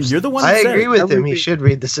hey, first. man, you're the one that I said agree it. with him. He should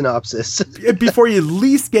read the synopsis. Before you at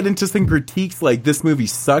least get into some critiques like this movie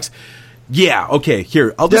sucks. Yeah, okay,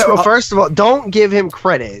 here. First of all, don't give him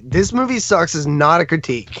credit. This movie sucks is not a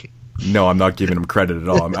critique. No, I'm not giving him credit at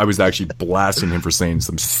all. I was actually blasting him for saying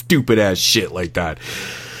some stupid ass shit like that.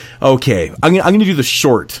 Okay, I'm gonna do the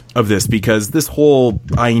short of this because this whole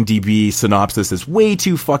IMDb synopsis is way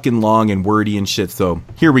too fucking long and wordy and shit, so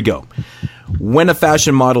here we go. When a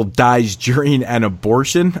fashion model dies during an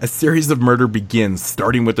abortion, a series of murder begins,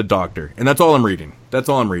 starting with the doctor. And that's all I'm reading.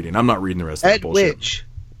 I'm not reading the rest of the bullshit. Which?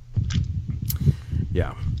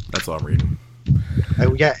 Yeah, that's all I'm reading.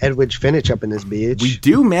 We got Edwidge Finch up in this bitch. We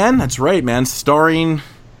do, man. That's right, man. Starring,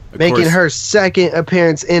 making her second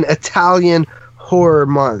appearance in Italian Horror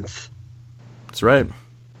Month. That's right.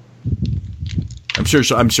 I'm sure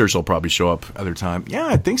she'll probably show up other time. Yeah,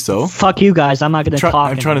 I think so. Fuck you guys. I'm not going to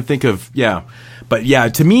talk. I'm trying to think of but yeah,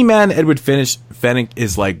 to me, man, Edwidge Finch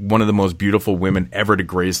is like one of the most beautiful women ever to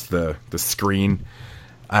grace the screen.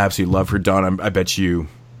 I absolutely love her, Don. I bet you're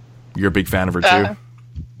a big fan of her too.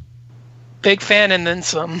 Big fan, and then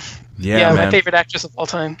some. Yeah, my favorite actress of all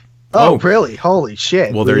time. Oh, really? Holy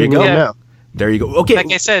shit! Well, there you go. Yeah. There you go. Okay,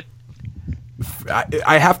 like I said,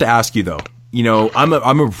 I have to ask you though. You know,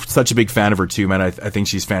 I'm such a big fan of her too, man. I think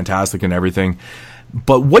she's fantastic and everything.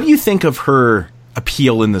 But what do you think of her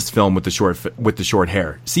appeal in this film with the short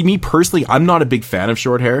hair? See, me personally, I'm not a big fan of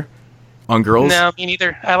short hair on girls. No, me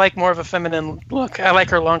neither. I like more of a feminine look. I like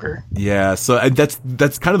her longer. Yeah, so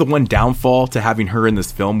that's kind of the one downfall to having her in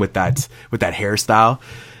this film with that hairstyle.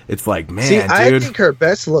 It's like, man, dude. I think her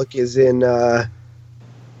best look is in the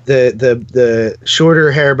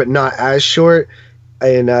shorter hair, but not as short.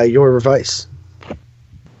 In Your Vice.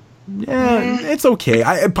 Yeah, it's okay.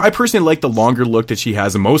 I personally like the longer look that she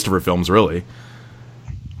has in most of her films, really.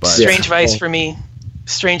 But, Strange Vice for me.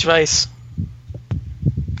 Strange Vice.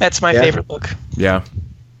 That's my favorite look. Yeah.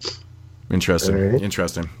 Interesting. Right.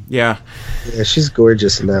 Interesting. Yeah. Yeah, she's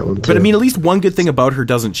gorgeous in that one, too. But I mean, at least one good thing about her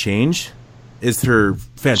doesn't change is her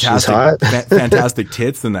fantastic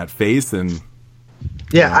tits and that face. And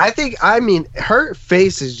yeah, I mean, her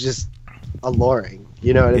face is just alluring.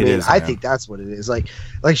 You know what I mean? I think that's what it is.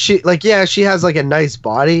 She has like a nice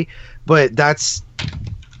body, but that's,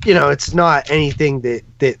 you know, it's not anything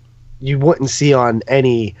that you wouldn't see on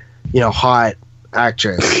any, you know, hot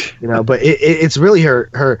actress, you know, but it's really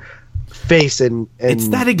her face and it's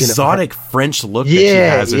that exotic French look that she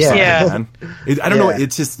has or something, man. I don't know.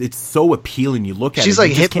 It's so appealing. You look at she's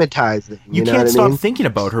like hypnotizing. You can't stop thinking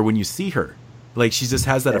about her when you see her. Like she just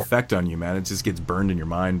has that effect on you, man. It just gets burned in your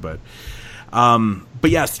mind, but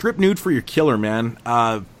yeah, strip nude for your killer, man.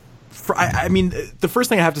 I mean, the first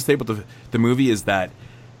thing I have to say about the movie is that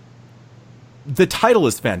the title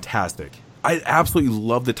is fantastic. I absolutely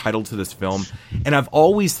love the title to this film, and I've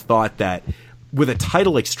always thought that with a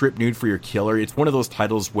title like Strip Nude for Your Killer, it's one of those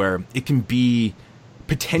titles where it can be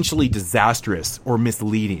potentially disastrous or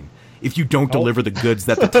misleading if you don't deliver the goods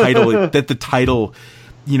that the title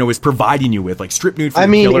you know, is providing you with, like Strip Nude for Your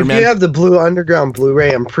Killer, man. If you have the Blue Underground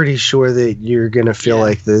Blu-ray, I'm pretty sure that you're gonna feel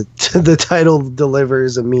like the title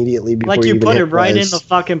delivers immediately before you put it right in the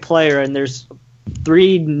fucking player, and there's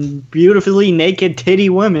 3 beautifully naked titty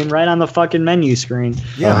women right on the fucking menu screen.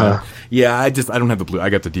 Yeah, yeah. I don't have the Blue. I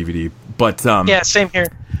got the DVD, but yeah, same here.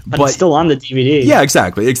 But it's still on the DVD. Yeah,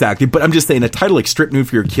 exactly. But I'm just saying, a title like Strip Nude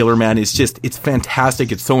for Your Killer, man, is just, it's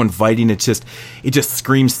fantastic. It's so inviting. It just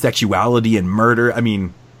screams sexuality and murder. I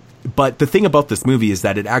mean, but the thing about this movie is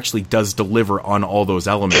that it actually does deliver on all those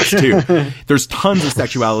elements too. There's tons of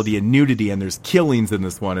sexuality and nudity, and there's killings in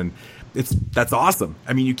this one, and that's awesome.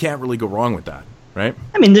 I mean, you can't really go wrong with that. Right?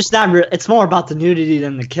 I mean, there's not. It's more about the nudity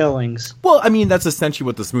than the killings. Well, I mean, that's essentially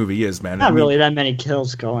what this movie is, man. Not really that many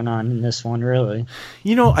kills going on in this one, really.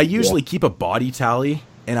 You know, I usually keep a body tally,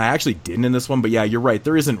 and I actually didn't in this one. But yeah, you're right.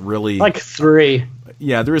 There isn't really like 3.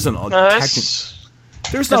 Yeah, there isn't.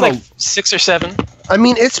 There's not like 6 or 7. I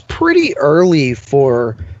mean, it's pretty early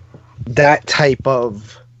for that type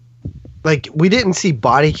of. Like, we didn't see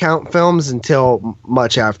body count films until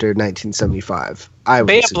much after 1975.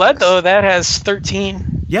 Bay of Blood, though, that has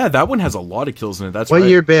 13. Yeah, that one has a lot of kills in it. That's what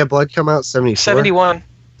year Bay of Blood come out? 71.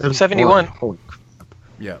 71. Holy crap.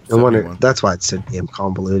 Yeah, no wonder. That's why it's so damn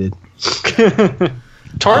convoluted.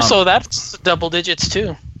 Torso, that's double digits,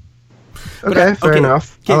 too. Okay, fair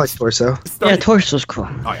enough. I like Torso. Yeah, Torso's cool.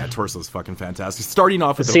 Oh yeah, Torso's fucking fantastic. Starting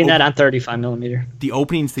off with seen that on 35mm. The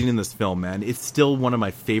opening scene in this film, man, it's still one of my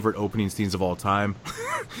favorite opening scenes of all time.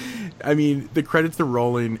 I mean, the credits are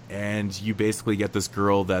rolling, and you basically get this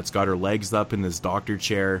girl that's got her legs up in this doctor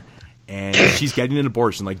chair, and she's getting an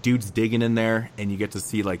abortion. Like, dude's digging in there, and you get to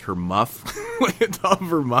see like her muff, like the top of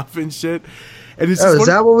her muff and shit. And it's is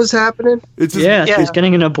that what was happening? It's just, she's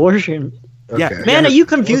getting an abortion. Okay. Yeah, man, are you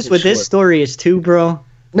confused with this story as too, bro?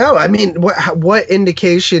 No, I mean, what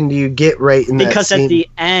indication do you get right in that scene? Because at the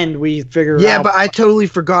end we figure out. Yeah, but I totally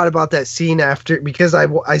forgot about that scene after, because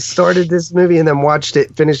I started this movie and then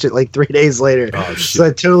finished it like 3 days later. Oh, shit. So I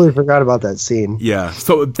totally forgot about that scene. Yeah,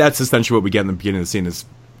 so that's essentially what we get in the beginning of the scene is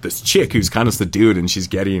this chick who's kind of the dude, and she's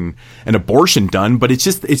getting an abortion done, but it's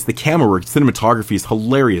the camera work, cinematography is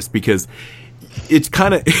hilarious because it's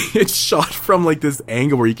kind of it's shot from like this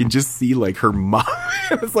angle where you can just see like her muff.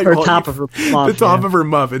 It's like Her top of her muff, the top yeah. of her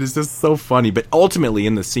muff. It is just so funny. But ultimately,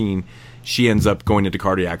 in the scene, she ends up going into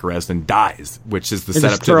cardiac arrest and dies, which is the They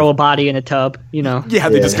setup just throw a body in a tub, you know. Yeah,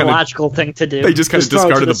 they just It's a kinda- logical thing to do. They just kind of throw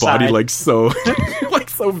it to discarded the body side. like so, like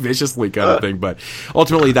so viciously kind of thing. But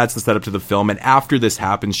ultimately, that's the setup to the film. And after this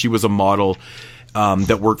happens, she was a model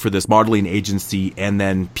that worked for this modeling agency, and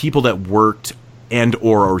then people that worked and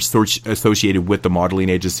or are associated with the modeling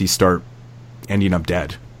agency start ending up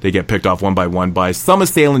dead. They get picked off one by some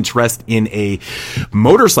assailant dressed in a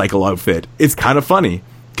motorcycle outfit. It's kind of funny.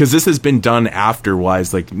 Because this has been done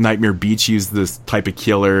afterwise, like Nightmare Beach used this type of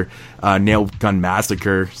killer, Nail Gun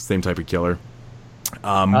Massacre, same type of killer.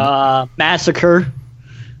 Massacre.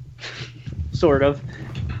 Sort of.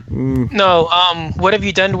 No, what have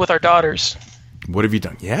you done with our daughters? What have you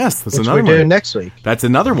done? Yes, that's Which another we're one. doing next week. That's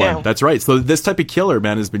another one. Yeah. That's right. So this type of killer,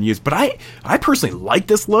 man, has been used. But I personally like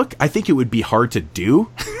this look. I think it would be hard to do,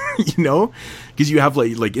 you know, because you have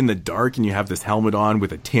like in the dark and you have this helmet on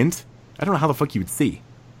with a tint. I don't know how the fuck you would see.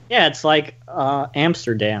 Yeah, it's like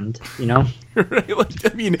Amsterdam, you know? Right?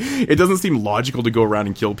 Like, I mean, it doesn't seem logical to go around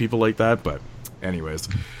and kill people like that. But anyways,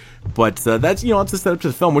 but that's, you know, it's a setup to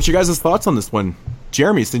the film. What's your guys' thoughts on this one?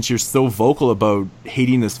 Jeremy, since you're so vocal about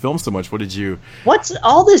hating this film so much, what did you... What's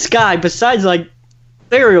all this guy, besides, like,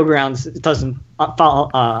 Burial Grounds doesn't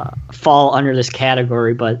fall under this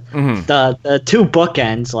category, but the two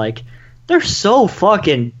bookends, like, they're so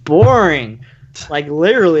fucking boring. Like,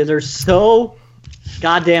 literally, they're so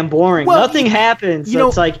goddamn boring. Well, Nothing happens. you So know-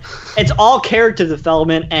 it's like, it's all character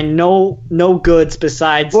development and no goods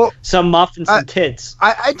besides Well, some muffins and tits.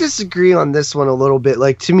 I disagree on this one a little bit.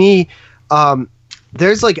 Like, to me,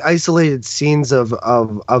 there's like isolated scenes of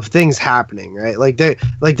things happening, right? Like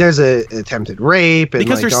there's a attempted rape and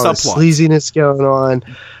Because like there's all this subplots. sleaziness going on.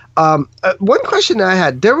 One question I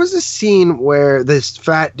had: there was a scene where this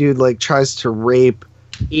fat dude like tries to rape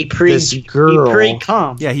He this girl.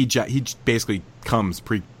 pre-cum. Yeah, he basically comes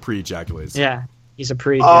pre-ejaculates. Yeah, he's a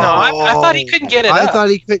pre. No, I thought he couldn't get it I up. thought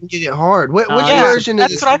he couldn't get it hard. Which Yeah, version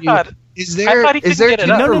that's is what I this? thought. Is I there thought he is there couldn't get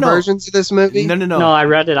it up. different No. versions of this movie? No. No, I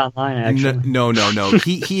read it online actually. No.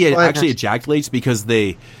 He actually ejaculates because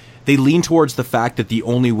they lean towards the fact that the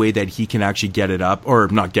only way that he can actually get it up, or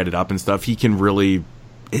not get it up and stuff, he can really...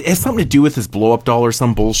 It has something to do with his blow-up doll or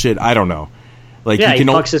some bullshit. I don't know. Like, Yeah, he can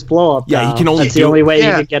fucks his blow up. Yeah, he can only That's the do- only way Yeah.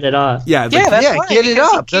 you can get it up. Yeah, like, Yeah, that's Yeah, right, get it because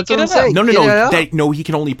he up. can't That's what get I'm it up. saying. no. Get it up. He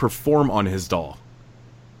can only perform on his doll.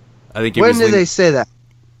 I think it When was did they say that?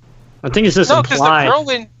 I think it's just No, because the implied. girl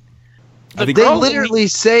when I think They girl- literally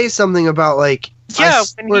say something about like, Yeah, I when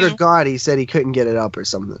swear to he's- God, he said he couldn't get it up or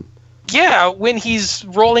something. Yeah, when he's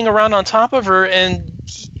rolling around on top of her and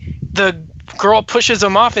the girl pushes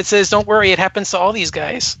him off, it says, "Don't worry, it happens to all these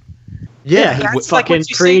guys." yeah, he that's like fucking what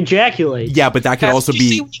you see- pre-ejaculates. Yeah, but that could That's also what you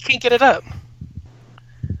see be... when you can't get it up.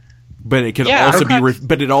 But it could Yeah, also okay. be...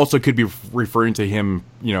 But it also could be referring to him,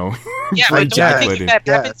 you know... Yeah, but don't you think ejaculating. if that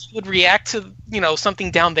Yeah. happens, you would react to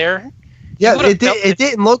something down there? Yeah, would've it did. felt It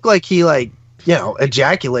didn't look like he like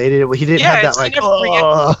ejaculated. He didn't Yeah, have that it's- he like. never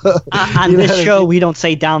On You know this what I show, mean? we don't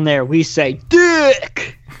say down there. We say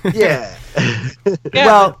dick. Yeah. Yeah,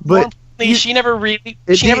 Well, but but she never really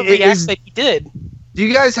it- she never it reacts is- that he did. do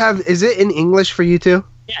you guys have? Is it in English for you too?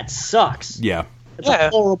 Yeah, it sucks. Yeah. It's Yeah. a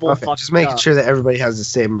horrible Okay, fucking just making job. sure that everybody has the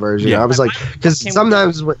same version. Yeah. I was like, because Came with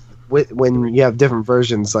sometimes when you have different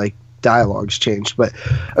versions, like dialogues change. But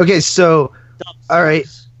okay, so all right,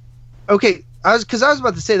 okay. I was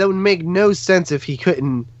about to say that would make no sense if he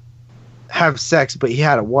couldn't have sex, but he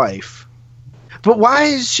had a wife. But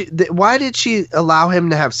why did she allow him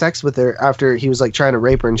to have sex with her after he was like trying to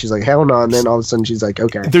rape her, and she's like, hell no, and then all of a sudden she's like,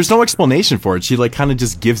 okay. There's no explanation for it. She like kind of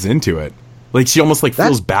just gives into it. Like she almost like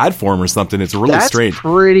feels bad for him or something. It's really That's strange.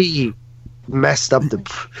 pretty messed up.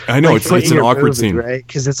 I know, like, it's put an in your awkward movie, scene. right?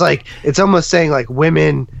 Because it's almost saying like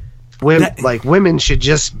women should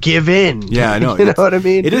just give in. Yeah, I know. You know what I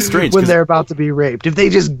mean? It is strange, when 'cause- they're about to be raped. If they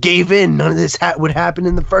just gave in, none of this would happen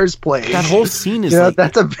in the first place. That whole scene is You know, like,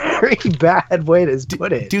 that's a very bad way to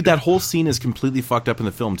put it. dude, that whole scene is completely fucked up in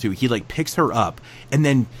the film too. He like picks her up, and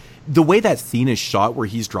then the way that scene is shot, where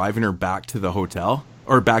he's driving her back to the hotel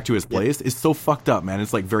or back to his place, is so fucked up, man.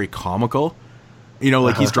 It's like very comical. You know,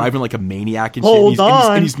 like he's driving like a maniac and shit. Hold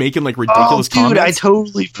And he's making like ridiculous dude, comments. I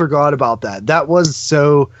totally forgot about that. That was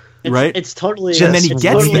so. Right? It's totally. And then he it's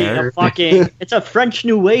gets totally there. a fucking. It's a French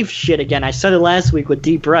New Wave shit again. I said it last week with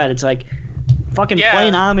Deep Red. It's like fucking Yeah.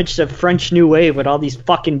 playing homage to French New Wave with all these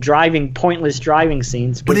fucking pointless driving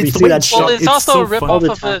scenes. But Because we it's the see way that it's shit. shot. Well, it's It's also so a rip fun. off All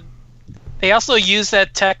the of time. They also use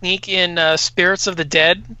that technique in Spirits of the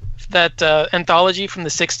Dead, that anthology from the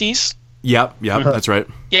 '60s. Yep, that's right.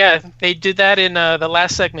 Yeah, they did that in the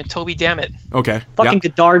last segment, Toby Dammit. Okay. Fucking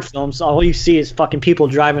Godard films, all you see is fucking people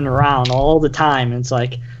driving around all the time. And it's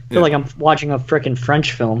like, I feel like I'm watching a freaking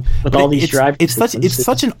French film with all these driving systems. It's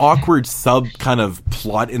such an awkward sub kind of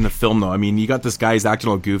plot in the film, though. I mean, you got this guy, he's acting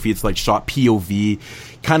all goofy. It's like shot POV,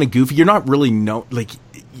 kind of goofy. You're not really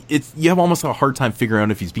you have almost a hard time figuring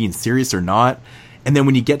out if he's being serious or not. And then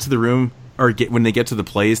when you get to the room, when they get to the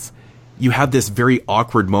place, you have this very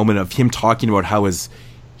awkward moment of him talking about how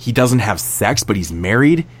he doesn't have sex, but he's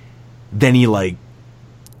married. Then he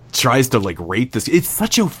tries to rape this. It's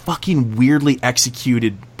such a fucking weirdly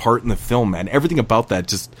executed part in the film, man. Everything about that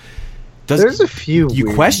just does. There's a few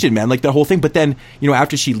you question, man, the whole thing. But then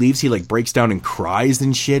after she leaves, he breaks down and cries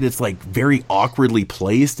and shit. It's very awkwardly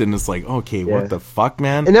placed, and it's okay, what the fuck,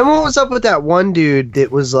 man? And then what was up with that one dude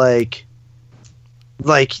that was like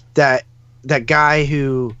that guy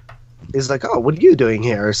who is like, oh, what are you doing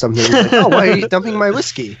here or something? He's like, oh, why are you dumping my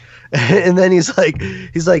whiskey? And then he's dumping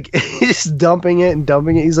it. He's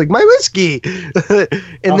like, my whiskey.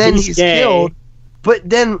 And then he's killed. But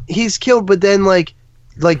then they just kill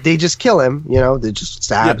him, they just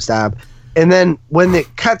stab. And then when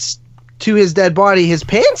it cuts to his dead body, his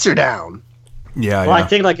pants are down. Yeah. Well,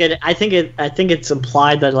 yeah. I think it's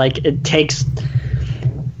implied that it takes.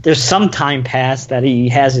 There's some time past that he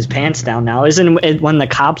has his pants down now. Isn't it when the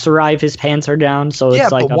cops arrive, his pants are down? So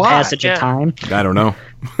it's a passage of time. I don't know.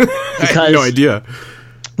 I have no idea.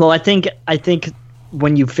 Well, I think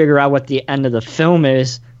when you figure out what the end of the film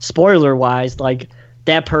is, spoiler wise,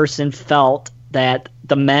 that person felt that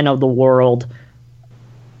the men of the world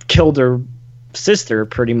killed her sister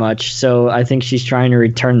pretty much. So I think she's trying to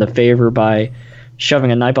return the favor by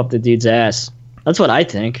shoving a knife up the dude's ass. That's what I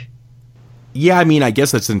think. Yeah, I mean, I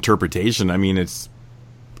guess that's interpretation. I mean, it's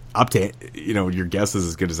up to, your guess is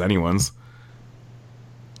as good as anyone's.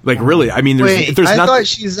 Really, I mean, there's I thought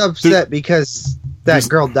she's upset because that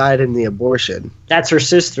girl died in the abortion. That's her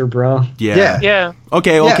sister, bro. Yeah.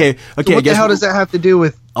 Okay. So what I guess the hell does that have to do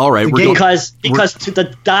with? All right, because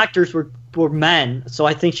the doctors were men, so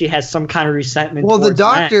I think she has some kind of resentment. Well, the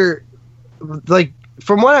doctor,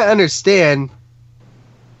 from what I understand,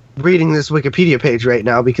 reading this Wikipedia page right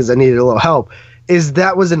now because I needed a little help, is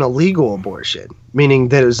that was an illegal abortion, meaning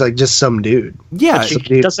that it was just some dude. Yeah,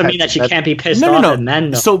 it doesn't mean that she can't be pissed off at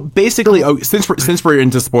men. Though. So basically, since we're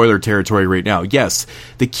into spoiler territory right now, yes,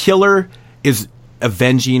 the killer is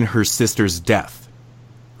avenging her sister's death,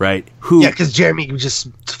 right? Because Jeremy just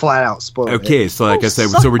flat out spoiled. Okay, so like I said,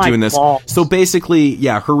 so we're doing this. So basically,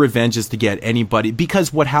 her revenge is to get anybody,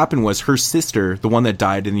 because what happened was her sister, the one that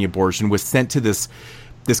died in the abortion, was sent to this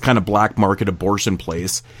kind of black market abortion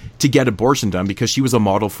place to get abortion done because she was a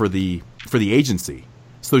model for the agency.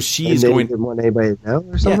 So she's going. Didn't want anybody to know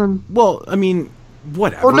or something. Yeah. Well, I mean,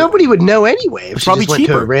 whatever. Well, nobody would know anyway. If it's probably went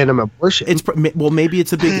cheaper. To a random abortion. Maybe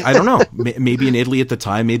it's a big. I don't know. Maybe in Italy at the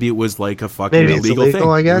time, maybe it was a fucking illegal thing.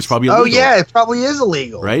 I guess. It was probably illegal. Oh yeah, it probably is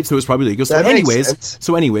illegal. Right. So it was probably illegal. So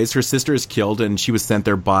anyways, her sister is killed, and she was sent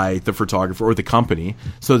there by the photographer or the company.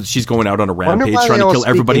 So she's going out on a rampage, trying to kill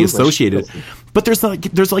everybody associated. But there's an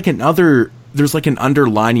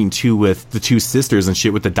underlining too with the two sisters and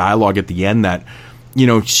shit with the dialogue at the end that,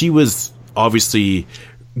 she was obviously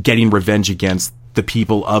getting revenge against the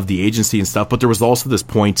people of the agency and stuff, but there was also this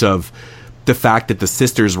point of the fact that the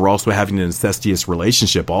sisters were also having an incestuous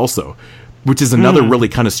relationship also, which is another really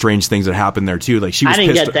kind of strange thing that happened there too. She was I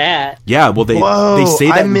didn't get that. Yeah, well they say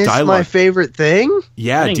that in dialogue. My favorite thing.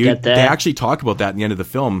 Yeah, dude, they actually talk about that in the end of the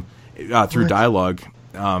film through dialogue.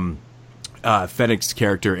 Fennec's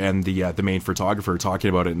character and the main photographer talking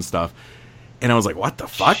about it and stuff. And I was like, what the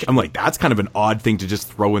fuck? I'm like, that's kind of an odd thing to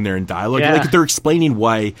just throw in there in dialogue. Yeah. They're explaining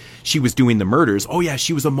why she was doing the murders. Oh, yeah,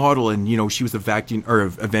 she was a model and, she was avenging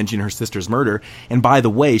her sister's murder. And by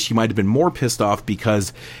the way, she might have been more pissed off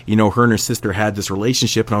because, her and her sister had this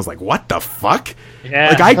relationship. And I was like, what the fuck?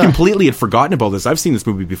 Yeah. I completely had forgotten about this. I've seen this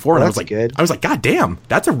movie before. And I was like, good. I was like, God damn,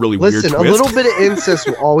 that's a really weird twist. Listen, a little bit of incest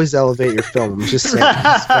will always elevate your film. I'm just saying.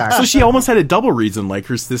 So she almost had a double reason.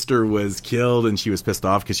 Her sister was killed and she was pissed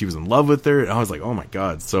off because she was in love with her. And I was like, oh my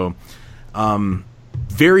God. So,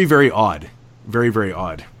 very, very odd. Very, very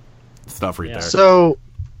odd stuff right there. So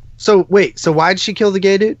wait, so why did she kill the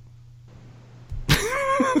gay dude?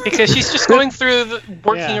 Because she's just going through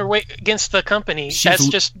working her way against the company.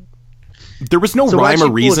 There was no rhyme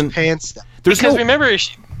or reason. Because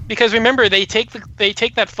remember, they take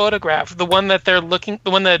that photograph, the one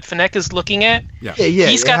that Fennec is looking at. Yeah.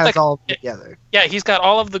 He's got all of them together. Yeah, he's got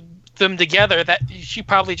all of them together. That she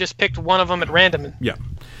probably just picked one of them at random. Yeah.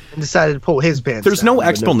 And decided to pull his pants. There's no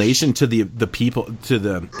explanation to the people, to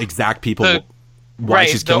the exact people why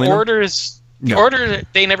she's killing the them? orders. The order,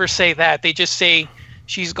 they never say that. They just say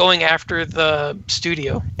she's going after the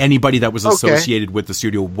studio. Anybody that was associated with the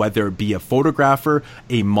studio, whether it be a photographer,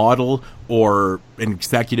 a model, or an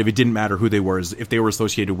executive, it didn't matter who they were. If they were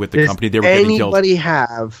associated with the company, they were getting killed. Anybody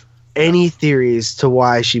have any theories to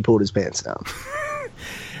why she pulled his pants down?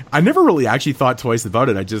 I never really actually thought twice about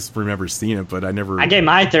it. I just remember seeing it, but I gave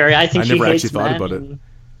my theory. I think she never hates actually thought men about it.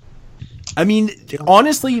 I mean,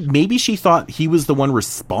 honestly, maybe she thought he was the one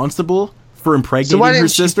responsible for impregnating her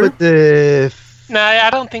sister. She put the No, I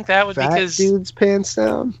don't think that would fat because dude's pants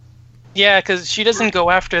down? yeah, because she doesn't go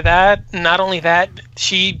after that. Not only that,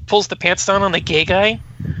 she pulls the pants down on the gay guy.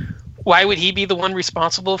 Why would he be the one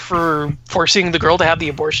responsible for forcing the girl to have the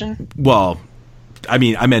abortion? Well, I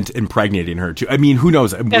mean, I meant impregnating her too. I mean, who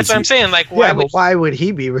knows? That's what I'm saying. Like, why would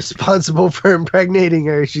he be responsible for impregnating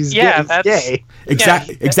her? She's gay.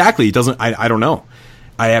 Exactly. It doesn't. I don't know.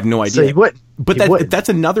 I have no idea. So he wouldn't. But that's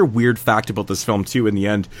another weird fact about this film too. In the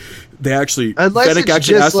end, they actually Unless Fennec it's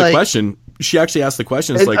actually just asked the question. She actually asked the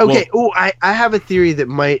question. It's like, okay, well, I have a theory that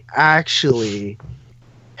might actually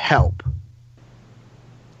help.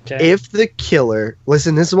 Okay. If the killer,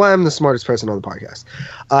 listen, this is why I'm the smartest person on the podcast.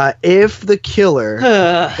 If the killer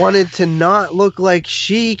wanted to not look like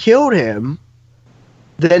she killed him,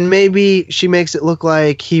 then maybe she makes it look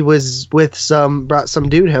like he was with brought some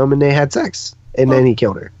dude home and they had sex, and then he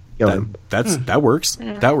killed her. That works.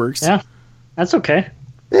 That works. Yeah, that's okay.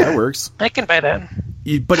 That works. I can buy that.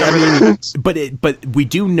 But I mean, but we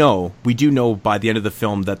do know by the end of the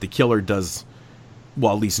film that the killer does.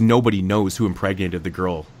 Well, at least nobody knows who impregnated the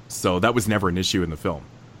girl, so that was never an issue in the film.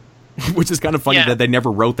 Which is kind of funny that they never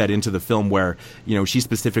wrote that into the film, where she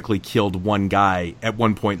specifically killed one guy at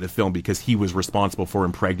one point in the film because he was responsible for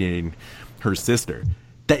impregnating her sister.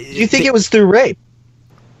 Do you think it was through rape?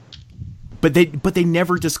 But they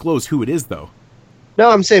never disclose who it is, though. No,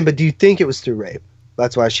 I'm saying, but do you think it was through rape?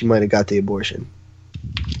 That's why she might have got the abortion.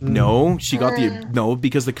 No, she got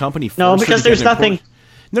because the company. No, because there's nothing.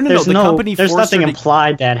 No. The company. There's nothing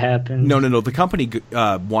implied that happened. No. The company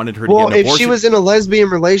wanted her to Well, get an abortion. if she was in a lesbian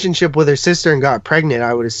relationship with her sister and got pregnant,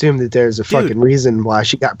 I would assume that there's a fucking reason why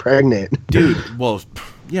she got pregnant. Dude, well,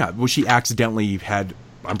 yeah. Well, she accidentally had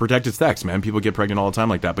unprotected sex, man. People get pregnant all the time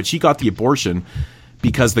like that. But she got the abortion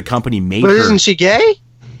because the company made her. But isn't she gay?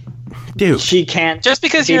 Dude, she can't. Just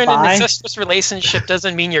because you're in an incestuous relationship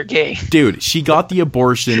doesn't mean you're gay. Dude, she got the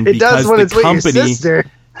abortion it because does when the it's company. With your sister.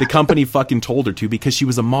 The company fucking told her to because she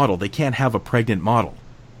was a model. They can't have a pregnant model,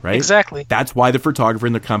 right? Exactly. That's why the photographer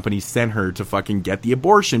in the company sent her to fucking get the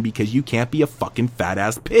abortion, because you can't be a fucking fat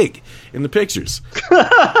ass pig in the pictures.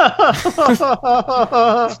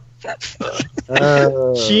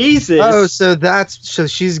 Jesus. Oh, so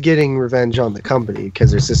she's getting revenge on the company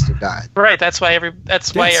because her sister died. Right. That's why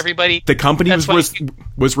everybody. The company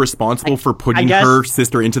was responsible for putting her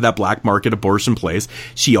sister into that black market abortion place.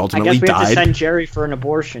 She ultimately died. I guess we have to send Jerry for an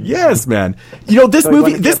abortion. Yes, man.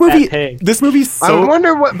 This movie's so. I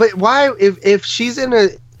wonder why if she's in a.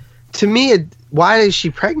 To me, why is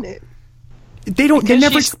she pregnant? They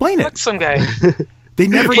never explain it. Some guy. They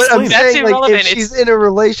never explain it. That's irrelevant. If she's in a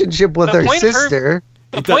relationship with her sister.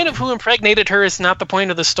 The point of who impregnated her is not the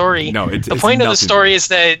point of the story. No, the point of the story is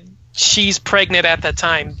that she's pregnant at that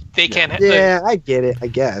time. They can't. Yeah, I get it. I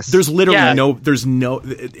guess there's literally no.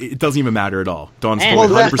 It doesn't even matter at all. Dawn's I'm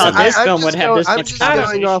just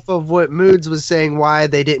going off of what Moods was saying. Why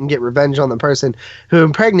they didn't get revenge on the person who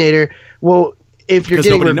impregnated her? Well, if you're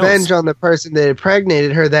getting revenge on the person that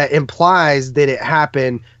impregnated her, that implies that it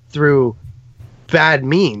happened through bad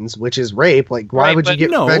means, which is rape. Like, why would you get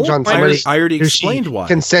revenge on somebody I already explained why.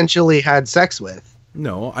 Consensually had sex with?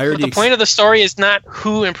 No, I already. The point of the story is not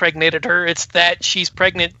who impregnated her; it's that she's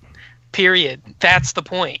pregnant. Period. That's the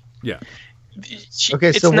point. Yeah.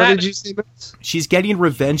 Okay, so what did you say? She's getting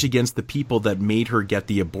revenge against the people that made her get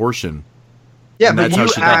the abortion. Yeah, but you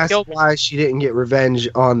asked why she didn't get revenge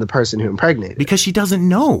on the person who impregnated her. Because she doesn't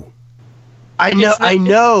know. I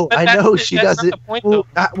know she doesn't.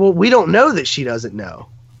 Well, we don't know that she doesn't know.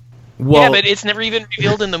 Well, yeah, but it's never even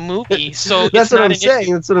revealed in the movie, so that's what I'm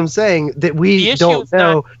saying. That's what I'm saying. That we don't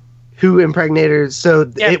know who impregnated her,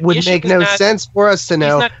 so it would make no sense for us to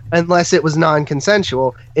know unless it was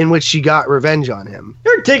non-consensual, in which she got revenge on him.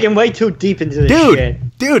 You're digging way too deep into this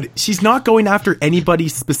shit. Dude, she's not going after anybody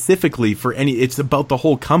specifically for any. It's about the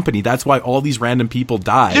whole company. That's why all these random people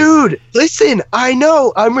die. Dude, listen, I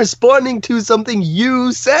know. I'm responding to something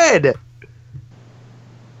you said.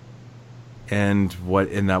 And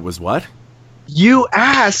that was what? You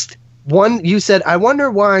asked you said, I wonder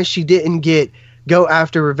why she didn't go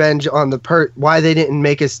after revenge on why they didn't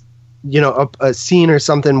make us a scene or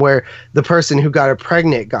something where the person who got her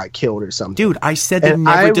pregnant got killed or something. Dude, I said they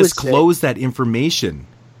never disclose that information.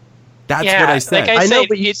 That's what I said. I know,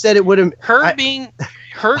 but you said it would have.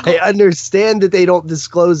 I understand that they don't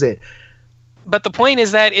disclose it. But the point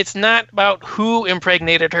is that it's not about who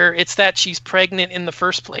impregnated her. It's that she's pregnant in the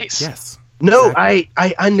first place. Yes. No, exactly.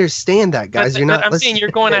 I understand that, guys. You're not. I'm saying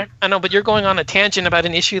you're going. I know, but you're going on a tangent about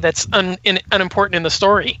an issue that's unimportant in the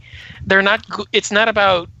story. They're not. It's not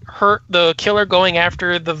about the killer going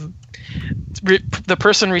after the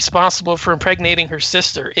person responsible for impregnating her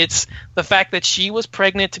sister. It's the fact that she was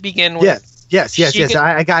pregnant to begin with. Yes.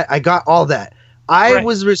 I got all that. I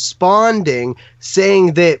was responding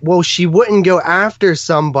saying that, well, she wouldn't go after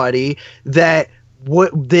somebody that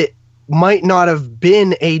might not have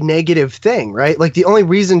been a negative thing, right? Like, the only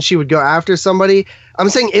reason she would go after somebody, I'm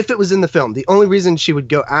saying if it was in the film, the only reason she would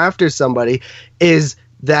go after somebody is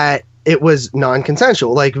that it was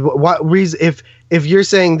non-consensual. Like, what reason, if you're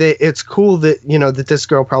saying that it's cool that, that this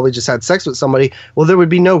girl probably just had sex with somebody, well, there would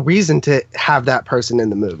be no reason to have that person in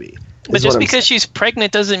the movie. But just because she's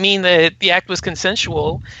pregnant doesn't mean that the act was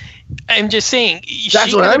consensual. I'm just saying.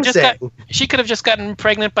 That's what I'm saying. She could have just gotten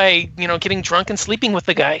pregnant by, getting drunk and sleeping with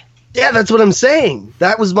the guy. Yeah, that's what I'm saying.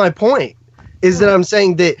 That was my point. Is that I'm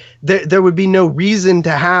saying that there would be no reason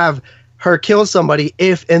to have her kill somebody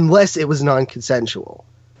unless it was non-consensual.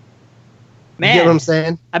 Man, you get what I'm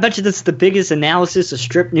saying? I bet you that's the biggest analysis of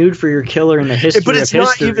strip nude for your killer in the history. But it's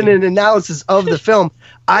not even an analysis of the film.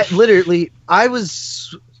 I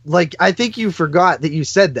was like, I think you forgot that you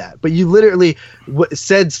said that, but you literally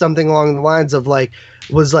said something along the lines of what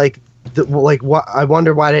I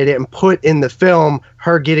wonder why they didn't put in the film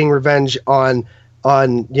her getting revenge on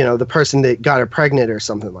the person that got her pregnant or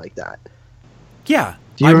something like that. Yeah.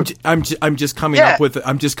 I'm just coming up with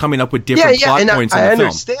different plot points in the film. I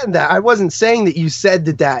understand that. I wasn't saying that you said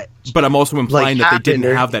that. But I'm also implying that they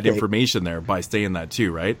didn't have that information there by saying that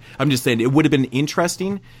too, right? I'm just saying it would have been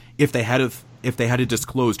interesting if they had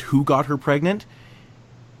disclosed who got her pregnant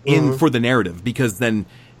for the narrative, because then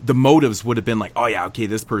the motives would have been like, oh yeah, okay,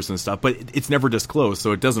 this person and stuff, but it's never disclosed,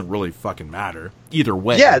 so it doesn't really fucking matter either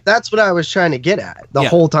way. Yeah, that's what I was trying to get at the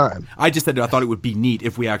whole time. I just said I thought it would be neat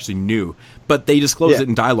if we actually knew, but they disclosed it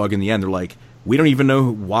in dialogue in the end. They're like, we don't even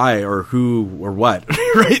know why or who or what,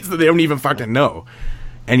 right? So they don't even fucking know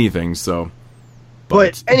anything. So,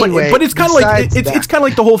 but anyway, but it's kind of like it's kind of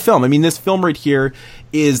like the whole film. I mean, this film right here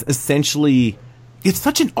is essentially, it's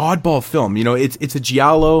such an oddball film. It's a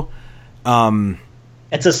giallo.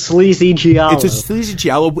 It's a sleazy giallo.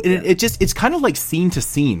 And it's kind of like scene to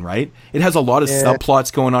scene, right? It has a lot of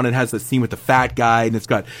subplots going on. It has the scene with the fat guy, and it's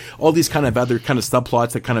got all these kind of other kind of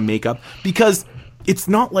subplots that kind of make up, because it's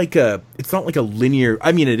not like a linear.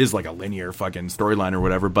 I mean, it is like a linear fucking storyline or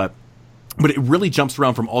whatever, but it really jumps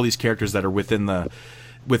around from all these characters that are within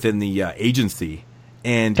the agency.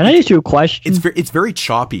 And can I ask you a question? It's very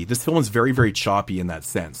choppy. This film is very, very choppy in that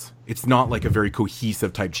sense. It's not like a very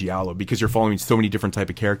cohesive type giallo, because you're following so many different type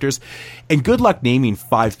of characters. And good luck naming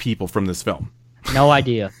 5 people from this film. No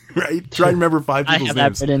idea. Right? Try to remember 5 people's names. I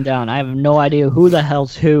have that written down. I have no idea who the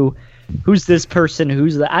hell's who. Who's this person?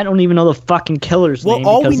 I don't even know the fucking killer's name. Well,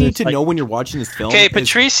 all we need to know when you're watching this film. Okay,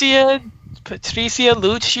 Patricia,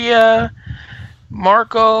 Lucia,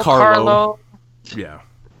 Marco, Carlo. Yeah.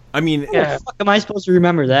 I mean, how the fuck am I supposed to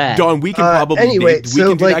remember that? Don, we can probably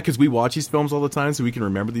do that because we watch these films all the time, so we can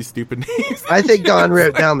remember these stupid names. I think Don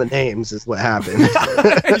wrote down the names is what happened.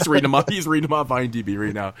 He's reading them off. He's reading them off IMDb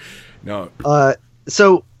right now. No.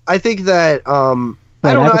 So I think that I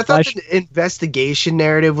don't know. I thought the investigation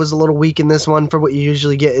narrative was a little weak in this one for what you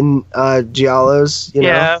usually get in giallos.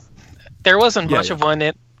 Yeah, there wasn't much of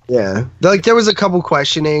one. Yeah, like there was a couple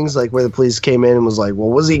questionings, like where the police came in and was like, "Well,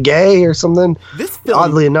 was he gay or something?" This film,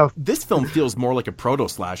 oddly enough, this film feels more like a proto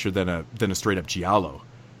slasher than a straight up giallo.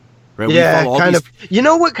 Right? Yeah, kind of. You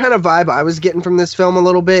know what kind of vibe I was getting from this film a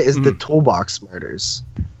little bit is the Toolbox Murders.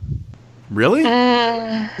 Really?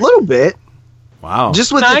 A little bit. Wow.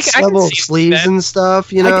 Just with its level of sleaze and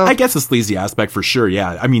stuff, I guess the sleazy aspect for sure.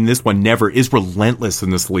 Yeah, I mean, this one never is relentless in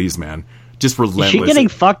the sleaze, man. Just relentless. Is she getting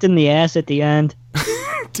fucked in the ass at the end?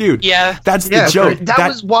 Dude, yeah, that's the joke. That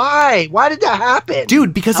was why. Why did that happen,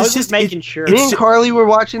 dude? Because it's just making sure. Me and Carly were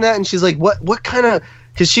watching that, and she's like, "What kind of?"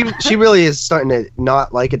 Because she really is starting to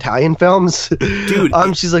not like Italian films, dude.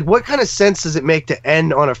 She's like, "What kind of sense does it make to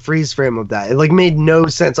end on a freeze frame of that?" It like made no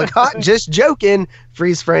sense. Like, just joking.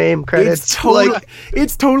 Freeze frame credits.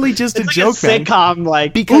 It's totally just a joke, man. Sitcom,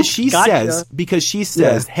 like because she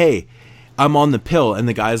says, "Hey, I'm on the pill," and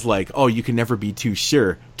the guy's like, "Oh, you can never be too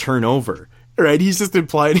sure. Turn over." Right? He's just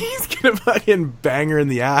implying he's gonna fucking bang her in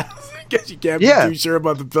the ass. Guess you can't be too sure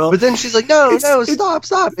about the film. But then she's like, no,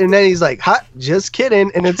 stop. And then he's like, "Hot, just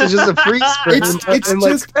kidding." And it's just a freeze frame and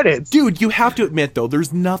just credits. Dude, you have to admit though,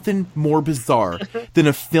 there's nothing more bizarre than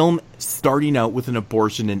a film starting out with an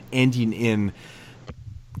abortion and ending in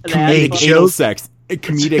comedic anal sex.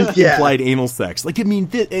 Comedic implied anal sex. Like, I mean,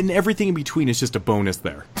 and everything in between is just a bonus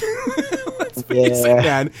there. Let's face it,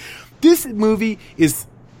 man. This movie is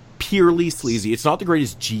purely sleazy. It's not the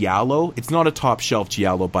greatest giallo. It's not a top shelf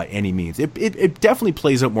giallo by any means. It definitely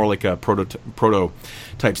plays out more like a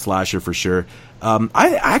prototype slasher for sure.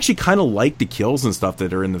 I actually kind of like the kills and stuff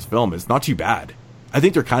that are in this film. It's not too bad. I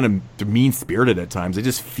think they're kind of mean spirited at times. They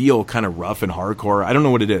just feel kind of rough and hardcore. I don't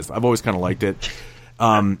know what it is. I've always kind of liked it.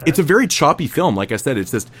 It's a very choppy film. Like I said,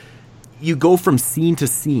 it's just you go from scene to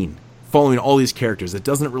scene following all these characters. It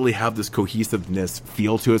doesn't really have this cohesiveness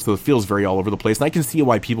feel to it, so it feels very all over the place. And I can see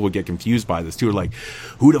why people would get confused by this too. Like,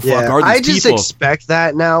 who the fuck are these people? I just expect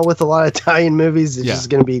that now with a lot of Italian movies. It's just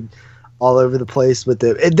going to be all over the place with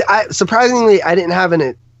it. Surprisingly, I didn't have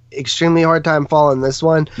an extremely hard time following this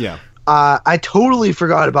one. Yeah. I totally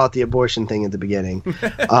forgot about the abortion thing at the beginning.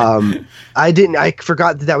 I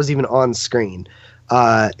forgot that was even on screen.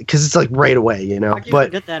 Because it's like right away, you know. How'd you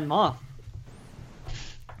forget that muff?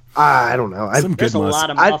 I don't know. There's a lot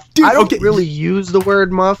of muff. I don't really use the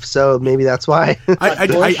word muff, so maybe that's why.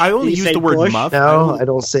 I only use the word bush? muff. No, I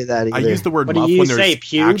don't say that either. I use the word what muff do you when say, there's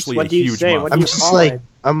pubes? actually What a do you huge say? muff. What do I'm you just call like, it?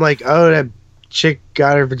 I'm like, oh, that chick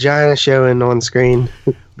got her vagina showing on screen.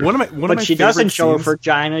 But she doesn't show her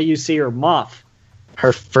vagina. You see her muff.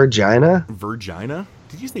 Her vagina? Virgina?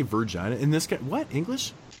 Did you say virgina in this guy? What?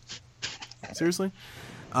 English? Seriously?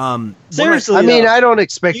 Seriously, I mean, I don't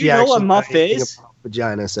expect you know what muff is?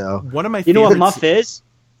 Vagina, so one of my you know what muff is?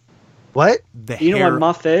 What? You know what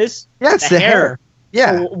muff is? Yeah, it's the hair.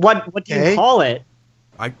 Yeah. So what do you call it?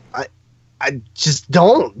 I just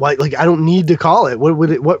don't like. I don't need to call it.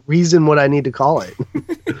 What reason would I need to call it?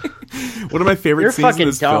 One of my favorite scenes in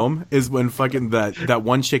this dumb. film is when fucking that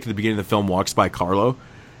one chick at the beginning of the film walks by Carlo,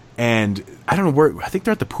 and I don't know where. I think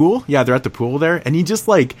they're at the pool. Yeah, they're at the pool there, and he just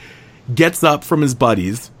like gets up from his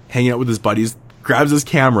buddies, hanging out with his buddies, grabs his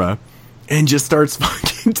camera, and just starts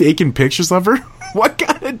fucking taking pictures of her. What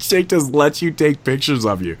kind of chick just lets you take pictures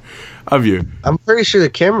of you? I'm pretty sure the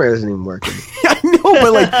camera isn't even working. I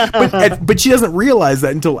know, but she doesn't realize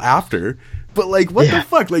that until after. But like, what the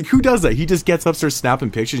fuck? Like, who does that? He just gets up, starts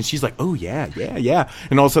snapping pictures, and she's like, "Oh yeah."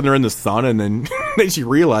 And all of a sudden they're in the sun, and then then she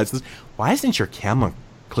realizes, "Why isn't your camera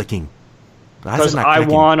clicking?" Because I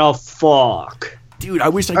wanna fuck. Dude, I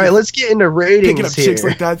wish I could. All right, let's get into ratings picking up here. chicks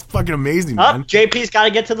like that. It's fucking amazing, man. JP's got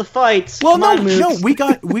to get to the fights. Well, no, we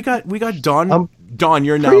got Don. Don,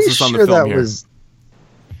 your analysis on the film here.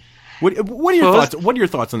 What are your thoughts? What are your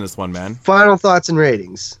thoughts on this one, man? Final thoughts and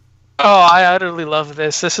ratings. Oh, I utterly love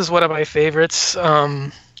this. This is one of my favorites.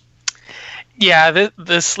 The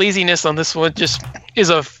sleaziness on this one just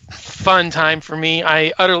is a fun time for me.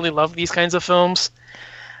 I utterly love these kinds of films.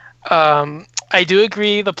 I do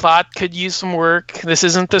agree the plot could use some work. This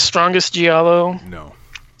isn't the strongest giallo. No.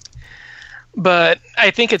 But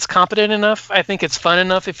I think it's competent enough. I think it's fun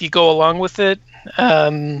enough if you go along with it.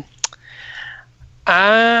 I'm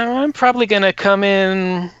probably going to come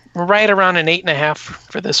in right around an 8.5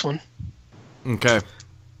 for this one. Okay.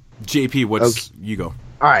 JP, you go.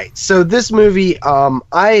 All right. So this movie,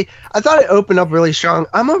 I thought it opened up really strong.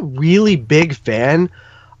 I'm a really big fan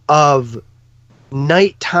of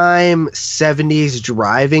nighttime 70s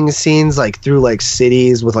driving scenes, like through like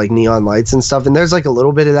cities with like neon lights and stuff, and there's like a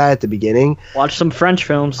little bit of that at the beginning. Watch some French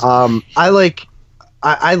films.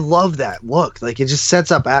 I love that look. Like, it just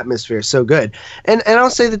sets up atmosphere so good. And I'll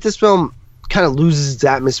say that this film kind of loses its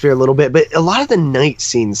atmosphere a little bit, but a lot of the night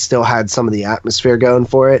scenes still had some of the atmosphere going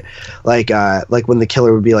for it, like when the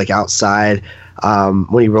killer would be like outside,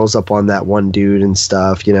 when he rolls up on that one dude and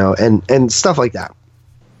stuff, you know, and stuff like that.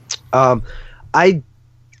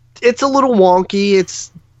 It's a little wonky.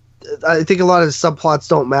 I think a lot of the subplots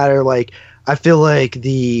don't matter. Like, I feel like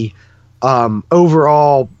the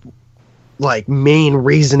overall like main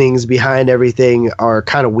reasonings behind everything are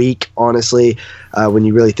kind of weak, honestly, when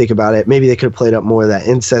you really think about it. Maybe they could have played up more of that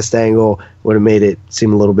incest angle, would have made it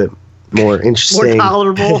seem a little bit more interesting. More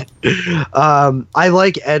tolerable. I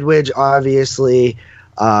like Edwidge, obviously.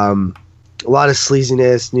 A lot of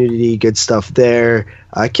sleaziness, nudity, good stuff there.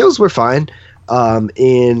 Kills were fine.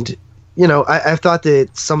 And you know, I thought that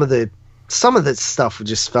some of the stuff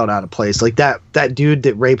just felt out of place. Like that dude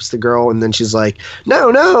that rapes the girl, and then she's like, no,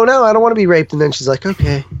 I don't want to be raped, and then she's like,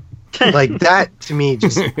 okay. Like, that to me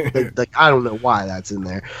just like I don't know why that's in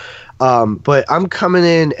there. But I'm coming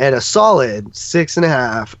in at a solid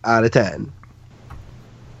 6.5 out of 10.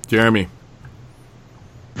 Jeremy.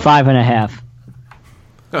 5.5.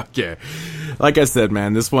 Okay. Like I said,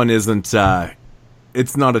 man, this one isn't,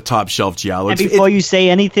 it's not a top shelf giallo. And before you say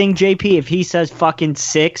anything, JP, if he says fucking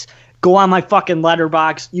 6, go on my fucking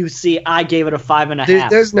letterbox. You see, I gave it a 5.5.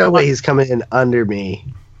 There's no way he's coming in under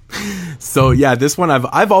me. So yeah, this one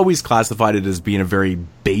I've always classified it as being a very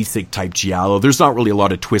basic type giallo. There's not really a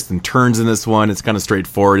lot of twists and turns in this one. It's kind of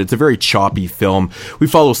straightforward. It's a very choppy film. We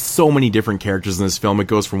follow so many different characters in this film. It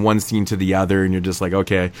goes from one scene to the other, and you're just like,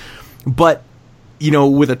 okay. But you know,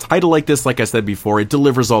 with a title like this, like I said before, it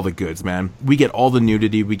delivers all the goods, man. We get all the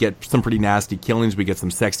nudity. We get some pretty nasty killings. We get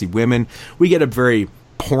some sexy women. We get a very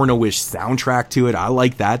porno-ish soundtrack to it. I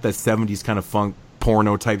like that 70s kind of funk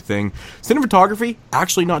porno type thing. Cinematography,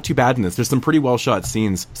 actually not too bad in this. There's some pretty well shot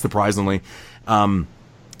scenes, surprisingly.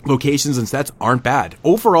 Locations and sets aren't bad.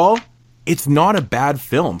 Overall, it's not a bad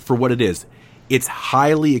film for what it is. It's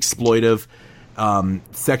highly exploitive,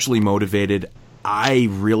 sexually motivated. I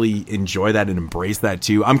really enjoy that and embrace that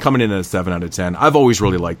too. I'm coming in at a 7 out of 10. I've always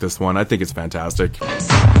really liked this one. I think it's fantastic.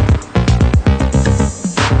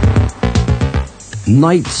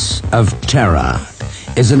 Nights of Terror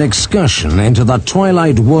is an excursion into the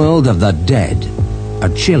twilight world of the dead.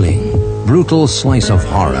 A chilling, brutal slice of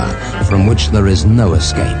horror from which there is no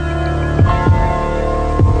escape.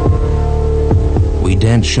 We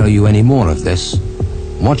daren't show you any more of this.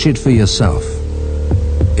 Watch it for yourself,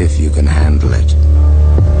 if you can handle it.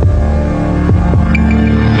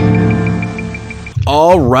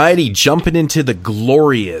 Alrighty, jumping into the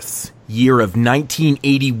glorious year of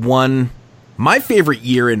 1981. My favorite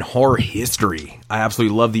year in horror history. I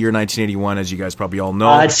absolutely love the year 1981, as you guys probably all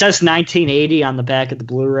know. It says 1980 on the back of the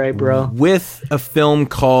Blu-ray, bro. With a film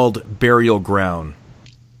called Burial Ground.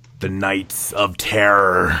 The Nights of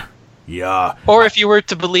Terror. Yeah. Or if you were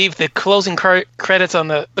to believe the closing credits on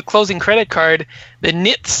the closing credit card, the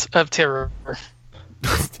Nits of Terror.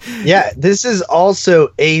 Yeah, this is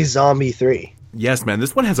also a Zombie 3. Yes, man.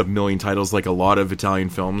 This one has a million titles, like a lot of Italian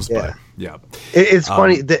films. Yeah. But yeah. It's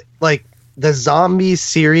funny that, like, the Zombie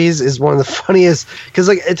series is one of the funniest, because,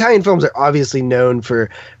 like, Italian films are obviously known for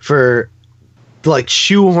like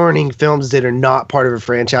shoehorning films that are not part of a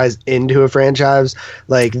franchise into a franchise.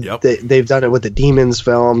 Like they've done it with the Demons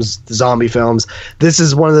films, the zombie films. This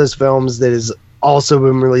is one of those films that has also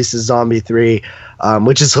been released as Zombie 3,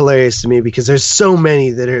 which is hilarious to me because there's so many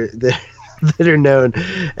that are known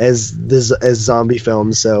as zombie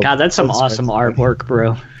films. So God, that's some awesome artwork,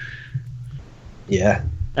 bro. Yeah,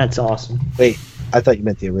 that's awesome. Wait, I thought you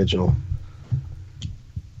meant the original.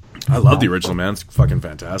 I love the original, man. It's fucking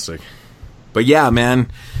fantastic. But yeah,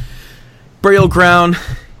 man, Burial Ground,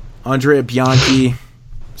 Andrea Bianchi,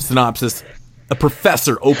 synopsis. A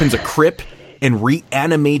professor opens a crypt and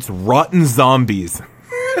reanimates rotten zombies. Who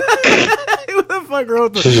the fuck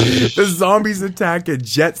wrote this? The zombies attack a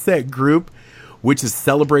jet set group, which is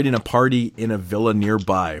celebrating a party in a villa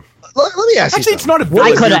nearby. Let me ask you something. It's not a villa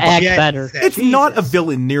I could have nearby. acted better. It's not a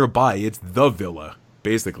villa nearby. It's the villa,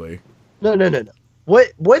 basically. No.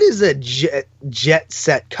 What is a jet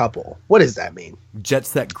set couple? What does that mean? Jet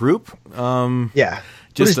set group? Yeah.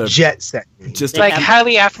 Just what does jet set mean? Just like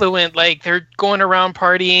highly affluent, like they're going around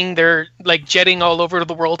partying, they're like jetting all over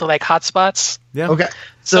the world to like hotspots. Yeah. Okay.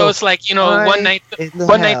 So it's like, you know, one night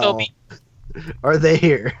they'll be. Are they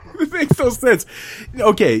here? It makes no sense.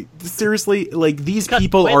 Okay, seriously, like these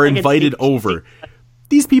people are invited over.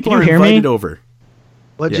 These people are invited over.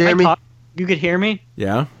 What, Jeremy? You could hear me?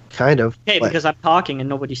 Yeah. Kind of. Okay, because I'm talking and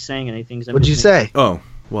nobody's saying anything. What'd you say? Oh,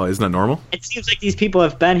 well, isn't that normal? It seems like these people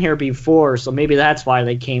have been here before, so maybe that's why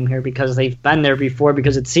they came here, because they've been there before,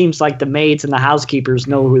 because it seems like the maids and the housekeepers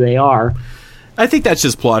know who they are. I think that's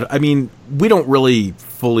just plot. I mean, we don't really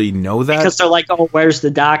fully know that. Because they're like, oh, where's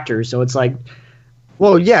the doctor? So it's like...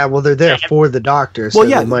 Well, yeah, they're there for the doctor, so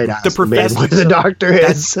they might ask the professor where the doctor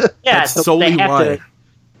is. That's so solely why.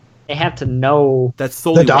 They have to know that's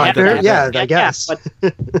solely the doctor. Yeah, I guess. But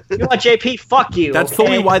you know what, JP? Fuck you. That's okay?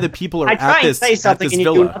 solely why the people are I at try this. and say something and you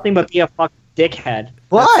villa. do nothing but be a fucking dickhead.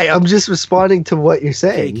 Why? I'm just responding to what you're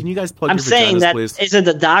saying. Hey, can you guys plug I'm your saying vaginas, that please? is it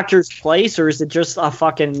the doctor's place or is it just a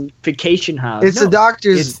fucking vacation house? It's the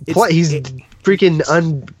doctor's place. He's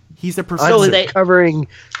freaking He's a covering.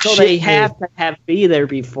 So they have to be there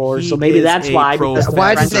before. So maybe that's why.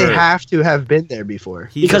 Why did they have to have been there before?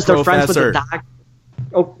 Because they're friends with the doctor.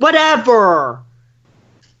 Oh, whatever.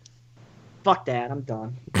 Fuck that. I'm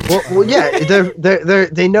done. Well, yeah,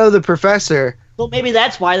 they know the professor. Well, maybe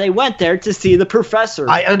that's why they went there, to see the professor.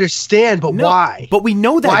 I understand, but why? But we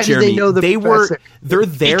know that, why Jeremy. Did they know the professor? They're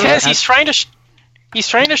there because he's trying to. He's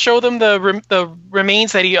trying to show them the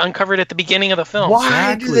remains that he uncovered at the beginning of the film.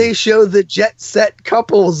 Why do they show the jet set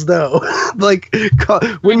couples though? Like,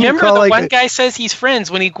 when remember, you call, the like, one guy says he's friends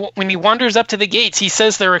when he wanders up to the gates. He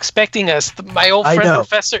says they're expecting us. My old friend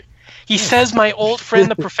Professor. He says my old friend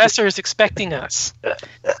the Professor is expecting us.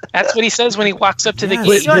 That's what he says when he walks up to the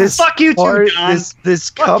gate. Fuck you too, John. This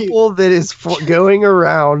couple that is going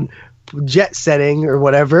around jet setting or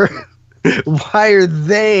whatever. Why are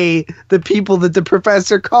they the people that the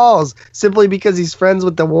professor calls? Simply because he's friends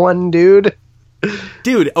with the one dude?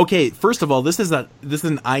 Dude, okay, first of all, this is an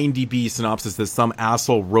IMDb synopsis that some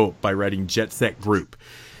asshole wrote by writing Jet Set Group.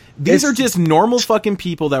 These are just normal fucking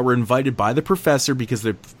people that were invited by the professor because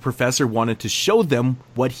the professor wanted to show them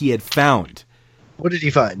what he had found. What did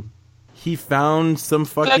he find? He found some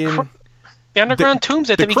fucking... The underground tombs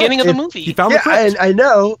at the beginning of the movie. He found the crypt. I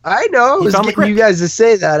know. I was getting you guys to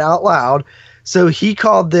say that out loud. So he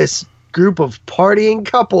called this group of partying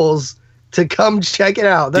couples to come check it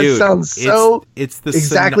out. That sounds so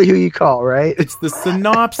exactly who you call, right? It's the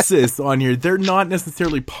synopsis on here. They're not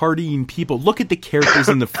necessarily partying people. Look at the characters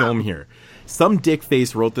in the film here. Some dick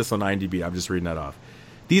face wrote this on IMDb. I'm just reading that off.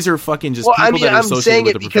 These are fucking just people that are associated with the professor. I'm saying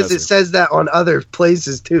it because it says that on other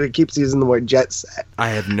places, too. It keeps using the word jet set. I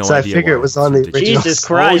have no idea. So I figure it was on the original. Jesus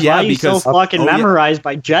Christ, why are you so fucking memorized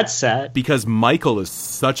by jet set? Because Michael is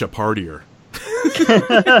such a partier.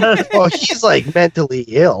 Well, he's like mentally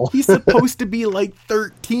ill. He's supposed to be like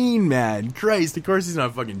 13, man. Christ, of course he's not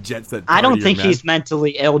a fucking jet set partier, I don't think he's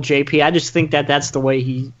mentally ill, JP. I just think that that's the way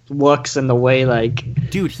he looks and the way, like...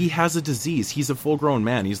 Dude, he has a disease. He's a full-grown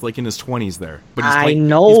man. He's like in his 20s there. But I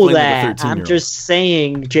know that. I'm just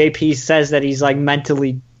saying JP says that he's like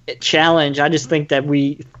mentally challenged. I just think that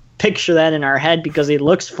we picture that in our head because he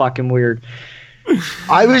looks fucking weird.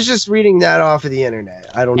 I was just reading that off of the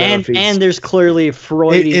internet. I don't know if he's... And there's clearly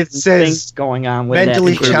Freudian things going on with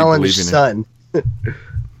mentally challenged son.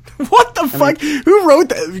 What the fuck? Who wrote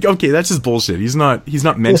that? Okay, that's just bullshit. He's not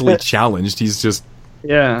mentally challenged. He's just...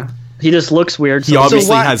 Yeah. He just looks weird. He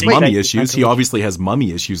obviously has mummy issues. He obviously has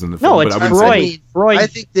mummy issues in the film. No, it's Freud. I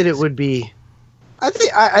think that it would be... I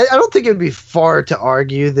don't think it would be far to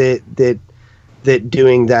argue that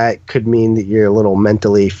doing that could mean that you're a little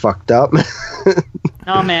mentally fucked up.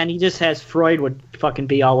 No, man, he just has Freud would fucking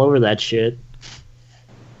be all over that shit.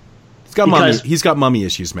 He's got mummy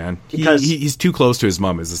issues, man. He's too close to his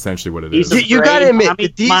mum is essentially what it is. You gotta admit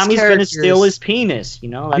that these mommy's gonna steal his penis, you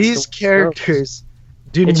know? That's these characters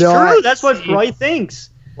do it's not... true, that's what Freud thinks.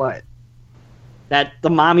 What? That the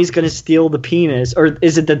mommy's gonna steal the penis, or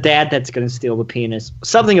is it the dad that's gonna steal the penis?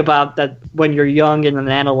 Something about that when you're young and an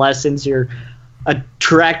adolescent, you're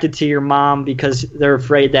attracted to your mom because they're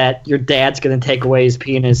afraid that your dad's going to take away his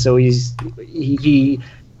penis. So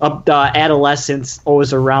adolescents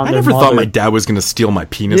always around I their never mother. thought my dad was going to steal my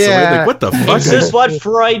penis away. Like, what the fuck? It's just what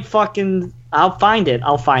Freud fucking... I'll find it.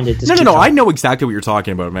 Just No. I know exactly what you're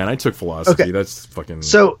talking about, man. I took philosophy. Okay. That's fucking...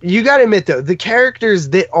 So, you got to admit, though, the characters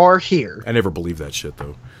that are here... I never believed that shit,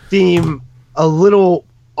 though. ...seem a little...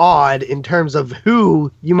 odd in terms of who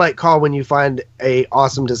you might call when you find a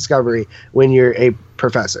awesome discovery when you're a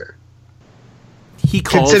professor.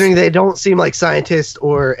 Considering they don't seem like scientists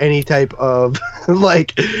or any type of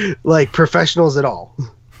like professionals at all.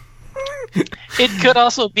 It could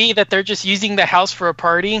also be that they're just using the house for a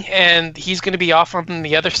party and he's going to be off on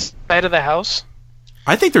the other side of the house.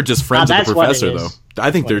 I think they're just friends of the professor, though. I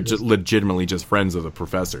think they're just legitimately just friends of the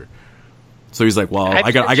professor. So he's like, well,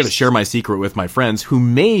 I got to share my secret with my friends who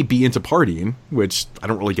may be into partying, which I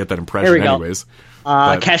don't really get that impression anyways.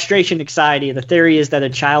 Castration anxiety. The theory is that a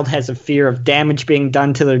child has a fear of damage being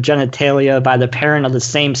done to their genitalia by the parent of the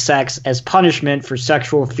same sex as punishment for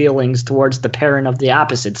sexual feelings towards the parent of the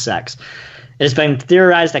opposite sex. It has been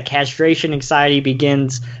theorized that castration anxiety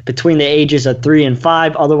begins between the ages of 3 and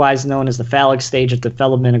 5, otherwise known as the phallic stage of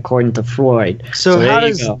development, according to Freud. So how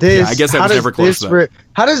does this? Yeah, I guess I was never close to that.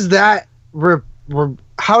 How does that?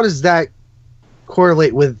 How does that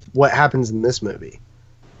correlate with what happens in this movie?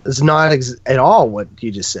 It's not at all what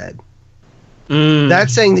you just said.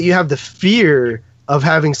 That's saying that you have the fear of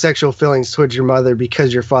having sexual feelings towards your mother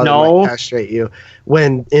because your father might castrate you.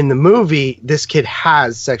 When in the movie, this kid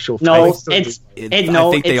has sexual feelings. I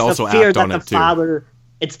think they also act on it too.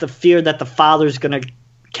 It's the fear that the father's going to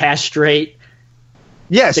castrate.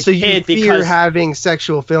 Yes, so you fear having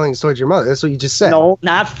sexual feelings towards your mother. That's what you just said. No,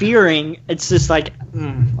 not fearing. It's just like,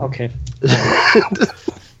 okay.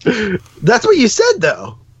 That's what you said,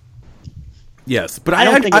 though. Yes, but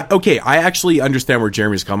I actually understand where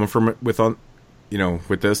Jeremy's coming from with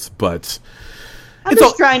this, but I'm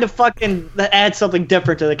just trying to fucking add something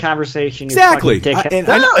different to the conversation. Exactly. And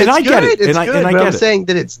I get it. It's good, but I'm saying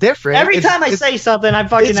that it's different. Every time I say something,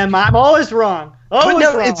 I'm always wrong.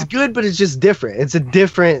 It's good, but it's just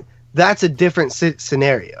different. That's a different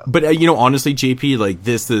scenario. But honestly, JP, like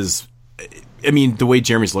this is, I mean, the way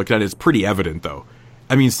Jeremy's looking at it, it's pretty evident though.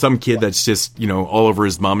 I mean, some kid that's just all over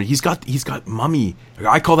his mom, and he's got mummy.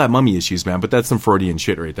 I call that mummy issues, man. But that's some Freudian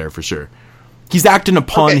shit right there for sure. He's acting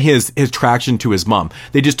upon his attraction to his mom.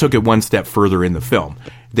 They just took it one step further in the film.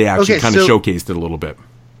 They actually kind of showcased it a little bit.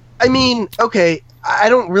 I mean, I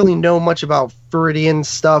don't really know much about Freudian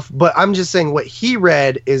stuff, but I'm just saying what he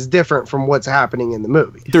read is different from what's happening in the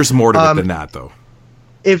movie. There's more to it than that, though.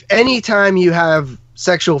 If any time you have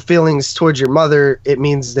sexual feelings towards your mother, it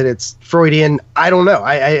means that it's Freudian. I don't know.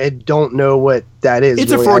 I don't know what that is.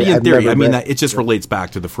 It's really. A Freudian theory. I mean, it just relates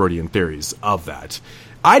back to the Freudian theories of that.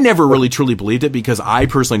 I never really truly believed it because I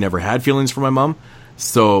personally never had feelings for my mom.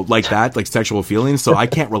 So like sexual feelings. So I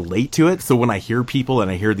can't relate to it. So when I hear people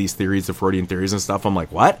and I hear these theories of Freudian theories and stuff, I'm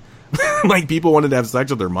like, what? Like people wanted to have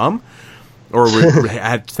sex with their mom or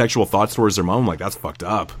had sexual thoughts towards their mom. I'm like, that's fucked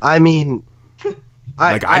up. I mean,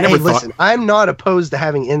 listen, I'm not opposed to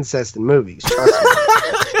having incest in movies. Trust me.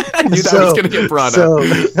 I knew that was going to get brought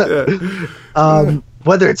up.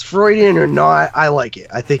 Whether it's Freudian or not, I like it.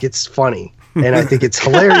 I think it's funny. And I think it's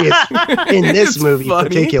hilarious in this movie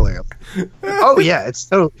particularly. Oh yeah, it's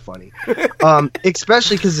totally funny.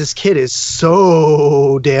 Especially because this kid is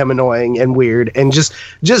so damn annoying and weird and just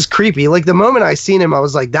creepy. Like the moment I seen him, I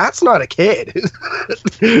was like, "That's not a kid."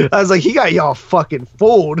 I was like, "He got y'all fucking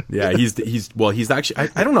fooled." Yeah, he's actually.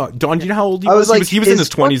 I don't know, Don. Do you know how old he was? He was in his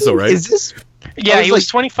 20s, though, right? Is this? Yeah, he was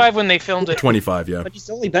 25 when they filmed it. 25, yeah. But he's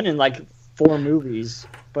only been in like 4 movies.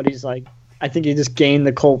 But he's like. I think he just gained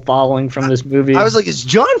the cult following from this movie. I was like, is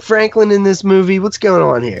John Franklin in this movie? What's going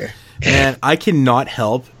on here? And I cannot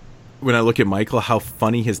help when I look at Michael how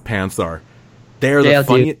funny his pants are. They're the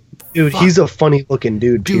funny. Dude, he's a funny looking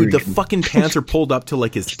dude. Dude, the fucking pants are pulled up to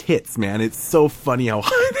like his tits, man. It's so funny how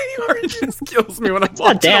high they are. It just kills me when I'm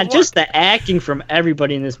watching it. Just the acting from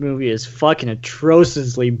everybody in this movie is fucking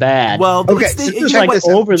atrociously bad. Well, it's like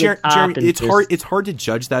over the top. It's hard to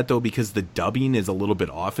judge that though because the dubbing is a little bit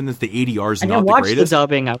off, and the ADR is not the greatest. I watched the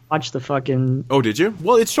dubbing. I watched the fucking. Oh, did you?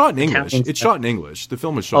 Well, it's shot in English. It's shot in English. The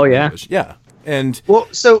film is shot in English. Yeah, and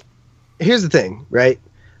so here's the thing, right?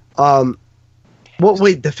 Well,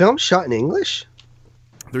 wait, the film's shot in English?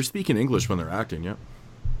 They're speaking English when they're acting, yeah.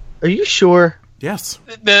 Are you sure? Yes.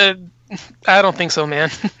 I don't think so,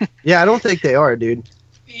 man. Yeah, I don't think they are, dude.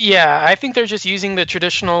 Yeah, I think they're just using the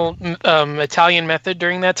traditional Italian method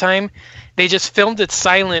during that time. They just filmed it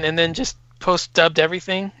silent and then just post-dubbed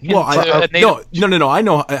everything. Well, no. I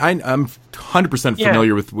know. I'm 100%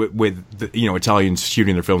 familiar with the, Italians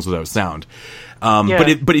shooting their films without sound.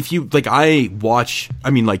 But if you I watch a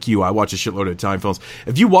shitload of Italian films.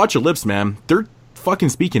 If you watch your lips, man, they're fucking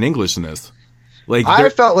speaking English in this. Like I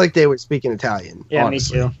felt like they were speaking Italian. Yeah,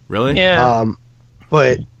 honestly. me too. Really? Yeah.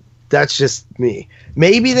 But that's just me.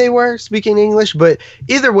 Maybe they were speaking English, but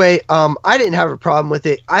either way, I didn't have a problem with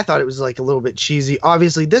it. I thought it was like a little bit cheesy.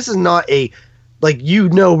 Obviously, this is not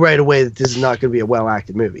right away that this is not going to be a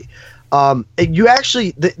well-acted movie. You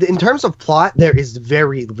actually, in terms of plot, there is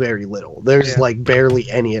very, very little. There's barely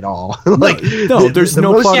any at all. There's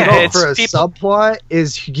no plot at all. For a subplot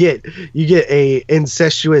is you get a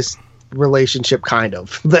incestuous relationship kind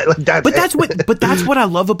of. That's what I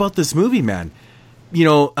love about this movie, man.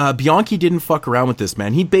 Bianchi didn't fuck around with this,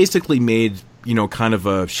 man. He basically made kind of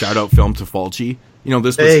a shout out film to Fulci.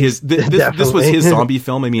 This was this was his zombie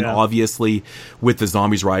film. I mean, obviously, with the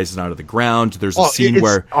zombies rising out of the ground, there's a scene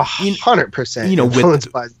where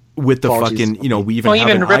 100%, with the fucking, we even have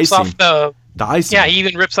an eye scene. The eye scene. Yeah, he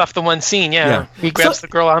even rips off the one scene. Yeah. He grabs the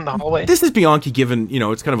girl out in the hallway. This is Bianchi given,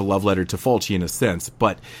 it's kind of a love letter to Fulci in a sense,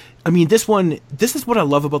 but. I mean, this is what I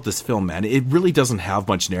love about this film, man. It really doesn't have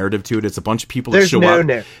much narrative to it. It's a bunch of people that show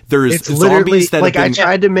up. There's zombies that I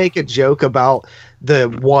tried to make a joke about the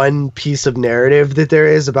one piece of narrative that there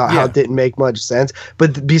is about how it didn't make much sense.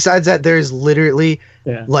 But besides that, there's literally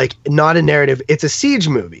not a narrative. It's a siege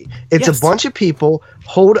movie. It's a bunch of people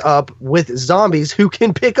holed up with zombies who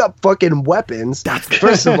can pick up fucking weapons.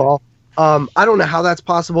 First of all. I don't know how that's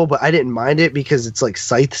possible, but I didn't mind it because it's like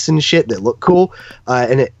scythes and shit that look cool.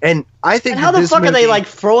 And I think how the fuck are they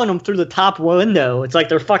throwing them through the top window? It's like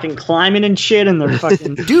they're fucking climbing and shit, and they're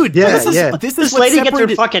fucking dude. This lady gets her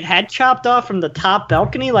fucking head chopped off from the top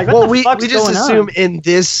balcony. Like, what the fuck's we just going assume on? In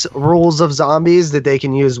this rules of zombies that they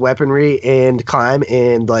can use weaponry and climb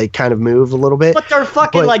and kind of move a little bit. But they're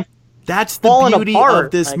fucking That's the falling beauty apart.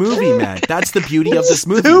 of this Like, movie, man. That's the beauty of this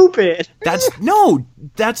movie. Stupid.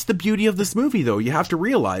 That's the beauty of this movie, though. You have to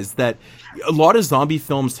realize that a lot of zombie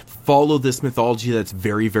films follow this mythology that's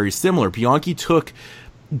very, very similar. Bianchi took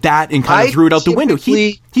that and kind of threw it out the window.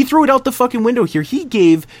 He threw it out the fucking window here. He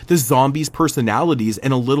gave the zombies personalities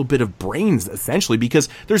and a little bit of brains, essentially, because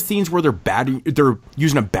there's scenes where they're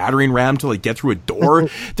using a battering ram to like get through a door.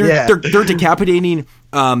 They're decapitating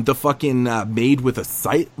the fucking maid with a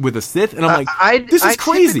Sith, and I'm like, this is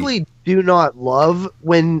crazy. I typically do not love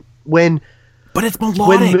when but it's melodic.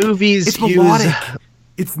 When movies it's melodic.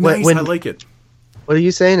 It's nice. I like it. What are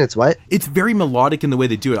you saying? It's what? It's very melodic in the way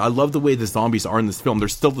they do it. I love the way the zombies are in this film. They're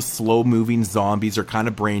still the slow-moving zombies. They're kind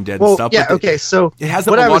of brain-dead and stuff. Yeah, okay, so it has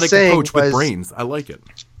a melodic approach with brains. I like it.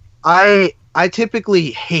 I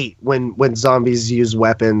typically hate when zombies use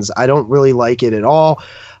weapons. I don't really like it at all.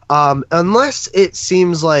 Unless it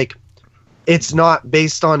seems like it's not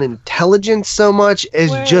based on intelligence so much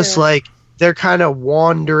as just like they're kind of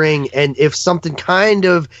wandering, and if something kind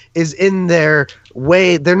of is in their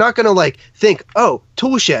way, they're not going to like think, oh,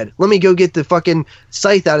 tool shed, let me go get the fucking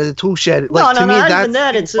scythe out of the tool shed. Like, to me,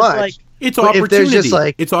 it's just like it's opportunity. Just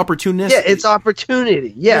like, it's opportunistic. Yeah, it's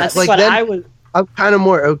opportunity. Yeah, that's like what then I'm kind of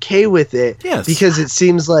more okay with it. Yes. Because it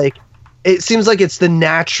seems like it's the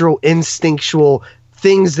natural, instinctual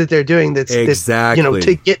things that they're doing. That's exactly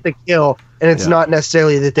to get the kill. And it's not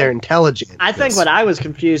necessarily that they're intelligent. I think what I was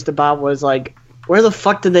confused about was like, where the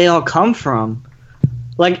fuck did they all come from?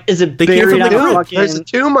 Like, is it buried under fucking... There's a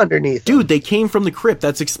tomb underneath. Dude, they came from the crypt.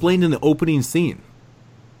 That's explained in the opening scene.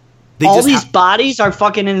 All these bodies are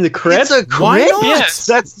fucking in the crypt? It's a crypt? Why not? Yes.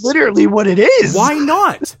 That's literally what it is. Why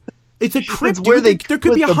not? It's a crypt. It's where there could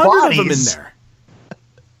be 100 of them in there.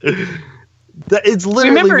 It's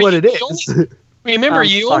literally what it is. Remember,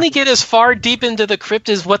 you only get as far deep into the crypt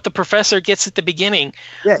as what the professor gets at the beginning.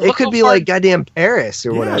 Yeah, it could be like goddamn Paris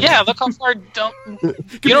or whatever. Yeah, look how far you don't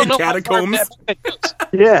know catacombs. How far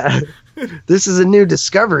yeah, this is a new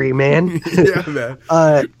discovery, man. Yeah, man.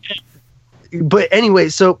 But anyway,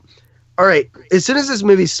 so all right, as soon as this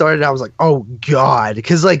movie started, I was like, oh god,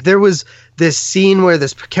 because like there was this scene where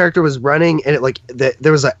this character was running, and it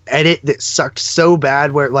there was an edit that sucked so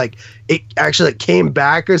bad where it actually came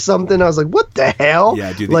back or something. I was like, what the hell?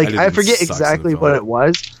 Yeah, dude. Like I forget exactly what it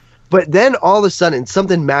was, but then all of a sudden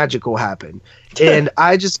something magical happened, and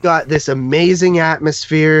I just got this amazing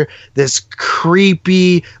atmosphere, this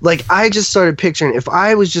creepy. Like I just started picturing if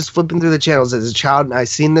I was just flipping through the channels as a child and I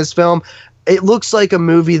seen this film, it looks like a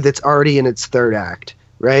movie that's already in its third act,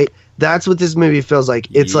 right? That's what this movie feels like.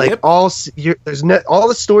 It's like all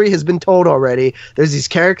the story has been told already. There's these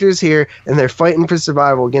characters here, and they're fighting for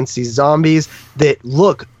survival against these zombies that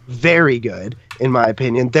look very good, in my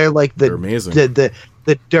opinion. They're like they're amazing.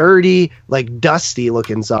 The dirty, like dusty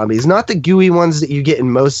looking zombies, not the gooey ones that you get in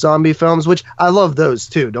most zombie films, which I love those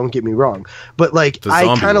too. Don't get me wrong, but like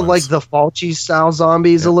I kind of like the Fulci style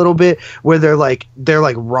zombies a little bit, where they're like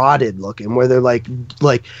rotted looking, where they're like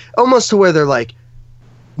almost to where they're like.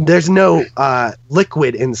 There's no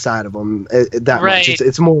liquid inside of them that much.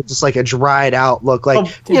 It's more just like a dried out look, like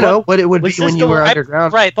what it would be when you were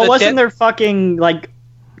underground. Right, but wasn't there fucking like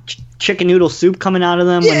chicken noodle soup coming out of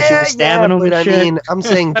them when she was stabbing them? But I mean, I'm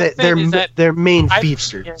saying that their main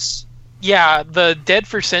features. Yeah, the Dead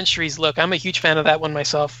for Centuries look. I'm a huge fan of that one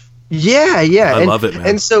myself. Yeah, I love it, man.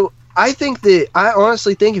 And so I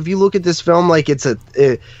honestly think if you look at this film like it's and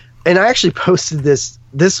I actually posted this.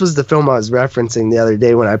 This was the film I was referencing the other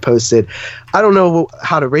day when I posted. I don't know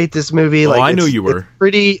how to rate this movie. Oh, I know you were. It's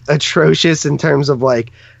pretty atrocious in terms of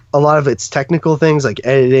like a lot of its technical things, like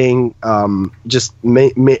editing, just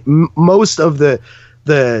most of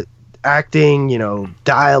the acting,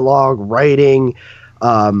 dialogue, writing.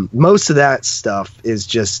 Most of that stuff is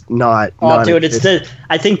just not. Oh, dude,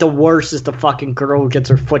 I think the worst is the fucking girl who gets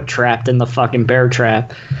her foot trapped in the fucking bear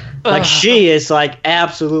trap. Like she is like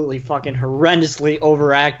absolutely fucking horrendously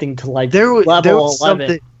overacting to like level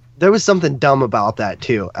 11. There was something dumb about that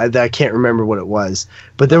too. I can't remember what it was,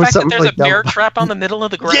 but there was something there's like a bear trap on the middle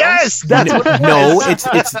of the ground. Yes, that's what it was.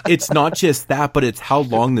 It's not just that, but it's how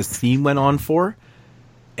long the scene went on for.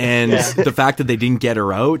 And the fact that they didn't get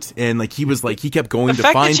her out, and like he kept going to find things and stuff. The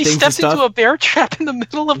fact that she stepped into a bear trap in the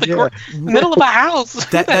middle of the middle of a house.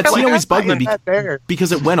 That scene always bugged me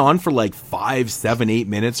because it went on for like 5, 7, 8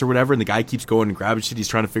 minutes or whatever, and the guy keeps going and grabbing shit. He's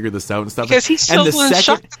trying to figure this out and stuff. Because he's still in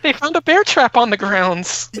shock that they found a bear trap on the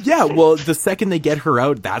grounds. Yeah, well, the second they get her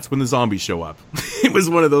out, that's when the zombies show up. It was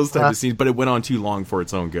one of those type of scenes, but it went on too long for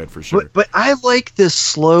its own good, for sure. But I like the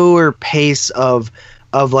slower pace of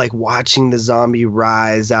like watching the zombie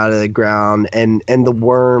rise out of the ground and the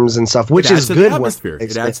worms and stuff, which is good.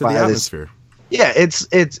 It adds to the atmosphere. Yeah,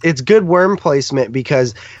 it's good worm placement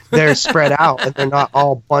because they're spread out and they're not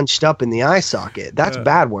all bunched up in the eye socket. That's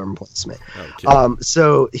bad worm placement. Okay.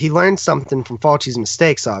 So he learned something from Fulci's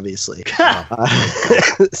mistakes, obviously.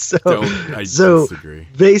 So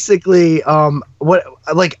basically,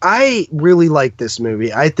 I really like this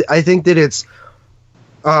movie. I think that it's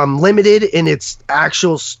limited in its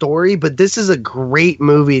actual story, but this is a great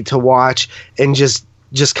movie to watch and just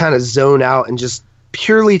kind of zone out and just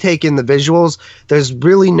purely take in the visuals. There's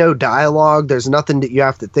really no dialogue. There's nothing that you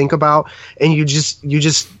have to think about, and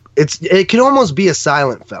it can almost be a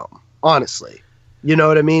silent film, honestly. You know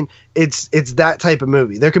what I mean? It's that type of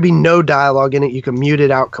movie. There could be no dialogue in it. You can mute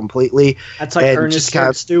it out completely. That's like Ernest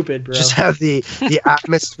Scared Stupid, bro. Just have the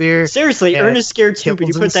atmosphere. Seriously, Ernest Scared Stupid.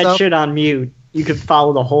 You put that shit on mute, you could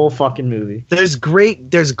follow the whole fucking movie. There's great,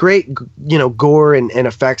 gore and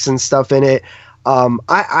effects and stuff in it.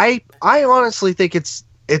 I honestly think it's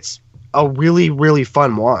a really, really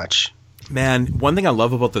fun watch. Man, one thing I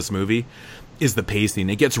love about this movie is the pacing.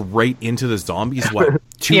 It gets right into the zombies. What,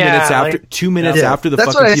 2 minutes after? 2 minutes after the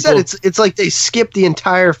That's fucking what I people. said. It's like they skipped the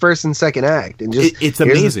entire first and second act and just it's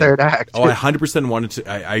amazing. Here's the third act. Oh, I 100% wanted to.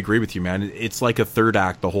 I agree with you, man. It's like a third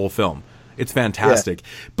act the whole film. It's fantastic.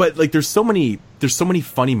 But like, there's so many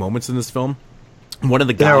funny moments in this film. One of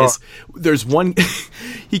the guys, there's one,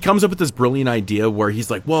 he comes up with this brilliant idea where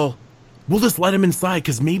he's like, well, we'll just let them inside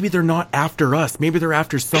because maybe they're not after us. Maybe they're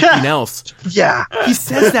after something else. Yeah. He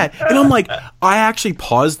says that. And I'm like, I actually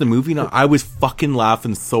paused the movie and I was fucking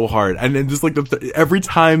laughing so hard. And then just like every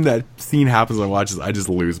time that scene happens I watch this, I just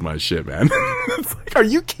lose my shit, man. It's like, are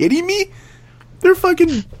you kidding me? They're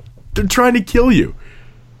trying to kill you.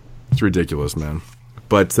 It's ridiculous, man.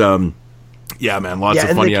 But, yeah, man, lots of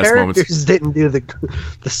funny ass moments. The characters didn't do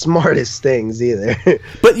the smartest things either.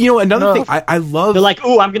 But another thing I love. They're like,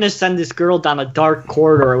 "Oh, I'm gonna send this girl down a dark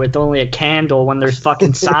corridor with only a candle when there's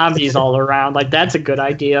fucking zombies all around." Like, that's a good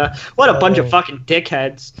idea. What a bunch of fucking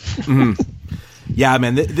dickheads. Mm-hmm. Yeah,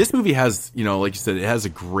 man, this movie has, like you said, it has a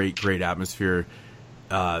great atmosphere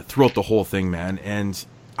throughout the whole thing, man. And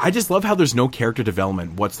I just love how there's no character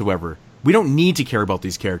development whatsoever. We don't need to care about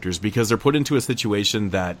these characters because they're put into a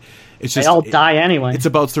situation that it's just... They all die anyway. It's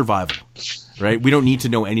about survival, right? We don't need to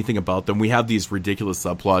know anything about them. We have these ridiculous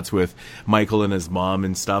subplots with Michael and his mom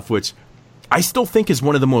and stuff, which I still think is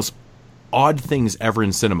one of the most odd things ever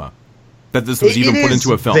in cinema. That this was even put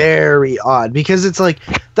into a film. Very odd because it's like,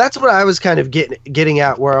 that's what I was kind of getting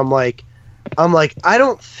at where I'm like, I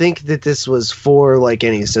don't think that this was for like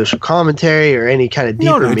any social commentary or any kind of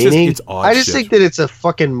deeper meaning. It's odd I just think that it's a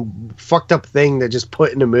fucking fucked up thing to just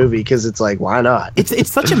put in a movie because it's like, why not? It's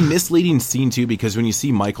such a misleading scene too, because when you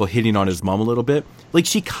see Michael hitting on his mom a little bit, like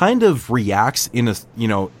she kind of reacts in a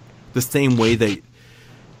the same way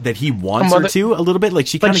that he wants her to a little bit. Like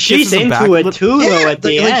she kind of kisses him back. But she's into it too, though. At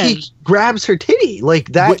the end, he grabs her titty.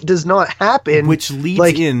 Like that does not happen. Which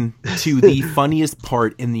leads in to the funniest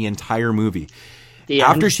part in the entire movie.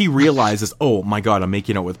 After she realizes, oh my god, I'm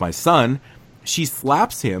making out with my son, she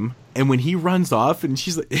slaps him, and when he runs off, and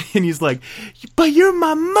he's like, "But you're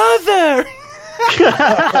my mother."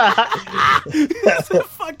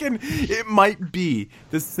 It might be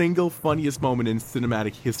the single funniest moment in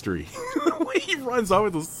cinematic history. The way he runs out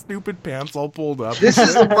with those stupid pants all pulled up. This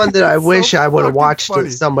is the one that I wish I would have watched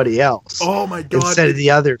with somebody else. Oh my god! Instead of the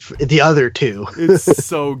other two. It's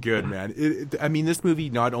so good, man. I mean, this movie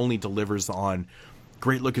not only delivers on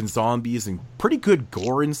great looking zombies and pretty good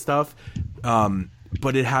gore and stuff,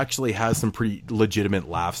 but it actually has some pretty legitimate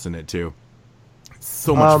laughs in it too.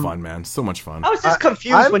 So much fun, man. So much fun. I was just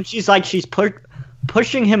confused when she's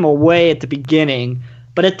pushing him away at the beginning,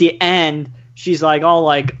 but at the end she's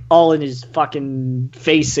all in his fucking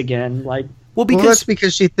face again. Like, well, that's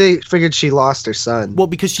because she figured she lost her son. Well,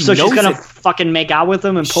 because she so knows she's gonna fucking make out with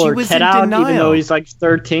him and pull her kid out, even though he's like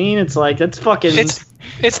 13. It's like, that's fucking.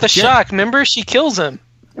 It's the shock. Remember, she kills him.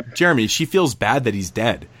 Jeremy, she feels bad that he's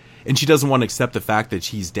dead. And she doesn't want to accept the fact that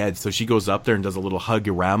he's dead, so she goes up there and does a little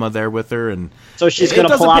hug-orama there with her, and so she's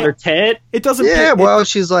gonna pull out her tit. It doesn't. Yeah, well,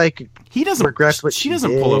 she's like, he doesn't regret what she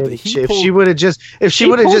doesn't pull up. If she would have just,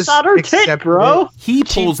 she out her tit, bro. He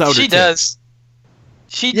pulls out her tit. She does.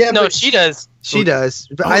 She does. She does,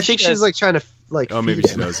 but I think she's like trying to like. Oh, maybe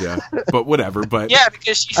she does, yeah. But whatever. But yeah,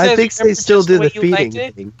 because she says, I think they still do the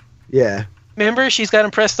feeding thing. Yeah. Remember, she's got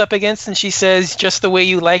him pressed up against, and she says, "Just the way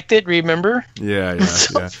you liked it." Remember? Yeah. He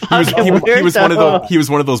was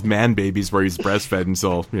one of those man babies where he's breastfed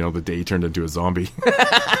until the day he turned into a zombie.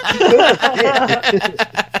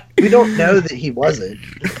 We don't know that he wasn't.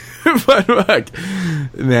 But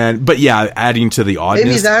yeah, adding to the oddness.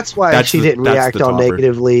 Maybe that's why she didn't react all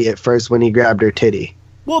negatively at first when he grabbed her titty.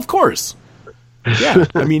 Well, of course. Yeah,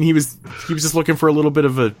 I mean, he was just looking for a little bit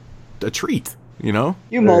of a treat, you know.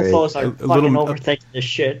 You mofos are fucking overthinking this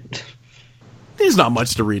shit. There's not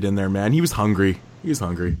much to read in there, man. He was hungry.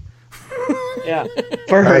 Yeah,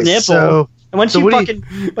 for her nipple. So, and when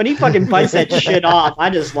he fucking bites that shit off, I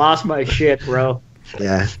just lost my shit, bro.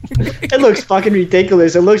 Yeah, it looks fucking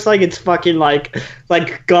ridiculous. It looks like it's fucking like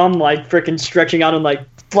gum, like freaking stretching out and like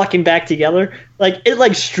fucking back together. Like it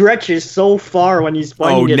like stretches so far when he's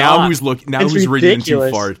biting it off. Now who's reading too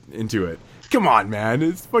far into it? Come on, man!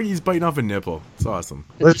 He's biting off a nipple. It's awesome.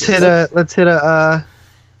 Let's hit a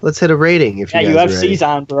rating if you guys are ready. UFC's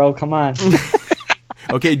on, bro. Come on.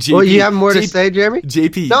 Okay, JP. Well, you have more to say, Jeremy?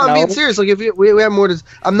 JP. No, I'm being serious. Like, if we have more to...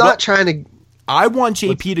 I'm not trying to... I want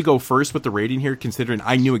JP to go first with the rating here, considering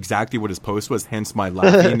I knew exactly what his post was, hence my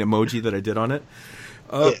laughing emoji that I did on it.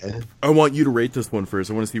 I want you to rate this one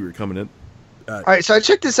first. I want to see where you're coming in. All right, so I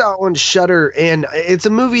checked this out on Shudder, and it's a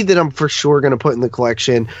movie that I'm for sure going to put in the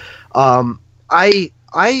collection. I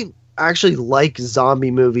actually like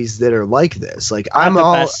zombie movies that are like this. Like,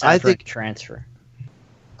 I think transfer.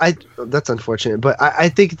 That's unfortunate, but I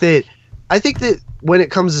think that when it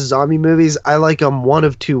comes to zombie movies, I like them one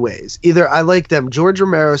of two ways. Either I like them George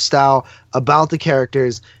Romero style, about the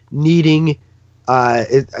characters needing.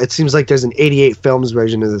 It seems like there's an 88 films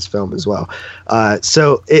version of this film as well.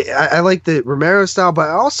 So I like the Romero style, but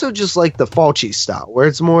I also just like the Fulci style, where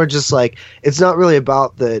it's more just like it's not really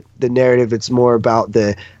about the narrative. It's more about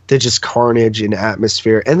the just carnage and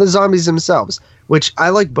atmosphere and the zombies themselves, which I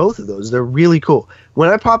like both of those. They're really cool. When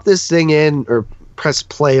I pop this thing in or press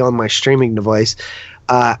play on my streaming device,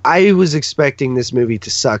 I was expecting this movie to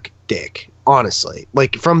suck dick, honestly.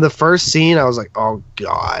 Like, from the first scene, I was like, oh,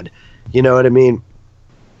 God. You know what I mean?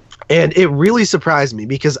 And it really surprised me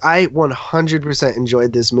because I 100%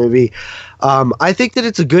 enjoyed this movie. I think that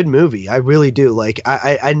it's a good movie. I really do. Like,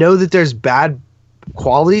 I know that there's bad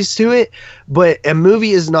qualities to it, but a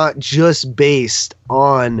movie is not just based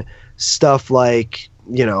on stuff like,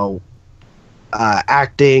 you know,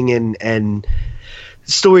 acting and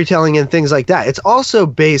storytelling and things like that. It's also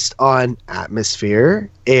based on atmosphere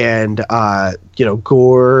and you know,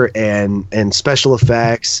 gore and special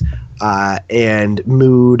effects and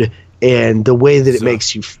mood and the way that it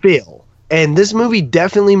makes you feel. And this movie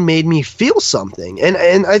definitely made me feel something.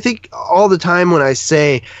 And I think all the time when I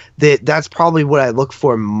say that that's probably what I look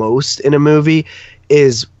for most in a movie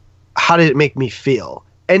is how did it make me feel?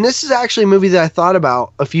 And this is actually a movie that I thought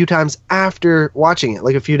about a few times after watching it,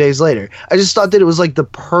 like a few days later. I just thought that it was like the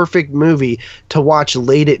perfect movie to watch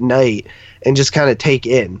late at night and just kind of take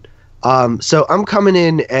in. So I'm coming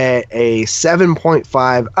in at a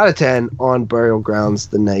 7.5 out of 10 on Burial Grounds: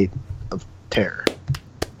 The Night of Terror.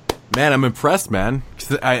 Man, I'm impressed, man.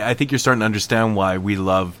 'Cause I think you're starting to understand why we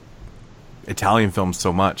love Italian films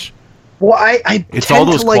so much. Well, I it's tend all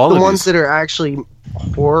those to like qualities. the ones that are actually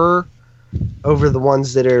horror over the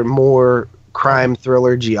ones that are more crime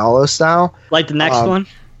thriller giallo style. Like the next one?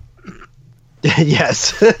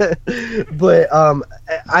 Yes. But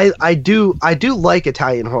I do like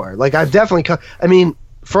Italian horror. Like, I've definitely I mean,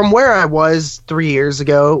 from where I was 3 years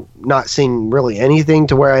ago, not seeing really anything,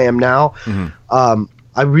 to where I am now,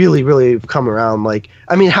 I really, really have come around. Like,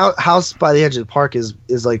 I mean, House by the Edge of the Park is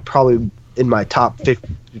like probably in my top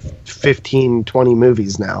 15, 20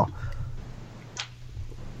 movies now.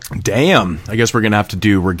 Damn. I guess we're going to have to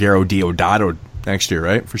do Ruggero Deodato next year,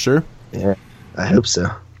 right? For sure? Yeah, I hope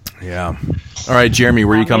so. Yeah. All right, Jeremy,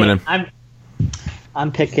 where are you coming in?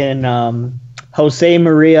 I'm picking Jose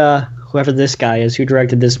Maria, whoever this guy is, who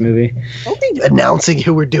directed this movie. Don't be announcing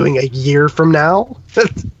who we're doing a year from now.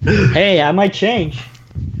 Hey, I might change.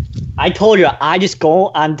 I told you, I just go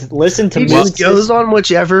on to listen to music. He just goes on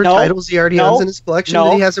whichever titles he already owns in his collection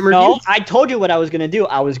that he hasn't reviewed. No, I told you what I was going to do.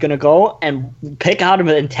 I was going to go and pick out an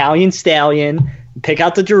Italian stallion, pick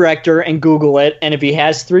out the director, and Google it. And if he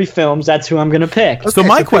has 3 films, that's who I'm going to pick. Okay, so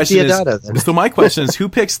my question is, who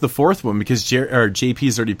picks the 4th one? Because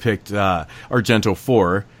JP's already picked Argento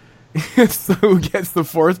 4. So who gets the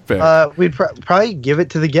 4th pick? We'd probably give it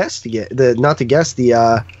to the guest to get the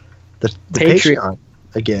Patreon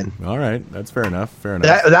again. All right, that's fair enough.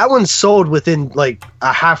 That one sold within like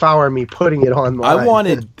a half hour of me putting it online.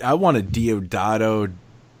 I wanted Deodato,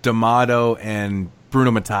 D'Amato, and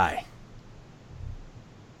Bruno Mattei.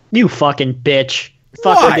 You fucking bitch.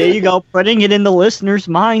 Fucker, there you go, putting it in the listeners'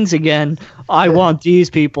 minds again. I want these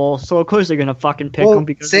people, so of course they're gonna fucking pick them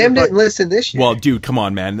because Sam didn't listen this year. Well, dude, come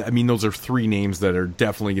on, man. I mean, those are 3 names that are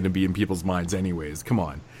definitely gonna be in people's minds, anyways. Come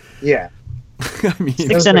on. Yeah. I mean, 6.5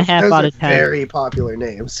 those out are of 10. very popular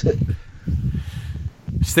names.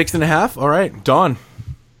 6.5. All right, Dawn.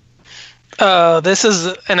 This is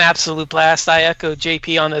an absolute blast. I echo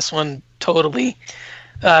JP on this one totally.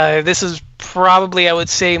 This is probably, I would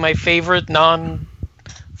say, my favorite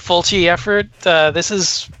non-Fulci effort. This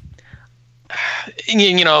is,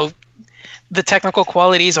 you know, the technical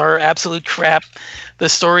qualities are absolute crap. The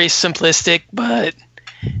story is simplistic, but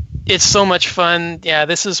it's so much fun. Yeah,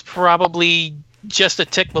 this is probably just a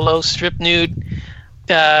tick below Strip Nude.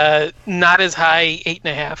 Not as high,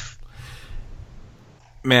 8.5.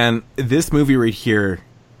 Man, this movie right here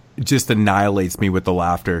just annihilates me with the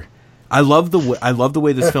laughter. I love the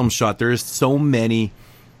way this film's shot. There is so many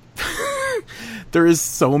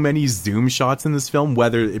zoom shots in this film,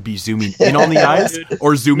 whether it be zooming in on the eyes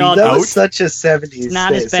or zooming out. That was such a 70s. It's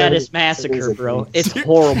not as bad as Massacre, bro. It's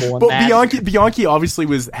horrible. But Bianchi obviously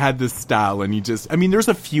had this style, and there's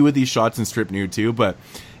a few of these shots in Strip Nude too, but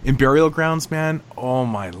in Burial Grounds, man, oh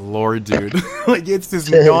my lord, dude. Like, it's just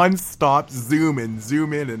non-stop zoom in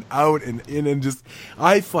and out and in, and just,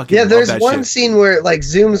 I fucking love there's that one shit. scene where it like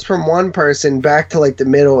zooms from one person back to like the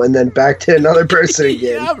middle and then back to another person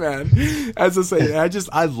again. Yeah, man. As I say,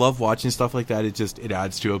 I love watching stuff like that. It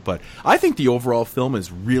adds to it, but I think the overall film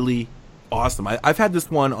is really awesome. I've had this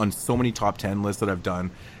one on so many top 10 lists that I've done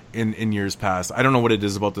in years past. I don't know what it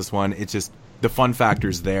is about this one. It's just, the fun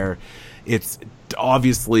factor's there. It's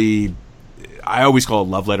obviously, I always call it a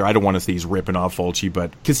love letter. I don't want to say he's ripping off Fulci,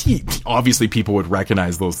 but because obviously people would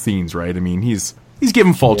recognize those scenes, right? I mean, he's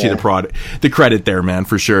giving Fulci the credit there, man,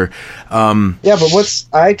 for sure. Yeah, but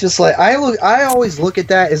I always look at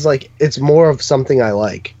that as like it's more of something I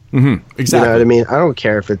like. Mm-hmm, exactly. You know what I mean? I don't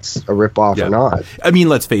care if it's a ripoff or not. I mean,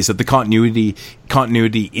 let's face it, the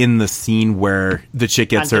continuity in the scene where the chick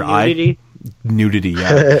gets her eye. Nudity,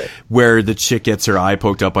 yeah. Where the chick gets her eye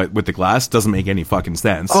poked up with the glass doesn't make any fucking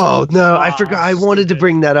sense. Oh, no, I forgot. I wanted to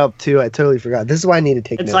bring that up, too. I totally forgot. This is why I need to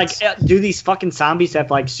take notes. It's like, do these fucking zombies have,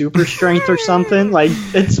 like, super strength or something? Like,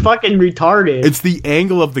 it's fucking retarded. It's the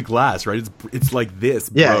angle of the glass, right? It's like this.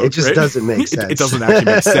 Yeah, bro, it just right? doesn't make sense. It doesn't actually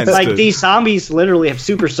make sense. Like, these zombies literally have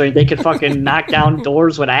super strength. They can fucking knock down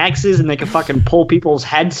doors with axes, and they can fucking pull people's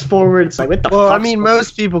heads forward. It's like, what the fuck? Well, I mean,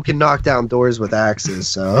 most people can knock down doors with axes,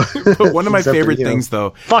 so... But one of my favorite things,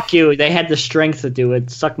 though... Fuck you, they had the strength to do it.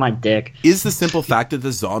 Suck my dick. Is the simple fact that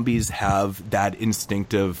the zombies have that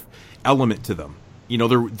instinctive element to them. You know,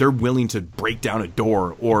 they're willing to break down a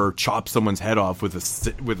door or chop someone's head off with a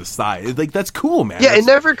scythe. Like, that's cool, man. Yeah, it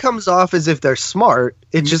never comes off as if they're smart.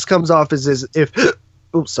 It just comes off as if...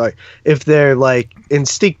 Oops, sorry. If they're, like,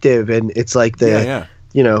 instinctive, and it's like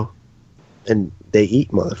you know, and... They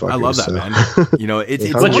eat motherfuckers. I love that, man. You know,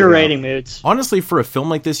 it's what's your rating, Moods? Honestly, for a film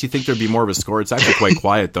like this, you think there'd be more of a score. It's actually quite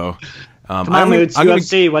quiet, though. Come on, Moods.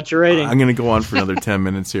 UFC, what's your rating? I'm going to go on for another 10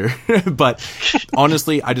 minutes here. But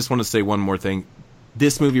honestly, I just want to say one more thing.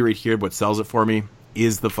 This movie right here, what sells it for me,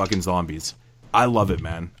 is the fucking zombies. I love it,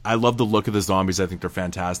 man. I love the look of the zombies. I think they're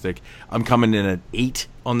fantastic. I'm coming in at 8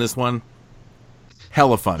 on this one.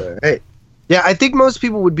 Hella fun. All right. Yeah, I think most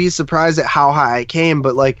people would be surprised at how high I came,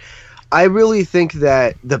 but like, I really think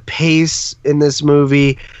that the pace in this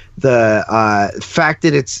movie, the fact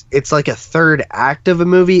that it's like a third act of a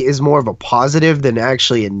movie is more of a positive than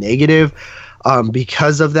actually a negative,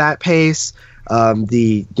 because of that pace.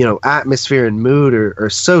 The atmosphere and mood are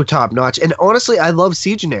so top notch, and honestly, I love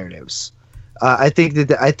siege narratives. I think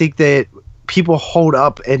that people hold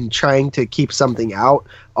up and trying to keep something out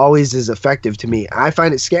always is effective to me. I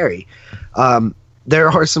find it scary.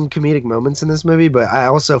 There are some comedic moments in this movie, but I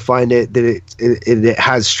also find it that it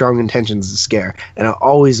has strong intentions to scare, and I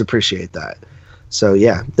always appreciate that. So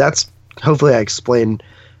yeah, that's hopefully I explained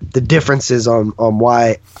the differences on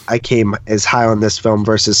why I came as high on this film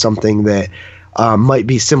versus something that might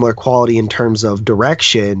be similar quality in terms of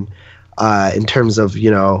direction, in terms of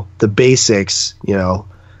the basics,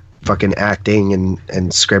 fucking acting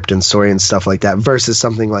and script and story and stuff like that, versus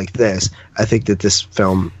something like this. I think that this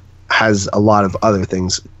film has a lot of other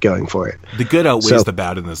things going for it. The good outweighs the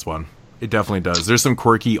bad in this one. It definitely does. There's some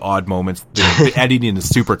quirky, odd moments. The editing is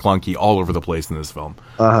super clunky all over the place in this film.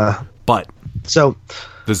 But so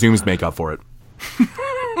the zooms make up for it.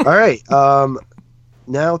 All right.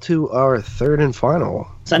 Now to our third and final.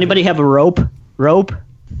 Does anybody have a rope? Rope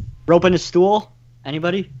and a stool?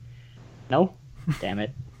 Anybody? No? Damn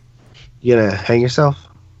it. You gonna hang yourself?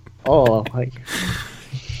 Oh.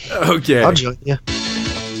 Okay. I'll join you.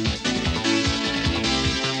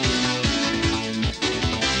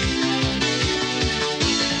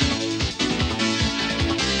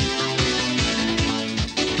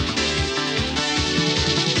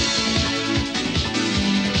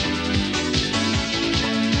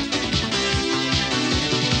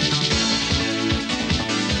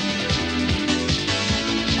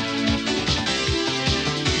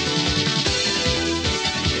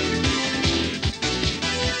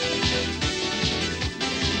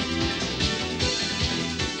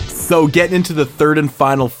 So getting into the third and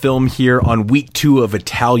final film here on week 2 of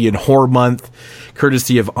Italian Horror Month,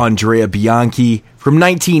 courtesy of Andrea Bianchi. From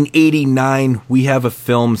 1989, we have a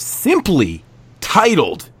film simply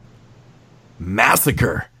titled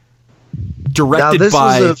Massacre. Presented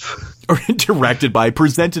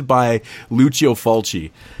by Lucio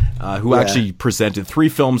Fulci, who actually presented 3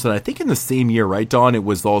 films, and I think in the same year, right, Don? It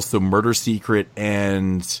was also Murder Secret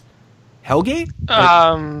and Hellgate?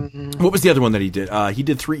 What was the other one that he did? He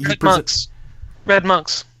did 3. Red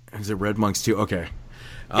Monks. Is it Red Monks too? Okay.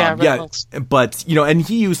 Red Monks. But, and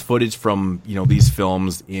he used footage from, these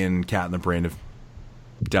films in Cat in the Brain of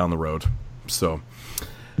down the road. So,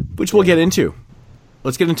 which we'll get into.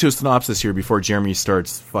 Let's get into a synopsis here before Jeremy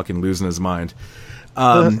starts fucking losing his mind.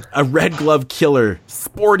 A red glove killer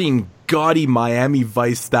sporting gaudy Miami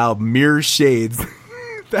Vice style mirror shades.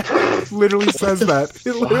 That literally says that.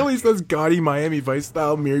 It literally says gaudy Miami Vice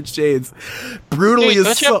style mirrored shades. Brutally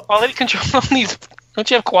Don't you have quality control on these? Don't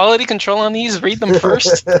you have quality control on these? Read them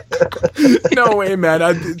first. No way,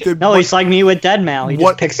 man. He's like me with Deadmau5. He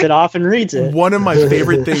just picks it off and reads it. One of my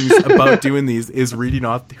favorite things about doing these is reading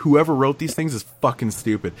off. Whoever wrote these things is fucking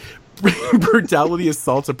stupid. Brutality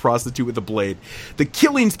assaults a prostitute with a blade. The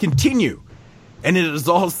killings continue, and it is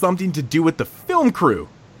all something to do with the film crew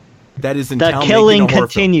that is in town. The killing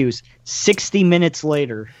continues 60 minutes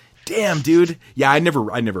later. Damn, dude. Yeah, I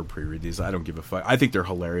never pre-read these. I don't give a fuck. I think they're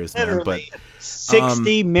hilarious, man. But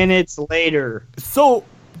 60 minutes later. So,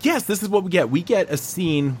 yes, this is what we get. We get a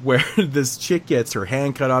scene where this chick gets her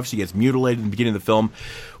hand cut off. She gets mutilated in the beginning of the film,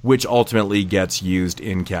 which ultimately gets used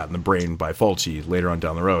in Cat in the Brain by Fulci later on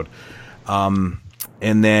down the road. And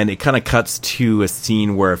then it kind of cuts to a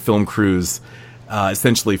scene where a film crew's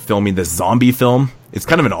essentially filming this zombie film. It's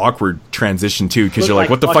kind of an awkward transition, too, because you're like,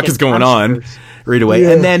 what the fuck is going on? Right away.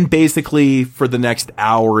 Yeah. And then basically for the next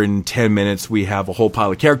hour and 10 minutes, we have a whole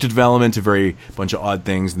pile of character development, a bunch of odd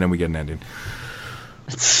things, and then we get an ending.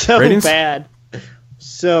 It's so Ratings? Bad.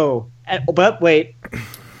 But wait,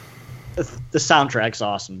 the soundtrack's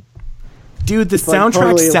awesome. Dude, the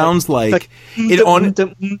soundtrack sounds like it on.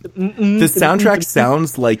 The soundtrack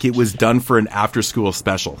sounds like it was done for an after-school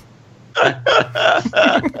special.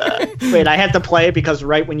 Wait, I had to play it because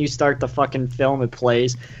right when you start the fucking film, it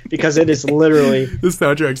plays because it is literally. The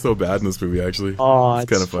soundtrack's so bad in this movie, actually. Oh,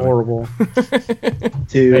 it's kind of horrible.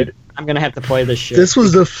 Dude, wait, I'm gonna have to play this shit. This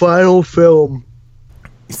was the final film.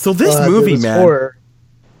 So this movie, man,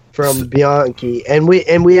 from Bianchi, and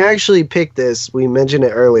we actually picked this. We mentioned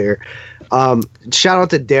it earlier. Shout out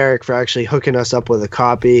to Derek for actually hooking us up with a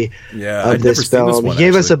copy of this film. He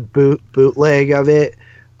gave us a bootleg of it.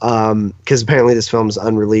 Because apparently this film's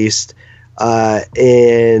unreleased,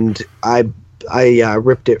 and I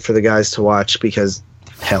ripped it for the guys to watch because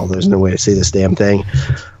hell, there's no way to see this damn thing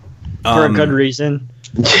for a good reason.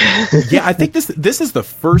 Yeah, I think this is the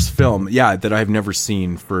first film, that I've never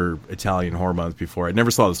seen for Italian Horror Month before. I never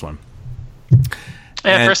saw this one.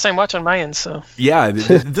 Yeah, first time watching my end, so yeah,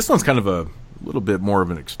 this one's kind of a little bit more of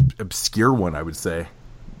an obscure one, I would say,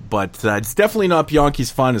 but it's definitely not Bianchi's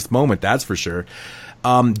finest moment, that's for sure.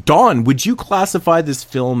 Dawn, would you classify this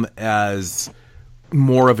film as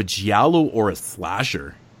more of a giallo or a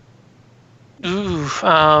slasher? Ooh,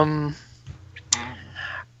 I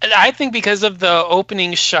think because of the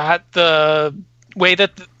opening shot, the way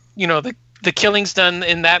that the killing's done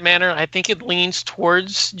in that manner, I think it leans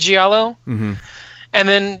towards giallo. Mm-hmm. And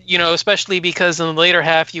then, especially because in the later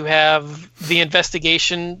half you have the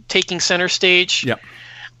investigation taking center stage. Yep.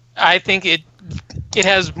 I think it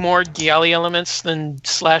has more giallo elements than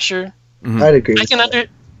slasher. Mm-hmm. I'd agree.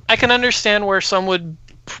 I can understand where some would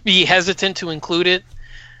be hesitant to include it,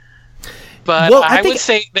 but I would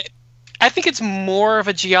say that I think it's more of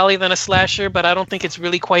a giallo than a slasher, but I don't think it's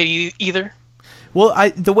really quite either.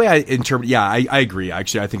 Well, the way I interpret, I agree.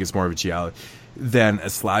 Actually, I think it's more of a giallo than a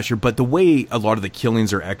slasher. But the way a lot of the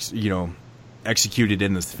killings are, executed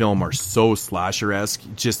in this film are so slasher-esque.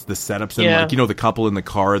 Just the setups and the couple in the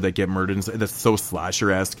car that get murdered. That's so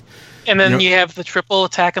slasher-esque. And then you have the triple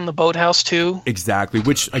attack in the boathouse too. Exactly,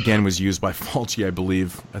 which again was used by Fulci, I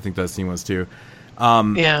believe. I think that scene was too.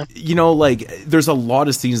 There's a lot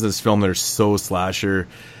of scenes in this film that are so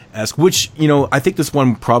slasher-esque, which, I think this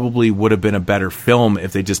one probably would have been a better film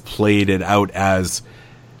if they just played it out as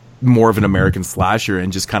more of an American slasher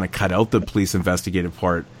and just kind of cut out the police investigative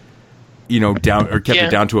part, down or kept it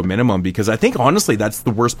down to a minimum, because I think honestly that's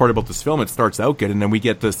the worst part about this film. It starts out good, and then we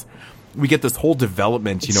get this whole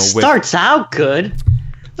development, starts out good.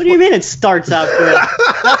 What do you mean it starts out good?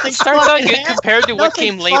 Nothing starts out good compared to what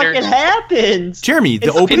came later. It happens. Jeremy,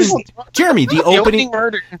 the opening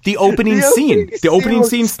scene. The opening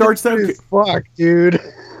scene starts out good. Fuck, dude.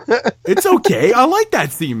 It's okay. I like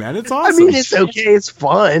that scene, man. It's awesome. I mean, it's okay. It's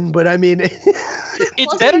fun, but I mean,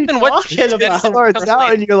 It's better than what starts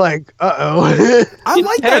out, and you're like, "Uh-oh." I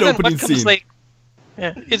like that opening scene. Late.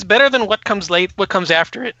 Yeah, it's better than what comes late. What comes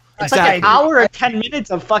after it? It's like an hour or 10 minutes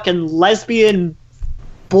of fucking lesbian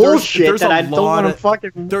bullshit there's that a I don't lot want to of-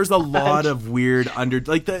 fucking. There's a lot of weird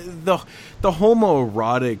like the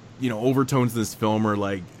homoerotic, overtones in this film are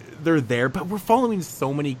like they're there, but we're following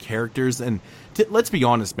so many characters, and let's be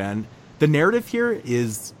honest, man, the narrative here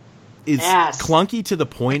is clunky to the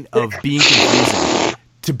point of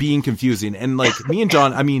being confusing. And like me and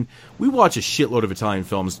John, I mean, we watch a shitload of Italian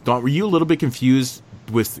films. Don, were you a little bit confused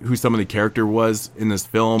with who some of the character was in this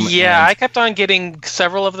film? Yeah, I kept on getting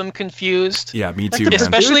several of them confused. Yeah, me too. Man.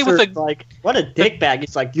 Especially with the like, what a dickbag!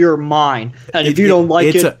 It's like, you're mine, and if you don't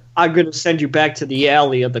like it, I'm gonna send you back to the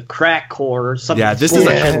alley of the crack core or something. Yeah, this is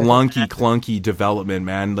a clunky development,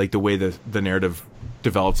 man. Like the way the narrative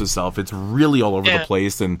develops itself, it's really all over the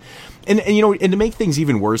place, and to make things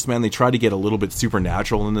even worse, man, they try to get a little bit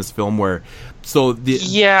supernatural in this film, with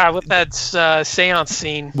that seance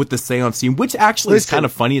scene, which actually is kind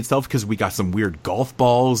of funny itself, because we got some weird golf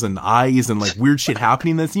balls and eyes and like weird shit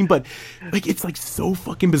happening in that scene, but like it's like so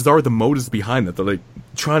fucking bizarre the motives behind that. They're like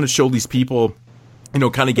trying to show these people,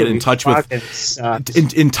 kind of get in touch with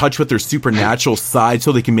in touch with their supernatural side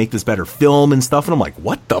so they can make this better film and stuff. And I'm like,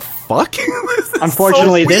 what the fuck?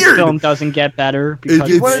 Unfortunately, this film doesn't get better because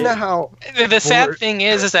you want to know how the sad thing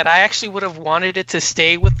is that I actually would have wanted it to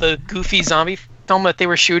stay with the goofy zombie film that they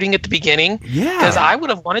were shooting at the beginning. Yeah, because I would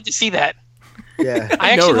have wanted to see that. Yeah,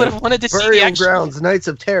 I actually would have wanted to see Burial Grounds, Knights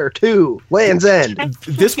of Terror 2, Land's End.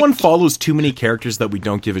 This one follows too many characters that we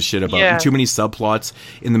don't give a shit about, and too many subplots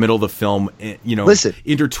in the middle of the film. Listen,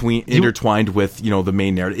 intertwined with the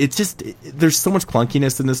main narrative. It's just there's so much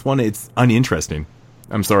clunkiness in this one. It's uninteresting.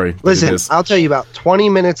 I'm sorry. Listen, I'll tell you, about 20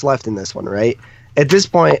 minutes left in this one, right? At this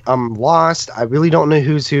point, I'm lost. I really don't know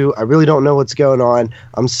who's who. I really don't know what's going on.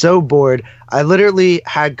 I'm so bored. I literally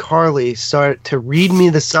had Carly start to read me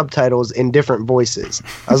the subtitles in different voices.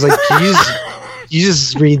 I was like, you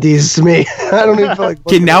just read these to me. I don't even feel like...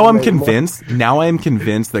 Okay, now I'm convinced. Now I am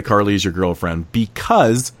convinced that Carly is your girlfriend,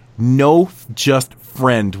 because no just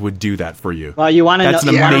friend would do that for you. Well, you want to know... That's an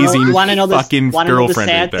amazing fucking girlfriend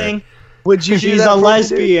right right there. thing? Would you? She's a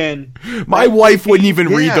lesbian. My wife wouldn't even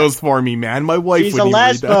read those for me, man. My wife She's wouldn't a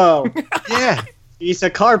even read lesbo. Yeah. She's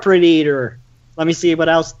a carpet eater. Let me see what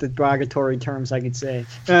else the derogatory terms I could say.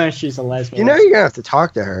 She's a lesbian. You're gonna have to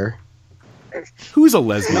talk to her. Who's a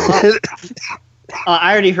lesbian?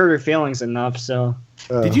 I already hurt her feelings enough, so.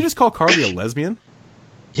 Did you just call Carly a lesbian?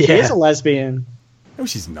 Yeah. She is a lesbian. No,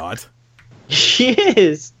 she's not. She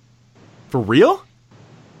is. For real?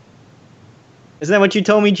 Isn't that what you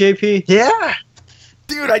told me, JP? Yeah.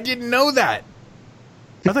 Dude, I didn't know that.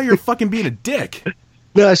 I thought you were fucking being a dick.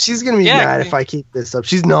 No, she's going to be mad if I keep this up.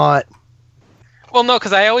 She's not. Well, no,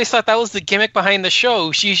 because I always thought that was the gimmick behind the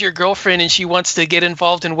show. She's your girlfriend, and she wants to get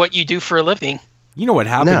involved in what you do for a living. You know what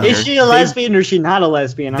happened? No. Is she a lesbian or is she not a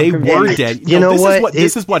lesbian? They were dead. You know what?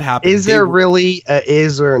 This is what happened. Is there really a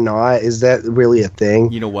is or not? Is that really a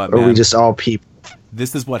thing? You know what, Or man? are we just all people?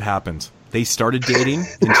 This is what happened. They started dating,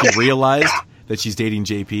 and she realized that she's dating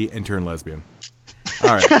JP and turned lesbian. All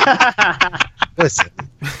right. Listen,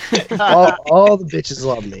 all the bitches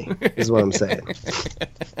love me, is what I'm saying.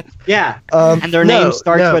 Yeah, and their name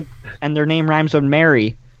starts with, and their name rhymes with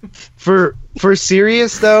Mary. For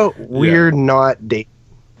serious though, we're not dating.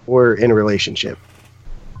 We're in a relationship.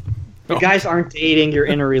 You guys aren't dating. You're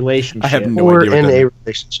in a relationship. I have no We're idea. in a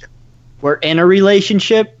relationship. We're in a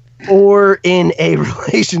relationship. Or in a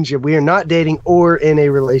relationship. We are not dating or in a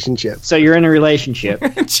relationship. So you're in a relationship.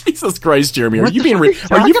 Jesus Christ, Jeremy, are What you the being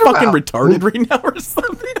fuck are are you you fucking talking retarded right now or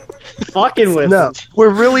something? Fucking with No, we're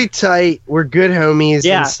really tight. We're good homies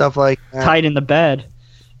and stuff like that. tight in the bed.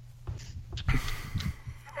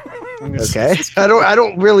 Okay. I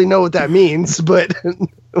don't really know what that means, but we'll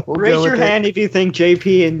Raise go your with it. hand if you think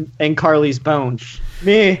JP and Carly's bone.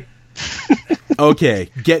 Me. Okay,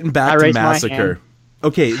 getting I back to raised my Massacre. hand.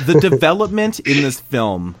 Okay, the development in this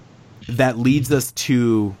film that leads us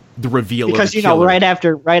to the reveal Because of the you know,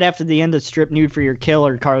 killer. right after the end of Strip Nude for Your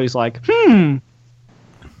Killer, Carly's like,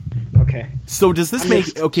 Okay. So does this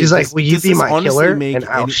make okay? He's like, does- will you does be this my honestly killer? make And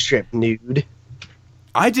I'll any- strip nude.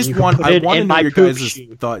 I just You want put I it want to in know my your poop guys'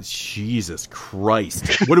 chute. thoughts. Jesus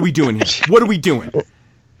Christ, what are we doing here? What are we doing?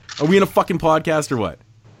 Are we in a fucking podcast or what?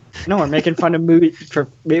 No, we're making fun of movies for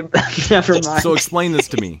never mind. So explain this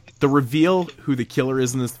to me. The reveal who the killer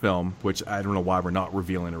is in this film, which I don't know why we're not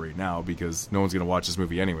revealing it right now because no one's going to watch this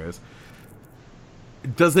movie anyways.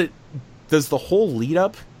 Does the whole lead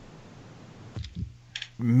up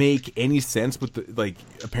make any sense with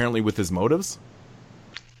apparently with his motives?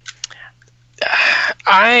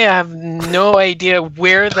 I have no idea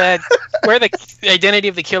where the identity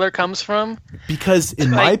of the killer comes from. Because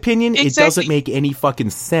in my opinion, it doesn't make any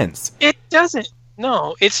fucking sense. It doesn't.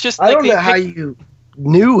 No, it's just. I don't know how you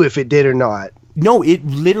knew if it did or not. No, it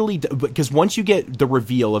literally, because once you get the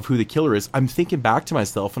reveal of who the killer is, I'm thinking back to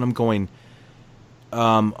myself and I'm going,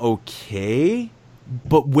 okay,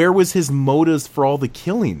 but where was his motives for all the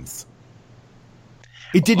killings?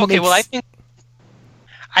 It didn't. Okay, well,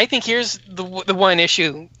 I think here's the one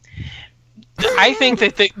issue. I think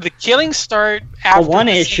that the killings start after one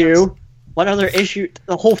issue. What other issue?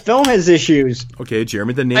 The whole film has issues. Okay,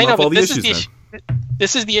 Jeremy, then name off all the issues.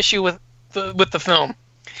 This is the issue with the film.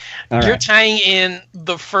 All You're right. tying in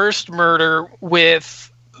the first murder with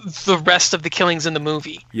the rest of the killings in the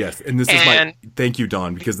movie. Yes, and this is my... Thank you,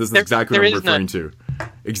 Don, because this is exactly what I'm referring to.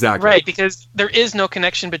 Exactly. Right, because there is no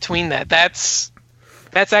connection between that. That's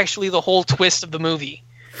actually the whole twist of the movie.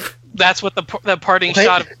 That's what the parting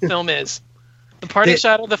shot of the film is. The parting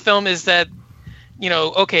shot of the film is that,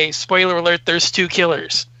 okay, spoiler alert, there's two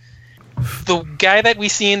killers. The guy that we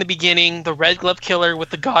see in the beginning, the red glove killer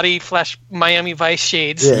with the gaudy flash Miami Vice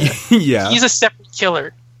shades, yeah. He's a separate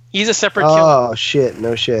killer. Killer. Oh shit!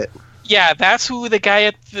 No shit. Yeah, that's who the guy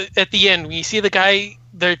at the end. When you see the guy,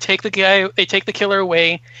 they take the killer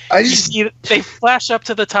away. They flash up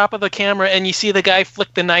to the top of the camera, and you see the guy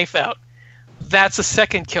flick the knife out. That's a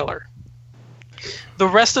second killer. The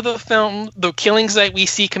rest of the film, the killings that we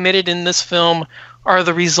see committed in this film, are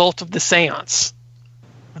the result of the seance.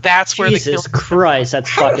 That's where Jesus Christ, that's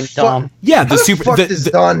fucking dumb. Yeah, How the fuck does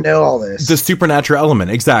Don know all this? The supernatural element,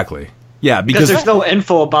 exactly. Yeah, because there's no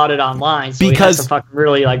info about it online, so he has to fucking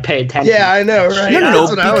really pay attention. Yeah, I know, right? No,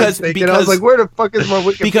 That's what I was thinking. I was like, where the fuck is my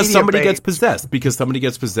Wikipedia because somebody page? gets possessed. Because somebody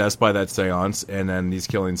gets possessed by that seance, and then these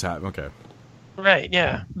killings happen. Okay. Right.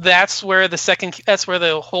 Yeah. That's where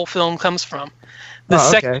the whole film comes from.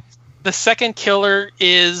 The second killer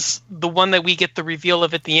is the one that we get the reveal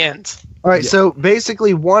of at the end. All right, so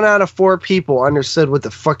basically 1 out of 4 people understood what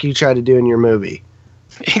the fuck you tried to do in your movie.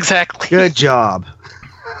 Exactly. Good job.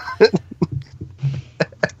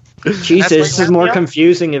 Jesus, this is more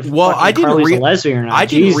confusing if I didn't Carly's a lesbian or not. I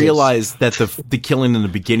didn't realize that the killing in the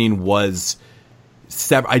beginning was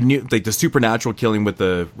I knew like the supernatural killing with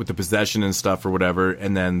the possession and stuff or whatever,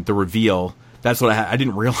 and then the reveal. That's what I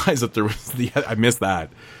didn't realize that there was I missed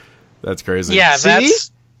that. That's crazy. Yeah,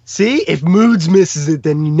 See, if Moods misses it,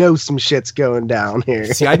 then you know some shit's going down here.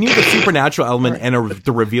 See, I knew the supernatural element and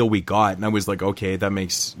the reveal we got, and I was like, okay, that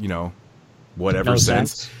makes whatever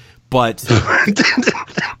sense. But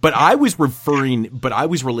I was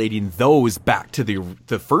relating those back to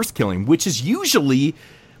the first killing, which is usually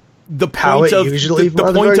the point of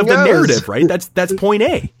the point of the narrative, right? That's point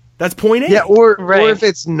A. That's point A. Yeah, or if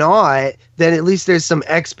it's not, then at least there's some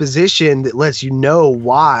exposition that lets you know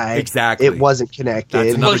why it wasn't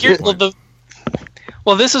connected.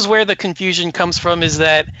 Well, this is where the confusion comes from, is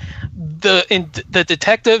that the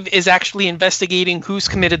detective is actually investigating who's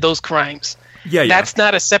committed those crimes. Yeah. That's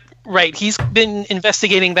not a separate... Right, he's been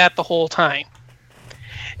investigating that the whole time.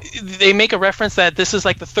 They make a reference that this is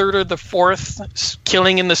like the third or the fourth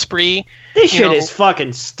killing in the spree. This shit is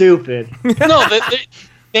fucking stupid. No,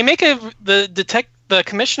 they make the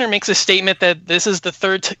commissioner makes a statement that this is the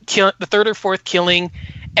third or fourth killing,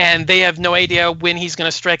 and they have no idea when he's going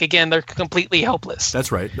to strike again. They're completely helpless.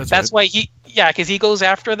 That's right. That's why because he goes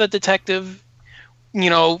after the detective.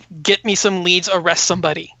 Get me some leads, arrest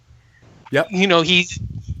somebody. Yep.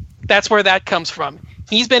 That's where that comes from.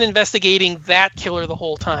 He's been investigating that killer the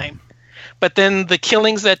whole time. But then the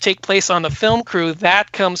killings that take place on the film crew,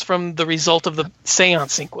 that comes from the result of the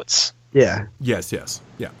seance sequence. Yeah. Yes.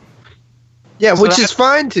 Yeah. Yeah, which is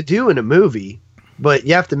fine to do in a movie, but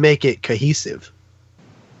you have to make it cohesive.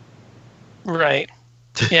 Right.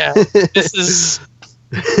 Yeah. This is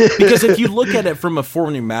because if you look at it from a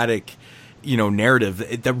formulaic,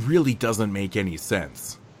 narrative, that really doesn't make any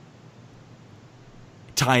sense.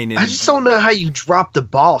 Tying in, I just don't know how you drop the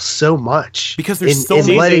ball so much because there's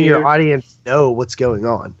in letting your audience know what's going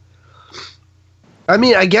on. I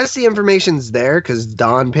mean, I guess the information's there because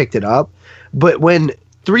Don picked it up, but when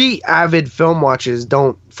 3 avid film watchers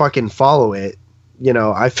don't fucking follow it,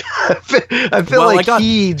 I feel like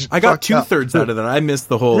I got 2/3 out of that. I missed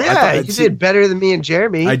the whole. Yeah, you did better than me and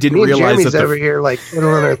Jeremy. I didn't realize Jeremy's over here like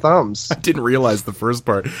twiddling our thumbs. I didn't realize the first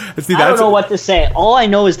part. See, I don't know what to say. All I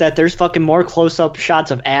know is that there's fucking more close-up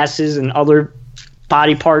shots of asses and other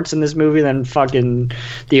body parts in this movie than fucking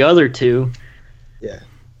the other two. Yeah,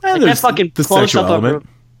 like that fucking close-up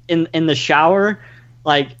in the shower,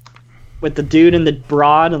 like with the dude and the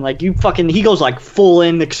broad, and like he goes like full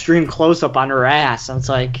in extreme close up on her ass. And it's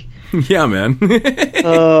like, yeah, man.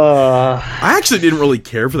 I actually didn't really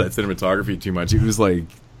care for that cinematography too much. It was like,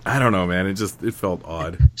 I don't know, man. It felt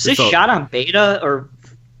odd. Is this shot on beta, or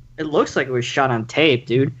it looks like it was shot on tape,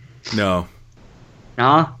 dude? No.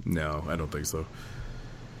 No, I don't think so.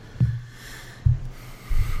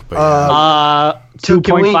 But,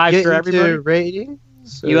 2.5 for everybody. Ratings?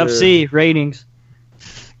 UFC ratings.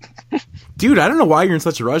 Dude, I don't know why you're in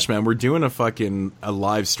such a rush, man. We're doing a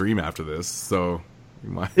live stream after this, so we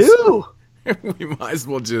might as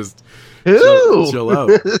well just chill out.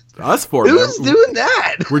 Us four. Who's doing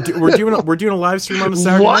that? We're doing a live stream on a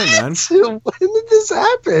Saturday night, man. When did this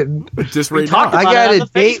happen? Just right now. I got a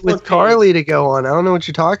date with Carly to go on. I don't know what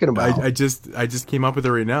you're talking about. I just came up with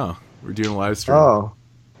it right now. We're doing a live stream. Oh,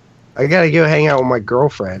 I gotta go hang out with my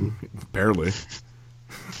girlfriend. Barely.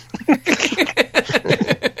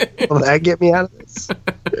 Will that get me out of this?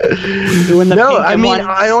 No, I mean,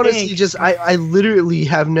 I honestly I literally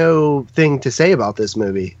have no thing to say about this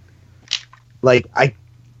movie. Like, I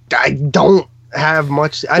don't have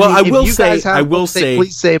much. I will say,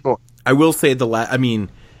 please say more. I will say the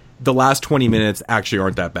last 20 minutes actually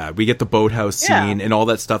aren't that bad. We get the boathouse scene and all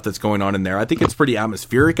that stuff that's going on in there. I think it's pretty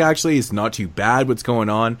atmospheric, actually. It's not too bad what's going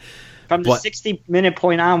on. From the 60-minute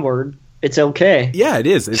point onward, it's okay. Yeah, it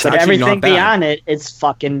is. It's but actually everything not bad. Beyond it, it's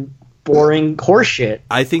fucking boring horseshit.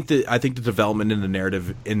 I think the development in the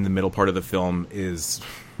narrative in the middle part of the film is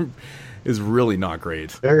really not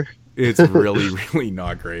great. Fair. It's really, really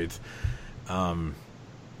not great. All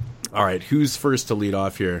right, who's first to lead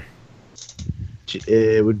off here?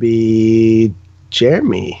 It would be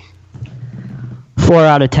Jeremy. 4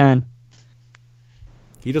 out of 10.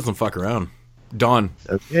 He doesn't fuck around. Don.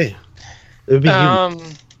 Okay. It would be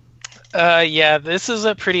yeah, this is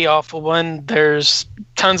a pretty awful one. There's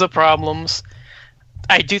tons of problems.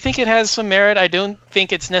 I do think it has some merit. I don't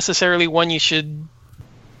think it's necessarily one you should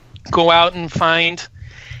go out and find.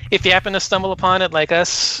 If you happen to stumble upon it like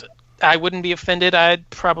us, I wouldn't be offended. I'd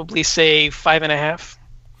probably say 5.5.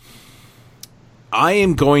 I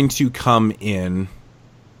am going to come in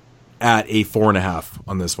at a 4.5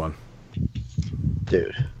 on this one.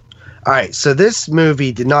 Dude. All right, so this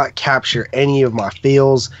movie did not capture any of my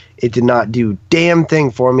feels. It did not do damn thing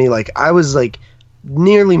for me. Like, I was like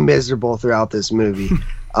nearly miserable throughout this movie.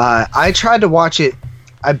 I tried to watch it,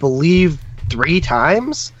 I believe, 3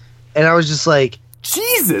 times, and I was just like,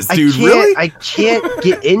 Jesus, dude, really? I can't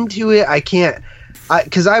get into it. I can't,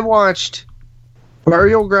 because I watched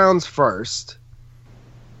Burial Grounds first,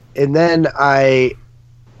 and then I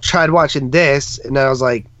tried watching this, and then I was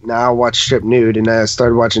like, nah, I'll watch Strip Nude, and I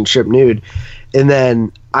started watching Strip Nude, and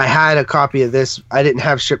then I had a copy of this. I didn't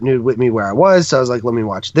have Strip Nude with me where I was, so I was like, let me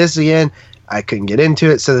watch this again. I couldn't get into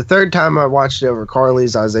it, so the third time I watched it over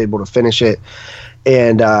Carly's, I was able to finish it,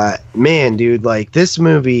 and man, dude, like, this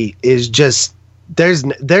movie is just,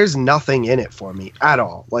 there's nothing in it for me at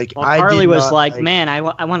all. Like, well, Carly was like, man,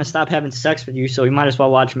 I want to stop having sex with you, so we might as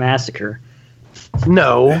well watch Massacre.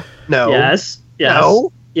 No. Yes.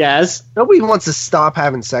 No. Yes. Nobody wants to stop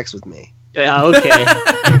having sex with me. Yeah, okay.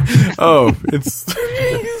 Oh, it's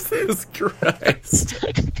Jesus Christ.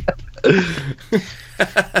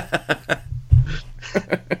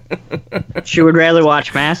 She would rather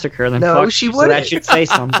watch Massacre than no, fuck, she wouldn't. So that should say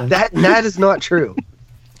something. That is not true.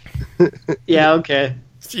 Yeah, okay.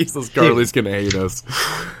 Jesus, Carly's gonna hate us.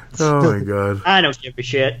 Oh my god. I don't give a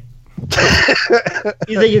shit.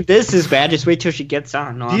 You think this is bad? Just wait till she gets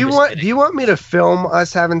on. No, do you want me to film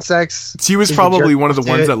us having sex? She was probably one of the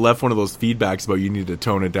ones that left one of those feedbacks about you need to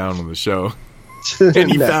tone it down on the show,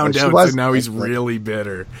 and he found out, so now he's really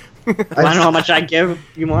bitter. I don't know how much I give.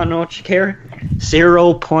 You want to know what you care?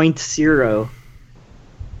 0.0.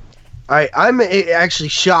 I'm actually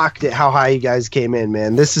shocked at how high you guys came in,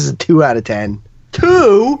 man. This is a 2 out of 10.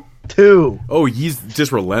 2. Oh, he's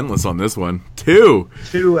just relentless on this one. 2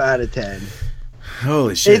 out of 10.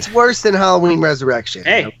 Holy shit! It's worse than Halloween Resurrection.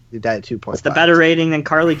 Hey, did that at 2.5. It's the better rating than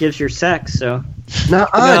Carly gives your sex. So, no,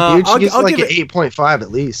 dude, she gives like an 8.5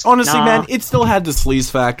 at least. Honestly, man, it still had the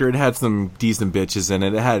sleaze factor. It had some decent bitches in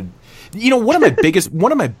it. It had, one of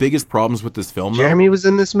my biggest problems with this film. Jeremy was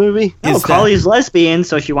in this movie. No, Carly's lesbian,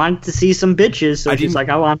 so she wanted to see some bitches. So she's like,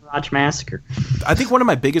 I want to watch Massacre. I think one of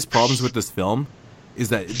my biggest problems with this film is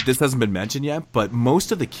that this hasn't been mentioned yet, but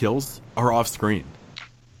most of the kills are off screen.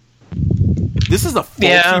 This is a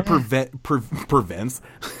Fulci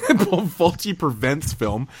prevents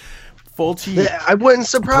film. Fulci. I wouldn't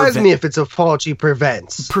surprise me if it's a Fulci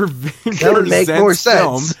prevents. That would make more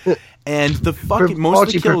sense. And the fucking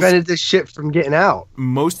most of the kills prevented this shit from getting out.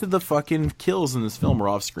 Most of the fucking kills in this film are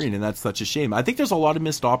off screen, and that's such a shame. I think there's a lot of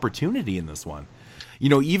missed opportunity in this one. You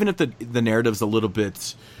know, even if the narrative's a little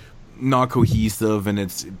bit not cohesive and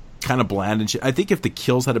it's kind of bland and shit, I think if the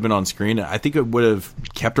kills had been on screen, I think it would have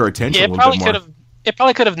kept our attention a little bit more. It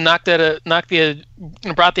probably could have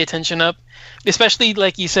brought the attention up, especially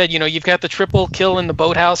like you said. You know, you've got the triple kill in the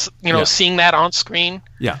boathouse. You know, seeing that on screen.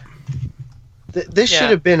 Yeah. This should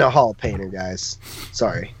have been a hall painter, guys.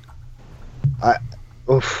 Sorry.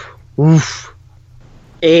 Oof.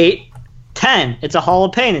 8, 10. It's a hall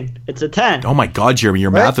of painting. It's a 10. Oh my God, Jeremy, your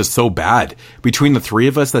math is so bad. Between the three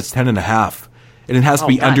of us, that's 10.5. And it has to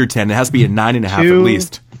be under 10. It has to be a 9.5 at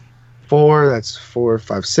least. 4, that's 4,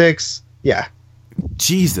 5, 6. Yeah.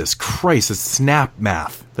 Jesus Christ, that's snap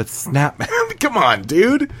math. That's snap math. Come on,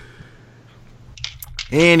 dude.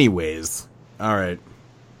 Anyways. All right.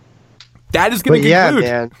 That is going to conclude.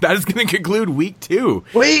 Man. That is going to conclude week 2.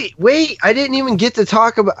 Wait! I didn't even get to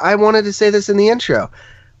talk about. I wanted to say this in the intro.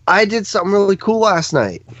 I did something really cool last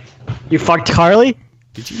night. You fucked Carly?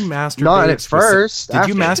 Did you masturbate? Not at first. Did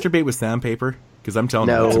you masturbate with sandpaper? Because I'm telling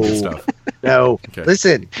you, that's good stuff. No. Okay.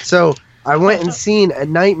 Listen. So I went and seen A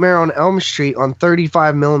Nightmare on Elm Street on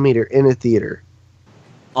 35mm in a theater.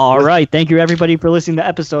 All right. Thank you, everybody, for listening to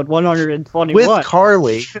episode 121. With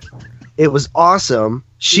Carly. It was awesome.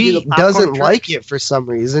 She doesn't like it for some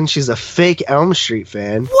reason. She's a fake Elm Street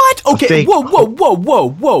fan. What? Okay.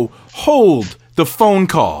 Whoa. Hold the phone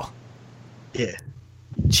call. Yeah.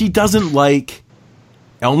 She doesn't like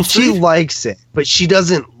Elm Street? She likes it, but she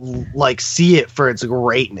doesn't like see it for its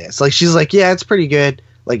greatness. Like, she's like, yeah, it's pretty good.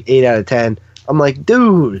 Like 8 out of 10. I'm like,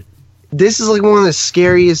 dude, this is like one of the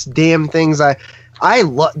scariest damn things I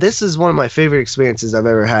love. This is one of my favorite experiences I've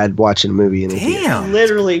ever had watching a movie in a theater.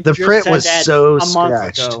 Literally, the print was so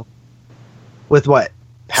scratched. With what?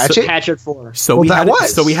 Hatchet? Hatchet 4. So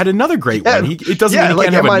we had another great one. It doesn't mean he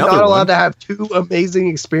can't have another one. Am I not allowed to have 2 amazing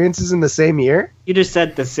experiences in the same year? You just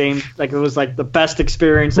said the same. Like, it was like the best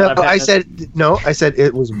experience. No, I said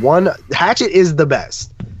it was one. Hatchet is the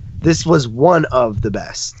best. This was one of the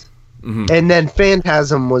best. Mm-hmm. And then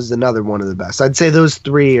Phantasm was another one of the best. I'd say those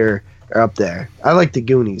 3 are up there. I like the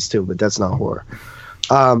Goonies too, but that's not horror.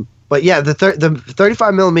 But yeah, the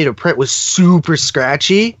 35mm print was super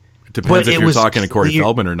scratchy. It depends if you're talking to Corey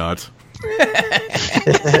Feldman or not.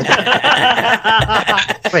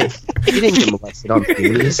 Wait, he didn't get molested on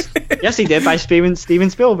Goonies. Yes, he did by Steven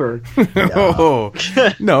Spielberg.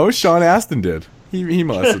 No, Sean Astin did. He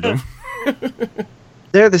molested them.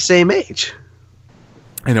 They're the same age.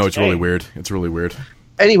 I know, it's really weird. It's really weird.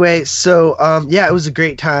 Anyway, so yeah, it was a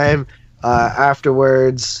great time.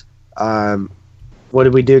 Afterwards, what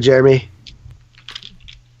did we do, Jeremy?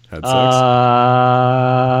 Had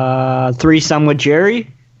sex. Threesome with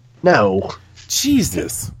Jerry? No.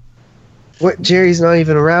 Jesus. What? Jerry's not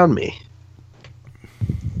even around me.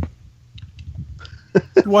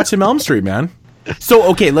 Watch him Elm Street, man. So,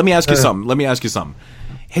 okay, let me ask you something.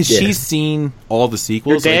 Has she seen all the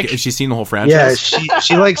sequels? Like, has she seen the whole franchise? Yeah,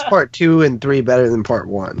 she likes part 2 and 3 better than part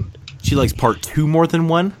 1. She likes part 2 more than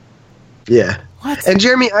 1? Yeah. What? And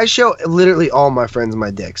Jeremy, I show literally all my friends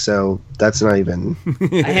my dick, so that's not even.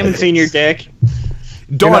 I haven't seen your dick.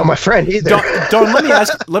 You're not my friend either. Don,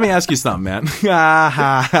 let me ask you something, man.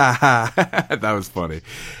 That was funny.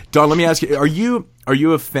 Don, let me ask you: Are you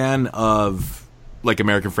a fan of like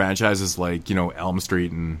American franchises, like Elm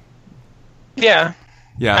Street and? Yeah.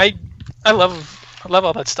 Yeah. I love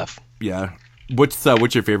all that stuff. Yeah. What's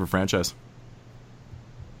your favorite franchise?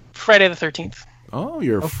 Friday the 13th. Oh,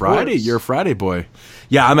 you're a Friday boy.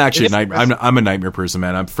 Yeah, I'm actually I'm a Nightmare person,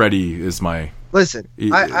 man. Freddy is my. Listen,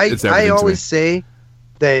 I always say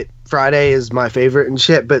that Friday is my favorite and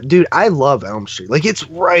shit, but dude, I love Elm Street. Like, it's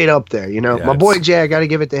right up there, Yeah, my boy Jay, I got to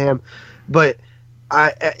give it to him. But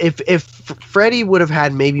if Freddy would have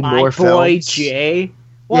had maybe more films. My boy Jay.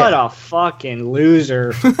 What a fucking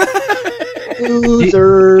loser.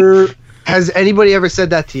 Loser. Has anybody ever said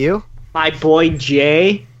that to you? My boy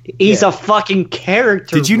Jay? He's a fucking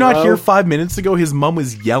character. Did you not hear 5 minutes ago his mom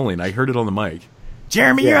was yelling? I heard it on the mic.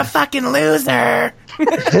 Jeremy, you're a fucking loser.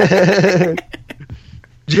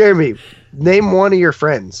 Jeremy, name one of your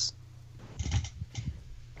friends.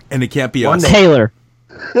 And it can't be us. Taylor.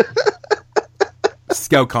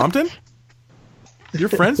 Scout Compton? You're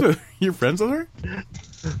friends with her?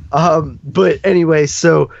 But anyway,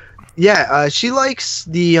 so yeah, she likes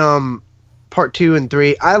the part 2 and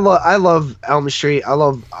 3. I love Elm Street. I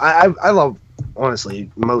love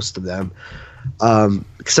honestly most of them,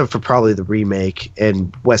 except for probably the remake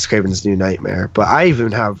and Wes Craven's New Nightmare. But I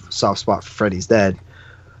even have a soft spot for Freddy's Dead.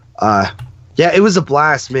 Yeah, it was a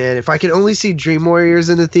blast, man. If I could only see Dream Warriors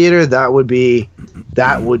in the theater, that would be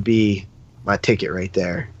my ticket right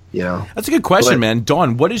there. You know, that's a good question, man.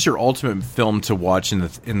 Dawn, what is your ultimate film to watch in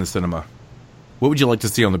the cinema? What would you like to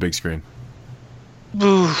see on the big screen?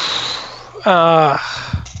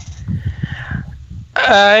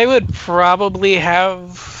 I would probably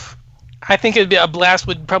have. I think it'd be a blast.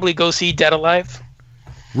 Would probably go see Dead Alive.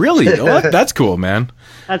 Really? Oh, that's cool, man.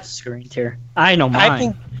 That's screen tier. I know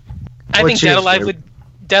mine. I think Dead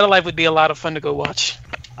Alive would be a lot of fun to go watch.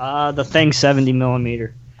 The Thing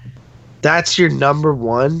 70mm. That's your number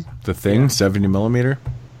one? The Thing 70mm?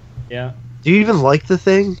 Yeah. Do you even like The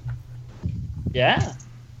Thing? Yeah.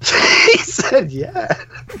 He said yeah.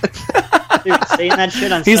 Dude, saying that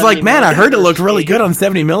shit on He's like, man, I heard it looked really good on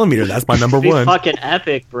 70mm. That's my number one. Fucking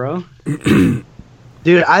epic, bro.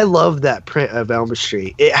 Dude, I love that print of Elm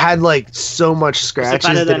Street. It had like so much scratches. Is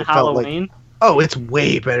it better than it felt Halloween? Like, oh, it's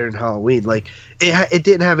way better than Halloween. Like it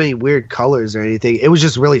didn't have any weird colors or anything. It was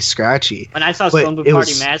just really scratchy. When I saw Slumber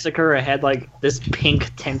Party Massacre, it had like this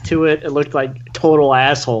pink tint to it. It looked like total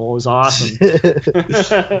asshole. It was awesome.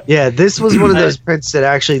 Yeah, this was one of those prints that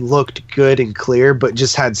actually looked good and clear, but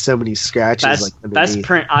just had so many scratches. Best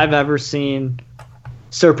print I've ever seen.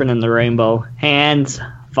 Serpent in the Rainbow, hands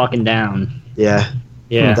fucking down. Yeah.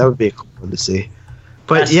 Yeah, that would be a cool one to see.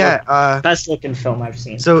 But best looking film I've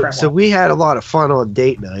seen. So we had a lot of fun on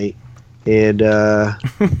date night, and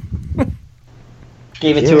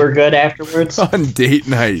gave it to her good afterwards. On date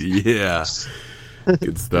night, yeah.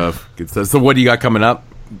 Good stuff. Good stuff. So what do you got coming up?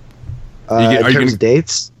 In terms of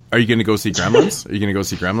dates? Are you going to go see Gremlins? Are you going to go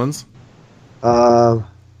see Gremlins?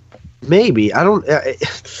 Maybe. I don't.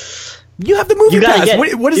 You have the movie pass.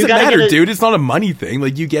 What does it matter, dude? It's not a money thing.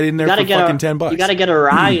 Like, you get in there for fucking $10. You gotta get a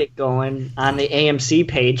riot going on the AMC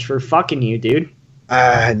page for fucking you, dude.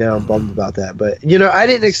 I know, I'm bummed about that. But, you know, I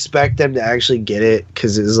didn't expect them to actually get it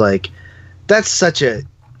because it was like, that's such a...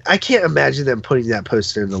 I can't imagine them putting that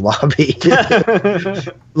poster in the lobby.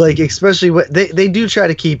 Like, especially what... They do try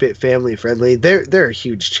to keep it family friendly. They're a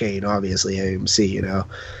huge chain, obviously, AMC, you know.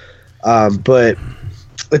 But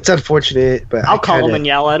it's unfortunate. But I'll call them and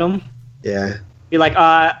yell at them. Yeah. Be like,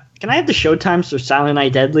 can I have the showtimes for Silent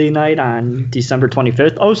Night Deadly Night on December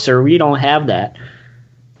 25th? Oh, sir, we don't have that.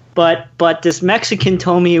 But this Mexican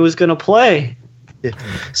told me he was going to play. Yeah.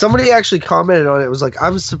 Somebody actually commented on it. It was like,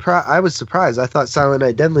 I was surprised. I thought Silent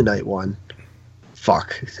Night Deadly Night won.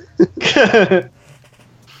 Fuck. God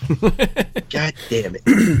damn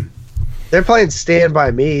it. They're playing Stand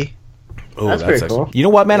By Me. Oh, that's pretty cool. You know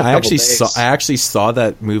what, man? I actually saw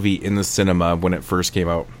that movie in the cinema when it first came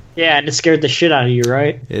out. Yeah, and it scared the shit out of you,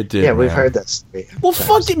 right? It did. Yeah, we've heard that story. Well,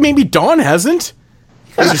 fuck it. Maybe Dawn hasn't.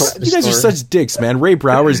 You guys are such dicks, man. Ray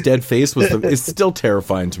Brower's dead face is still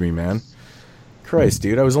terrifying to me, man. Christ,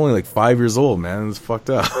 dude, I was only like 5 years old, man. It was fucked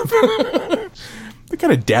up. What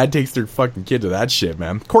kind of dad takes their fucking kid to that shit,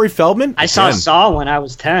 man? Corey Feldman? I saw Saw when I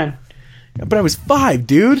was 10. Yeah, but I was 5,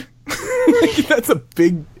 dude. That's a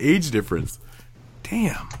big age difference.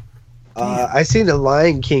 Damn. I seen The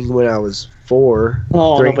Lion King when I was 4.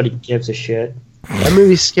 Oh, nobody gives a shit. That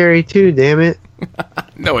movie's scary too, damn it.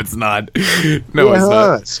 No, it's not. No, it's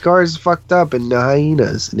not. Scar's fucked up and the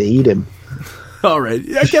hyenas, and they eat him. All right.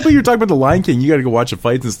 I can't believe you're talking about The Lion King. You got to go watch the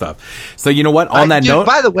fights and stuff. So, you know what? On that note...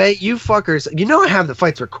 By the way, you fuckers, you know I have the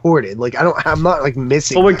fights recorded. Like, I'm not, like,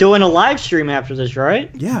 missing Well, we're doing a live stream after this,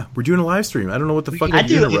 right? Yeah, we're doing a live stream. I don't know what the fuck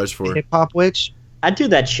you're in a rush for. Hip-Hop Witch? I'd do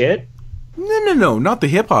that shit. No, not the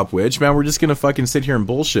hip-hop witch, man. We're just going to fucking sit here and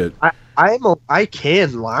bullshit. I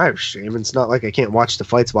can live stream. It's not like I can't watch the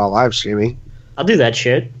fights while live streaming. I'll do that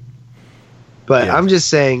shit. But yeah. I'm just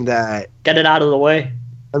saying that... Get it out of the way.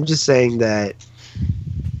 I'm just saying that...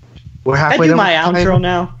 We're halfway done. I do my outro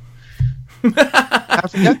now.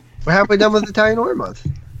 We're halfway done with Italian Horror Month.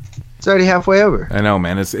 It's already halfway over. I know,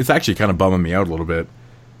 man. It's actually kind of bumming me out a little bit.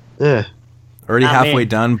 Yeah. Already not halfway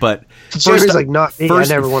done, but first, like, not me.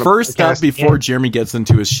 First, I never want first up, before Jeremy gets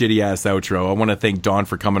into his shitty ass outro, I want to thank Dawn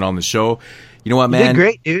for coming on the show. You know what, man? You did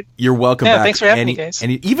great, dude. You're welcome back. Thanks for having me, guys.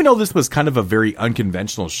 And even though this was kind of a very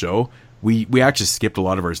unconventional show, we actually skipped a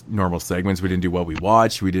lot of our normal segments. We didn't do What We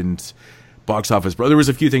Watched. We didn't box office. There was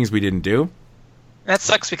a few things we didn't do. That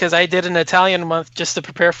sucks because I did an Italian month just to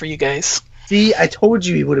prepare for you guys. See, I told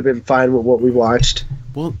you he would have been fine with What We Watched.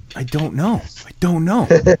 Well, I don't know.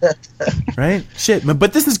 Right? Shit.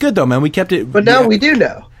 But this is good, though, man. We kept it. But now we do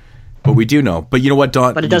know. But we do know. But you know what,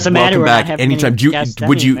 Dawn? But it doesn't matter. Welcome back anytime.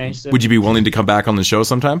 Would you be willing to come back on the show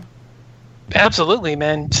sometime? Absolutely,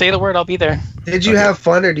 man. Say the word, I'll be there. Did you have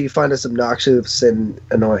fun, or do you find us obnoxious and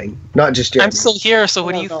annoying? Not just Jeremy. I'm still here, so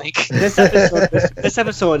what do you think? This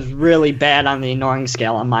episode is really bad on the annoying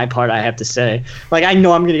scale on my part, I have to say. Like, I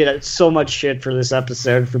know I'm going to get so much shit for this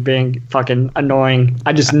episode for being fucking annoying.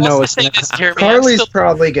 I just know it's this, Jeremy, Carly's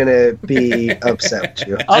probably going to be upset with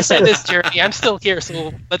you. I'll say this, Jeremy. I'm still here,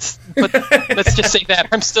 so let's just say that.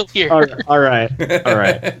 I'm still here. All right.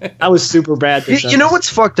 I was super bad this You know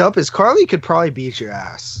what's fucked up is Carly could probably beat your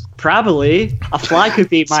ass. Probably. A fly could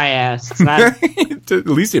beat my ass. It's not... At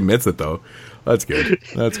least he admits it, though. That's good.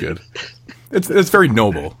 It's very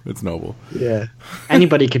noble. It's noble. Yeah.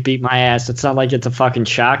 Anybody could beat my ass. It's not like it's a fucking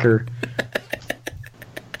shocker.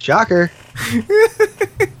 Shocker.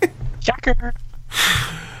 Shocker.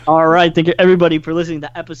 All right. Thank you, everybody, for listening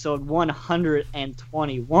to episode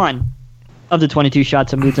 121 of the 22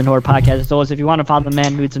 Shots of Moods and Horror podcast. As always, if you want to follow the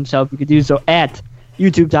man Moods himself, you can do so at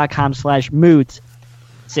youtube.com/moods616.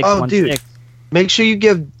 Oh, dude. Make sure you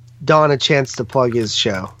give Don a chance to plug his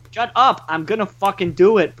show. Shut up. I'm going to fucking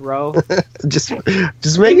do it, bro. just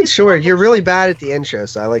making sure. You're really bad at the intro,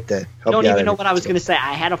 so I like to help you out. You don't even know what I was going to say.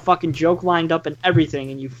 I had a fucking joke lined up and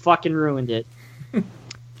everything, and you fucking ruined it. If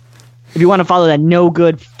you want to follow that no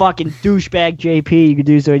good fucking douchebag JP, you can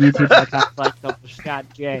do so at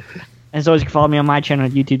youtube.com/ScottJ. And as always, you can follow me on my channel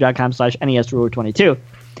at youtube.com/NESRuler22.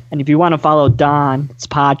 And if you want to follow Don's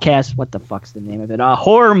podcast, what the fuck's the name of it?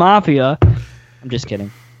 Horror Mafia. I'm just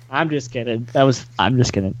kidding. I'm just kidding. That was my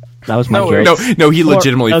joke. No, he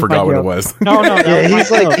legitimately forgot what it was. No. Yeah,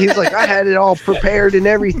 he's like, I had it all prepared and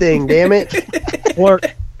everything, damn it. Or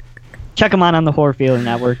check him out on the Horror Feeling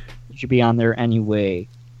Network. You should be on there anyway.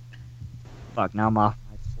 Fuck, now I'm off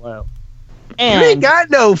my flow. And you ain't got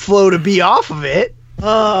no flow to be off of it.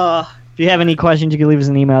 If you have any questions, you can leave us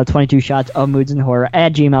an email at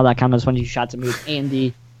 22shotsofmoodsandhorror@gmail.com. That's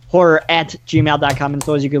 22shotsofmoodsandyhorror@gmail.com. And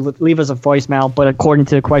so as you can leave us a voicemail, but according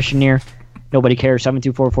to the questionnaire, nobody cares.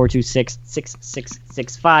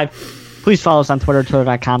 724-426-6665. Please follow us on Twitter,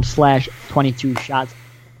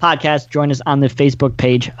 twitter.com/22shotspodcast. Join us on the Facebook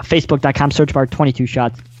page, facebook.com, search bar 22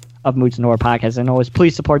 Shots of Moods and Horror Podcast. And always,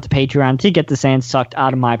 please support the Patreon to get the sand sucked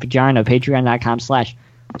out of my vagina.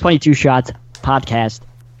 Patreon.com/22shotspodcast.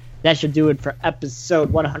 That should do it for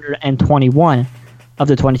episode 121 of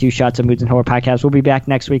the 22 Shots of Moods and Horror Podcast. We'll be back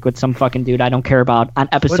next week with some fucking dude I don't care about on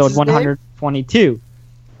episode 122. Name?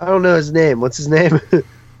 I don't know his name. What's his name?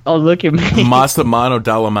 Oh, look at me. Massimano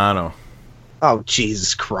Dallamano. Oh,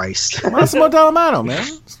 Jesus Christ. Massimo Dallamano, man.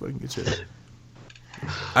 Just fucking good shit.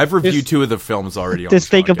 I've reviewed 2 of the films already. Just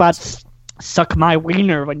think about suck my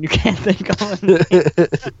wiener when you can't think of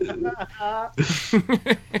it.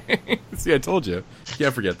 See, I told you. You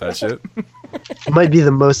can't forget that shit. It might be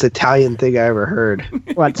the most Italian thing I ever heard.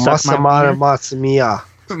 What? Massimano Massimia.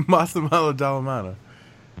 Massimo Dallamano.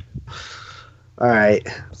 All right.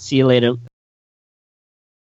 See you later.